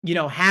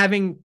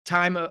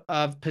time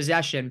of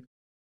possession,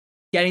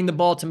 getting the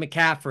ball to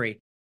McCaffrey,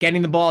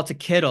 getting the ball to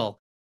Kittle,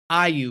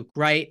 Ayuk,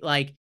 right?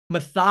 Like,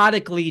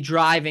 methodically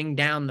driving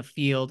down the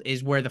field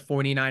is where the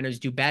 49ers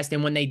do best.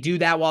 And when they do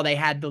that while they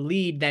had the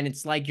lead, then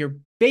it's like you're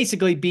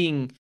basically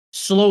being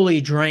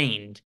slowly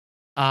drained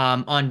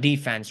on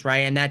defense, right?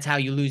 And that's how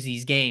you lose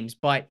these games.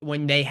 But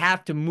when they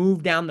have to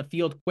move down the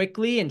field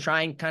quickly and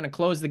try and kind of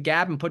close the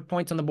gap and put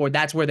points on the board,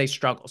 that's where they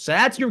struggle. So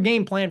that's your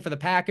game plan for the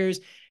Packers.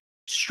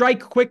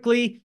 Strike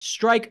quickly,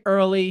 strike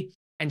early,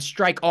 and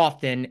strike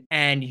often,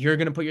 and you're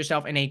going to put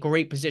yourself in a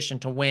great position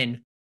to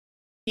win.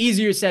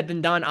 Easier said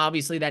than done.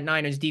 Obviously, that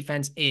Niners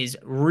defense is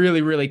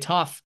really, really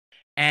tough.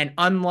 And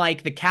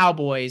unlike the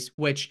Cowboys,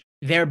 which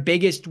their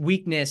biggest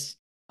weakness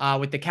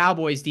with the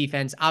Cowboys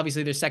defense,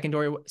 obviously their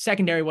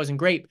secondary wasn't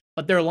great,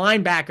 but their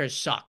linebackers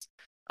sucked.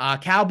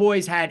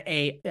 Cowboys had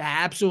a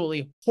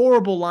absolutely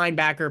horrible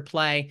linebacker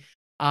play.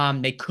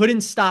 They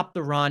couldn't stop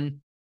the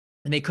run,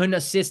 and they couldn't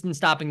assist in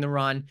stopping the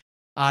run.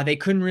 They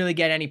couldn't really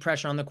get any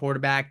pressure on the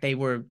quarterback. They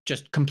were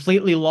just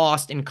completely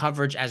lost in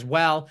coverage as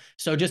well.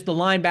 So just the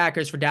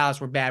linebackers for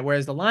Dallas were bad,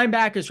 whereas the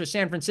linebackers for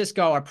San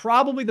Francisco are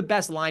probably the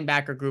best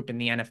linebacker group in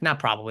the NFL. Not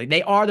probably.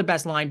 They are the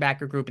best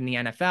linebacker group in the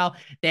NFL.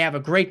 They have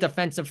a great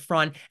defensive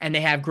front, and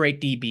they have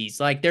great DBs.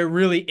 Like, there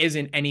really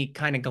isn't any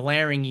kind of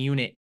glaring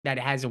unit that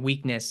has a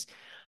weakness,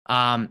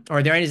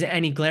 or there isn't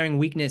any glaring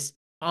weakness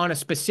on a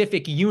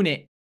specific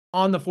unit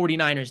on the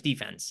 49ers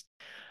defense.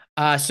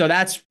 So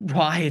that's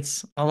why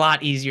it's a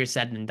lot easier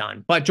said than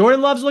done. But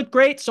Jordan Love's looked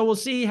great, so we'll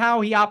see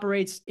how he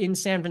operates in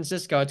San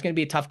Francisco. It's going to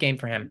be a tough game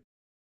for him.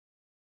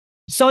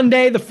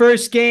 Sunday, the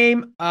first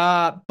game,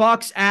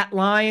 Bucks at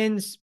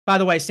Lions. By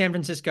the way, San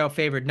Francisco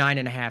favored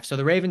 9.5. So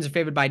the Ravens are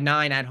favored by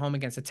 9 at home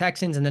against the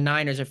Texans, and the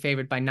Niners are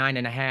favored by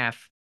 9.5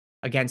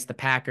 against the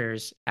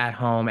Packers at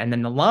home. And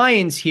then the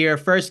Lions here,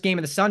 first game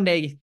of the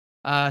Sunday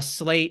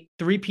slate,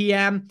 3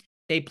 p.m.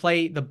 They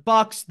play the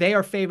Bucks. They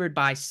are favored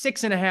by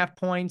 6.5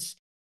 points.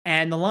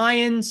 And the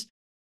Lions,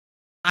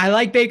 I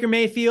like Baker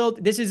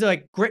Mayfield. This is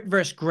like grit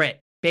versus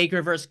grit.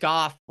 Baker versus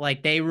Goff.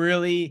 Like, they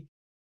really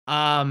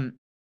um,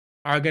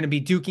 are going to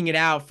be duking it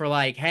out for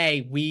like,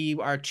 hey, we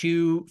are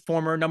two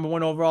former number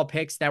one overall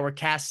picks that were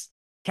cast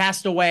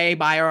away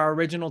by our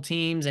original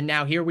teams, and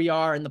now here we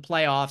are in the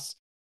playoffs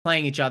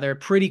playing each other.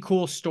 Pretty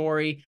cool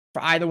story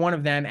for either one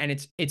of them, and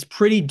it's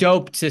pretty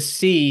dope to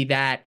see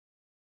that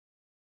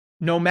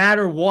no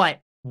matter what,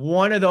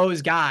 one of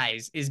those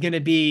guys is going to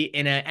be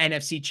in an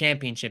NFC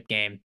championship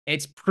game.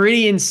 It's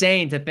pretty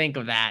insane to think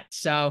of that.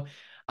 So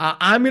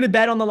I'm going to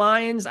bet on the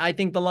Lions. I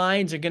think the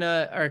Lions are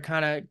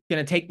kind of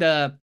going to take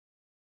the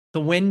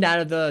wind out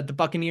of the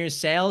Buccaneers'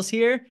 sails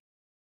here,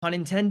 pun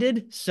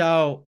intended.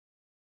 So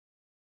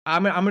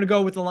I'm gonna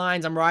go with the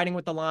Lions. I'm riding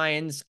with the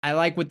Lions. I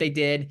like what they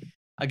did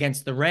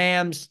against the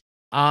Rams.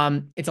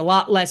 It's a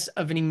lot less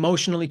of an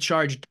emotionally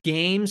charged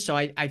game, so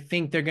I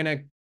think they're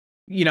gonna,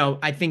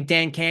 I think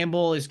Dan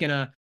Campbell is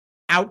gonna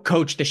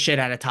outcoach the shit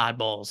out of Todd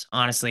Bowles.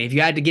 Honestly, if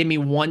you had to give me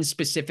one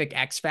specific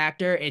X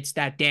factor, it's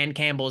that Dan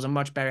Campbell is a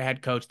much better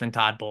head coach than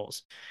Todd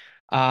Bowles.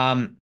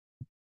 Um,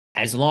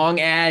 as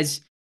long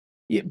as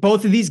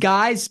both of these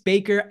guys,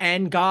 Baker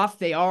and Goff,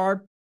 they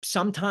are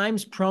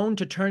sometimes prone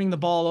to turning the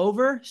ball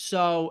over.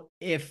 So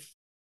if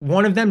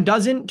one of them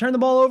doesn't turn the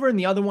ball over and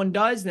the other one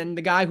does, then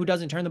the guy who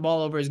doesn't turn the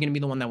ball over is going to be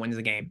the one that wins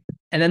the game.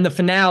 And then the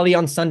finale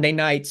on Sunday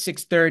night,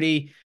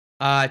 6:30,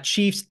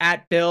 Chiefs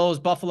at Bills.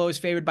 Buffalo is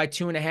favored by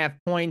 2.5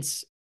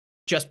 points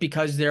just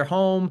because they're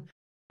home.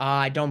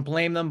 I don't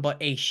blame them, but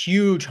a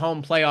huge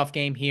home playoff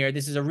game here.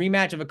 This is a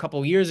rematch of a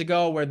couple years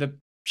ago where the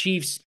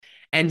Chiefs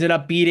ended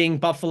up beating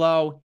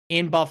Buffalo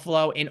in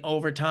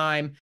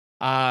overtime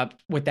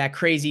with that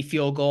crazy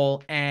field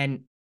goal.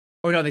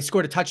 Or no, they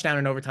scored a touchdown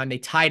in overtime. They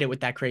tied it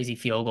with that crazy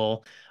field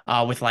goal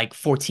with like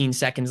 14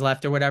 seconds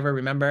left or whatever,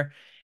 remember?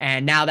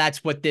 And now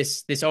that's what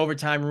this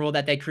overtime rule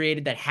that they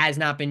created that has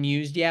not been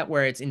used yet,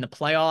 where it's in the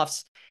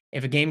playoffs.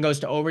 If a game goes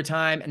to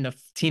overtime and the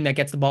team that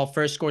gets the ball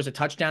first scores a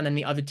touchdown, then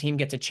the other team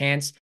gets a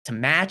chance to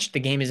match. The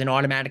game isn't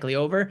automatically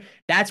over.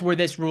 That's where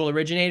this rule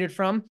originated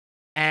from.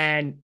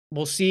 And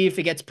we'll see if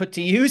it gets put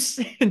to use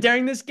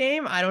during this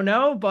game. I don't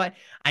know, but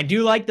I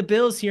do like the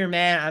Bills here,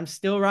 man. I'm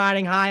still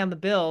riding high on the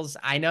Bills.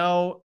 I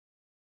know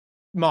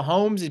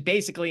Mahomes is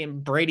basically in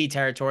Brady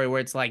territory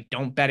where it's like,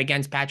 don't bet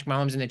against Patrick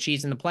Mahomes and the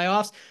Chiefs in the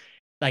playoffs.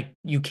 Like,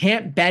 you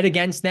can't bet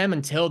against them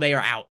until they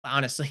are out,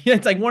 honestly.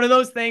 It's like one of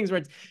those things where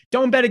it's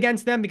don't bet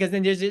against them because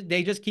then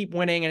they just keep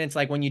winning. And it's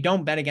like when you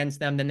don't bet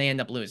against them, then they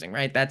end up losing,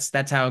 right?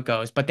 That's how it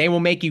goes. But they will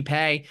make you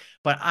pay.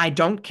 But I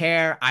don't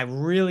care. I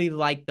really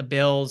like the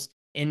Bills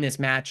in this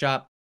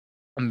matchup.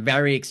 I'm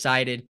very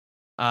excited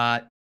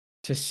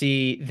to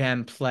see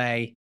them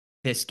play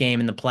this game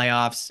in the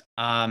playoffs.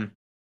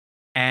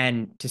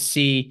 And to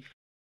see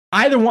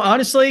either one,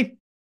 honestly,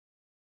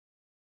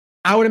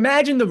 I would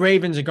imagine the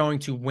Ravens are going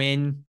to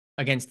win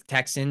against the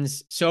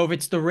Texans. So if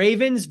it's the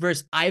Ravens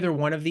versus either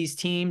one of these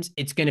teams,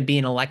 it's going to be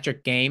an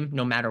electric game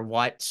no matter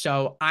what.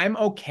 So I'm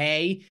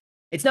okay.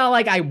 It's not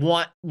like I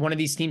want one of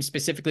these teams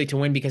specifically to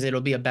win because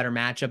it'll be a better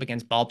matchup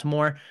against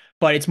Baltimore,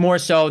 but it's more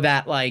so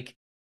that like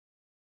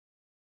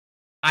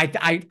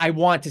I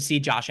want to see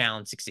Josh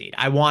Allen succeed.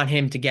 I want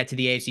him to get to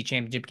the AFC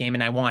Championship game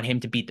and I want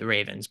him to beat the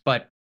Ravens.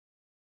 But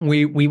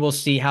we will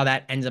see how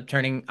that ends up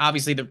turning.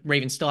 Obviously, the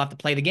Ravens still have to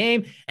play the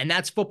game, and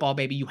that's football,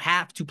 baby. You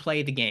have to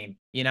play the game.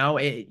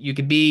 You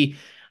could be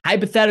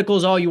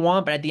hypotheticals all you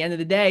want, but at the end of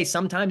the day,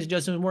 sometimes it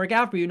just doesn't work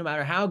out for you, no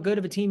matter how good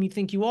of a team you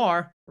think you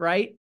are,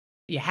 right?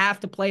 You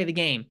have to play the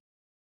game.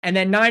 And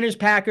then Niners,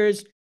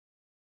 Packers.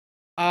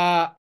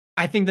 I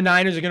think the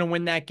Niners are going to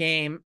win that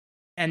game.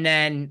 And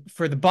then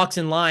for the Bucks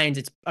and Lions,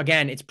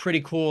 it's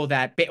pretty cool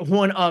that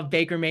one of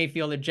Baker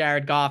Mayfield or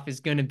Jared Goff is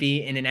going to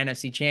be in an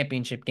NFC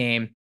Championship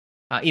game.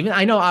 Even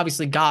I know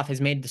obviously Goff has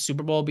made the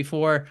Super Bowl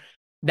before.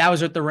 That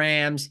was with the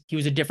Rams. He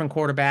was a different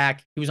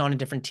quarterback. He was on a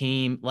different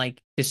team. Like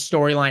this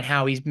storyline,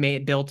 how he's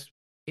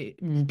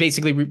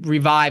basically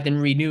revived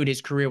and renewed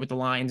his career with the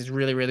Lions is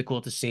really, really cool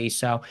to see.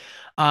 So,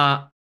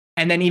 and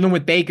then even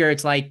with Baker,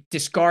 it's like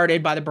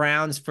discarded by the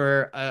Browns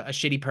for a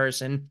shitty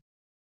person.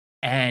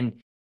 And,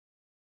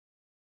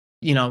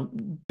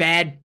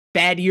 bad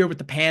year with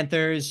the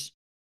Panthers,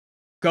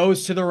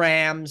 goes to the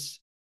Rams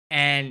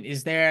and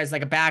is there as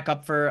like a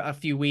backup for a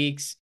few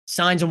weeks,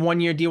 signs a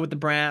 1-year deal with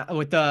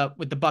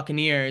the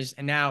Buccaneers.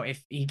 And now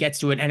if he gets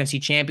to an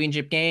NFC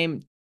Championship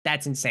game,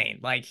 that's insane.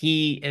 Like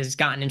he has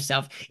gotten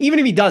himself, even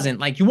if he doesn't,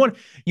 like you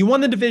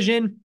won the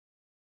division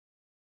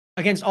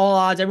against all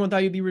odds. Everyone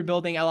thought you'd be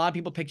rebuilding. A lot of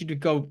people picked you to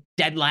go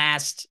dead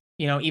last,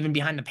 even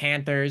behind the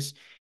Panthers.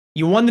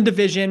 You won the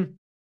division.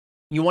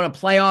 You won a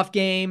playoff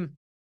game.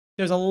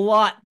 There's a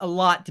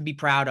lot to be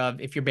proud of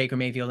if you're Baker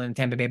Mayfield and the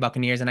Tampa Bay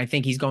Buccaneers. And I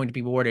think he's going to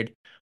be rewarded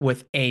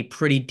with a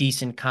pretty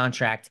decent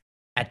contract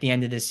at the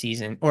end of this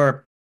season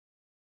or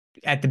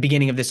at the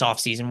beginning of this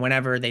offseason,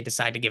 whenever they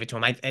decide to give it to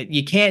him.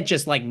 You can't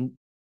just like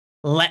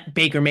let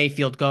Baker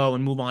Mayfield go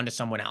and move on to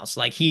someone else.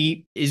 Like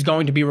he is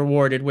going to be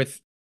rewarded with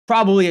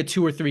probably a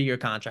 2 or 3 year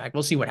contract.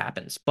 We'll see what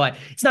happens, but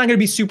it's not going to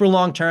be super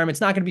long term.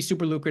 It's not going to be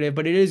super lucrative,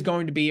 but it is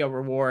going to be a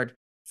reward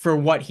for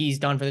what he's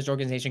done for this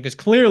organization because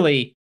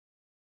clearly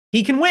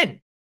he can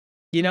win.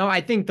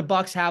 I think the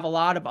Bucks have a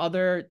lot of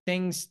other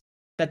things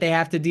that they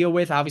have to deal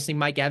with. Obviously,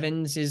 Mike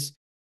Evans is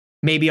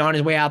maybe on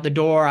his way out the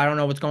door. I don't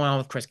know what's going on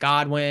with Chris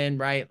Godwin,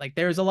 right? Like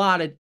there's a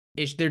lot of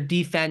their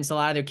defense, a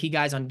lot of their key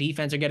guys on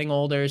defense are getting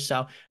older.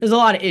 So there's a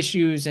lot of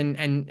issues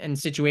and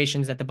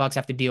situations that the Bucs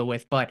have to deal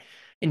with. But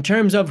in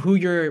terms of who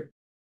your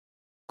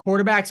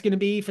quarterback's going to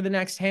be for the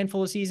next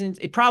handful of seasons,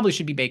 it probably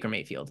should be Baker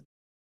Mayfield.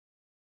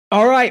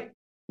 All right.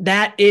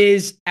 That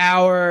is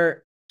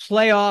our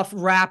playoff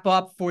wrap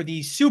up for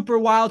the Super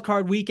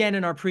Wildcard weekend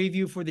and our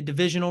preview for the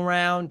divisional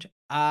round.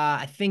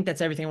 I think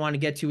that's everything I want to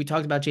get to. We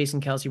talked about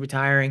Jason Kelce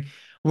retiring.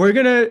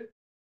 We're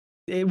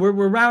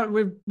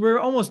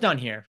almost done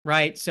here,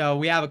 right? So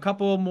we have a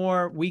couple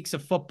more weeks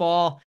of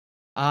football,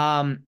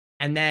 and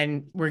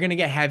then we're gonna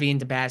get heavy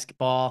into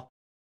basketball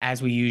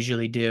as we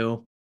usually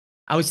do.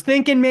 I was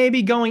thinking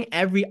maybe going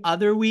every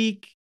other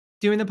week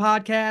doing the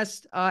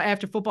podcast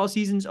after football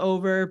season's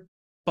over,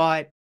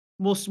 but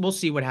we'll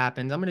see what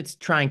happens. I'm gonna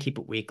try and keep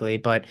it weekly,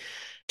 but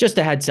just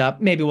a heads up,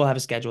 maybe we'll have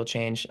a schedule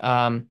change.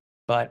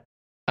 But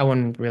I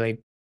wouldn't really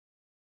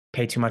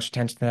pay too much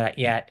attention to that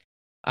yet.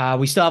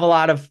 We still have a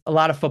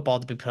lot of football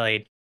to be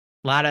played,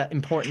 a lot of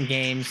important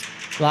games,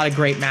 a lot of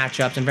great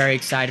matchups. I'm very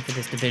excited for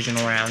this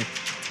divisional round.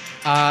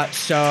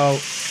 So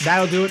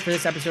that'll do it for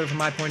this episode from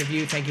my point of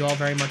view. Thank you all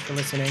very much for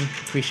listening.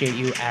 Appreciate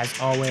you as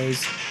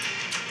always.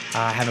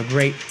 Have a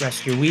great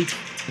rest of your week.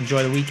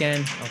 Enjoy the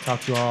weekend. I'll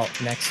talk to you all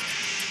next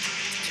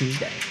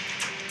Tuesday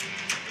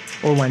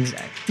or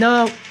Wednesday.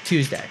 No,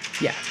 Tuesday.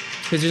 Yeah,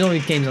 because there's only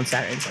games on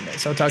Saturday and Sunday.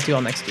 So I'll talk to you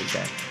all next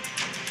Tuesday.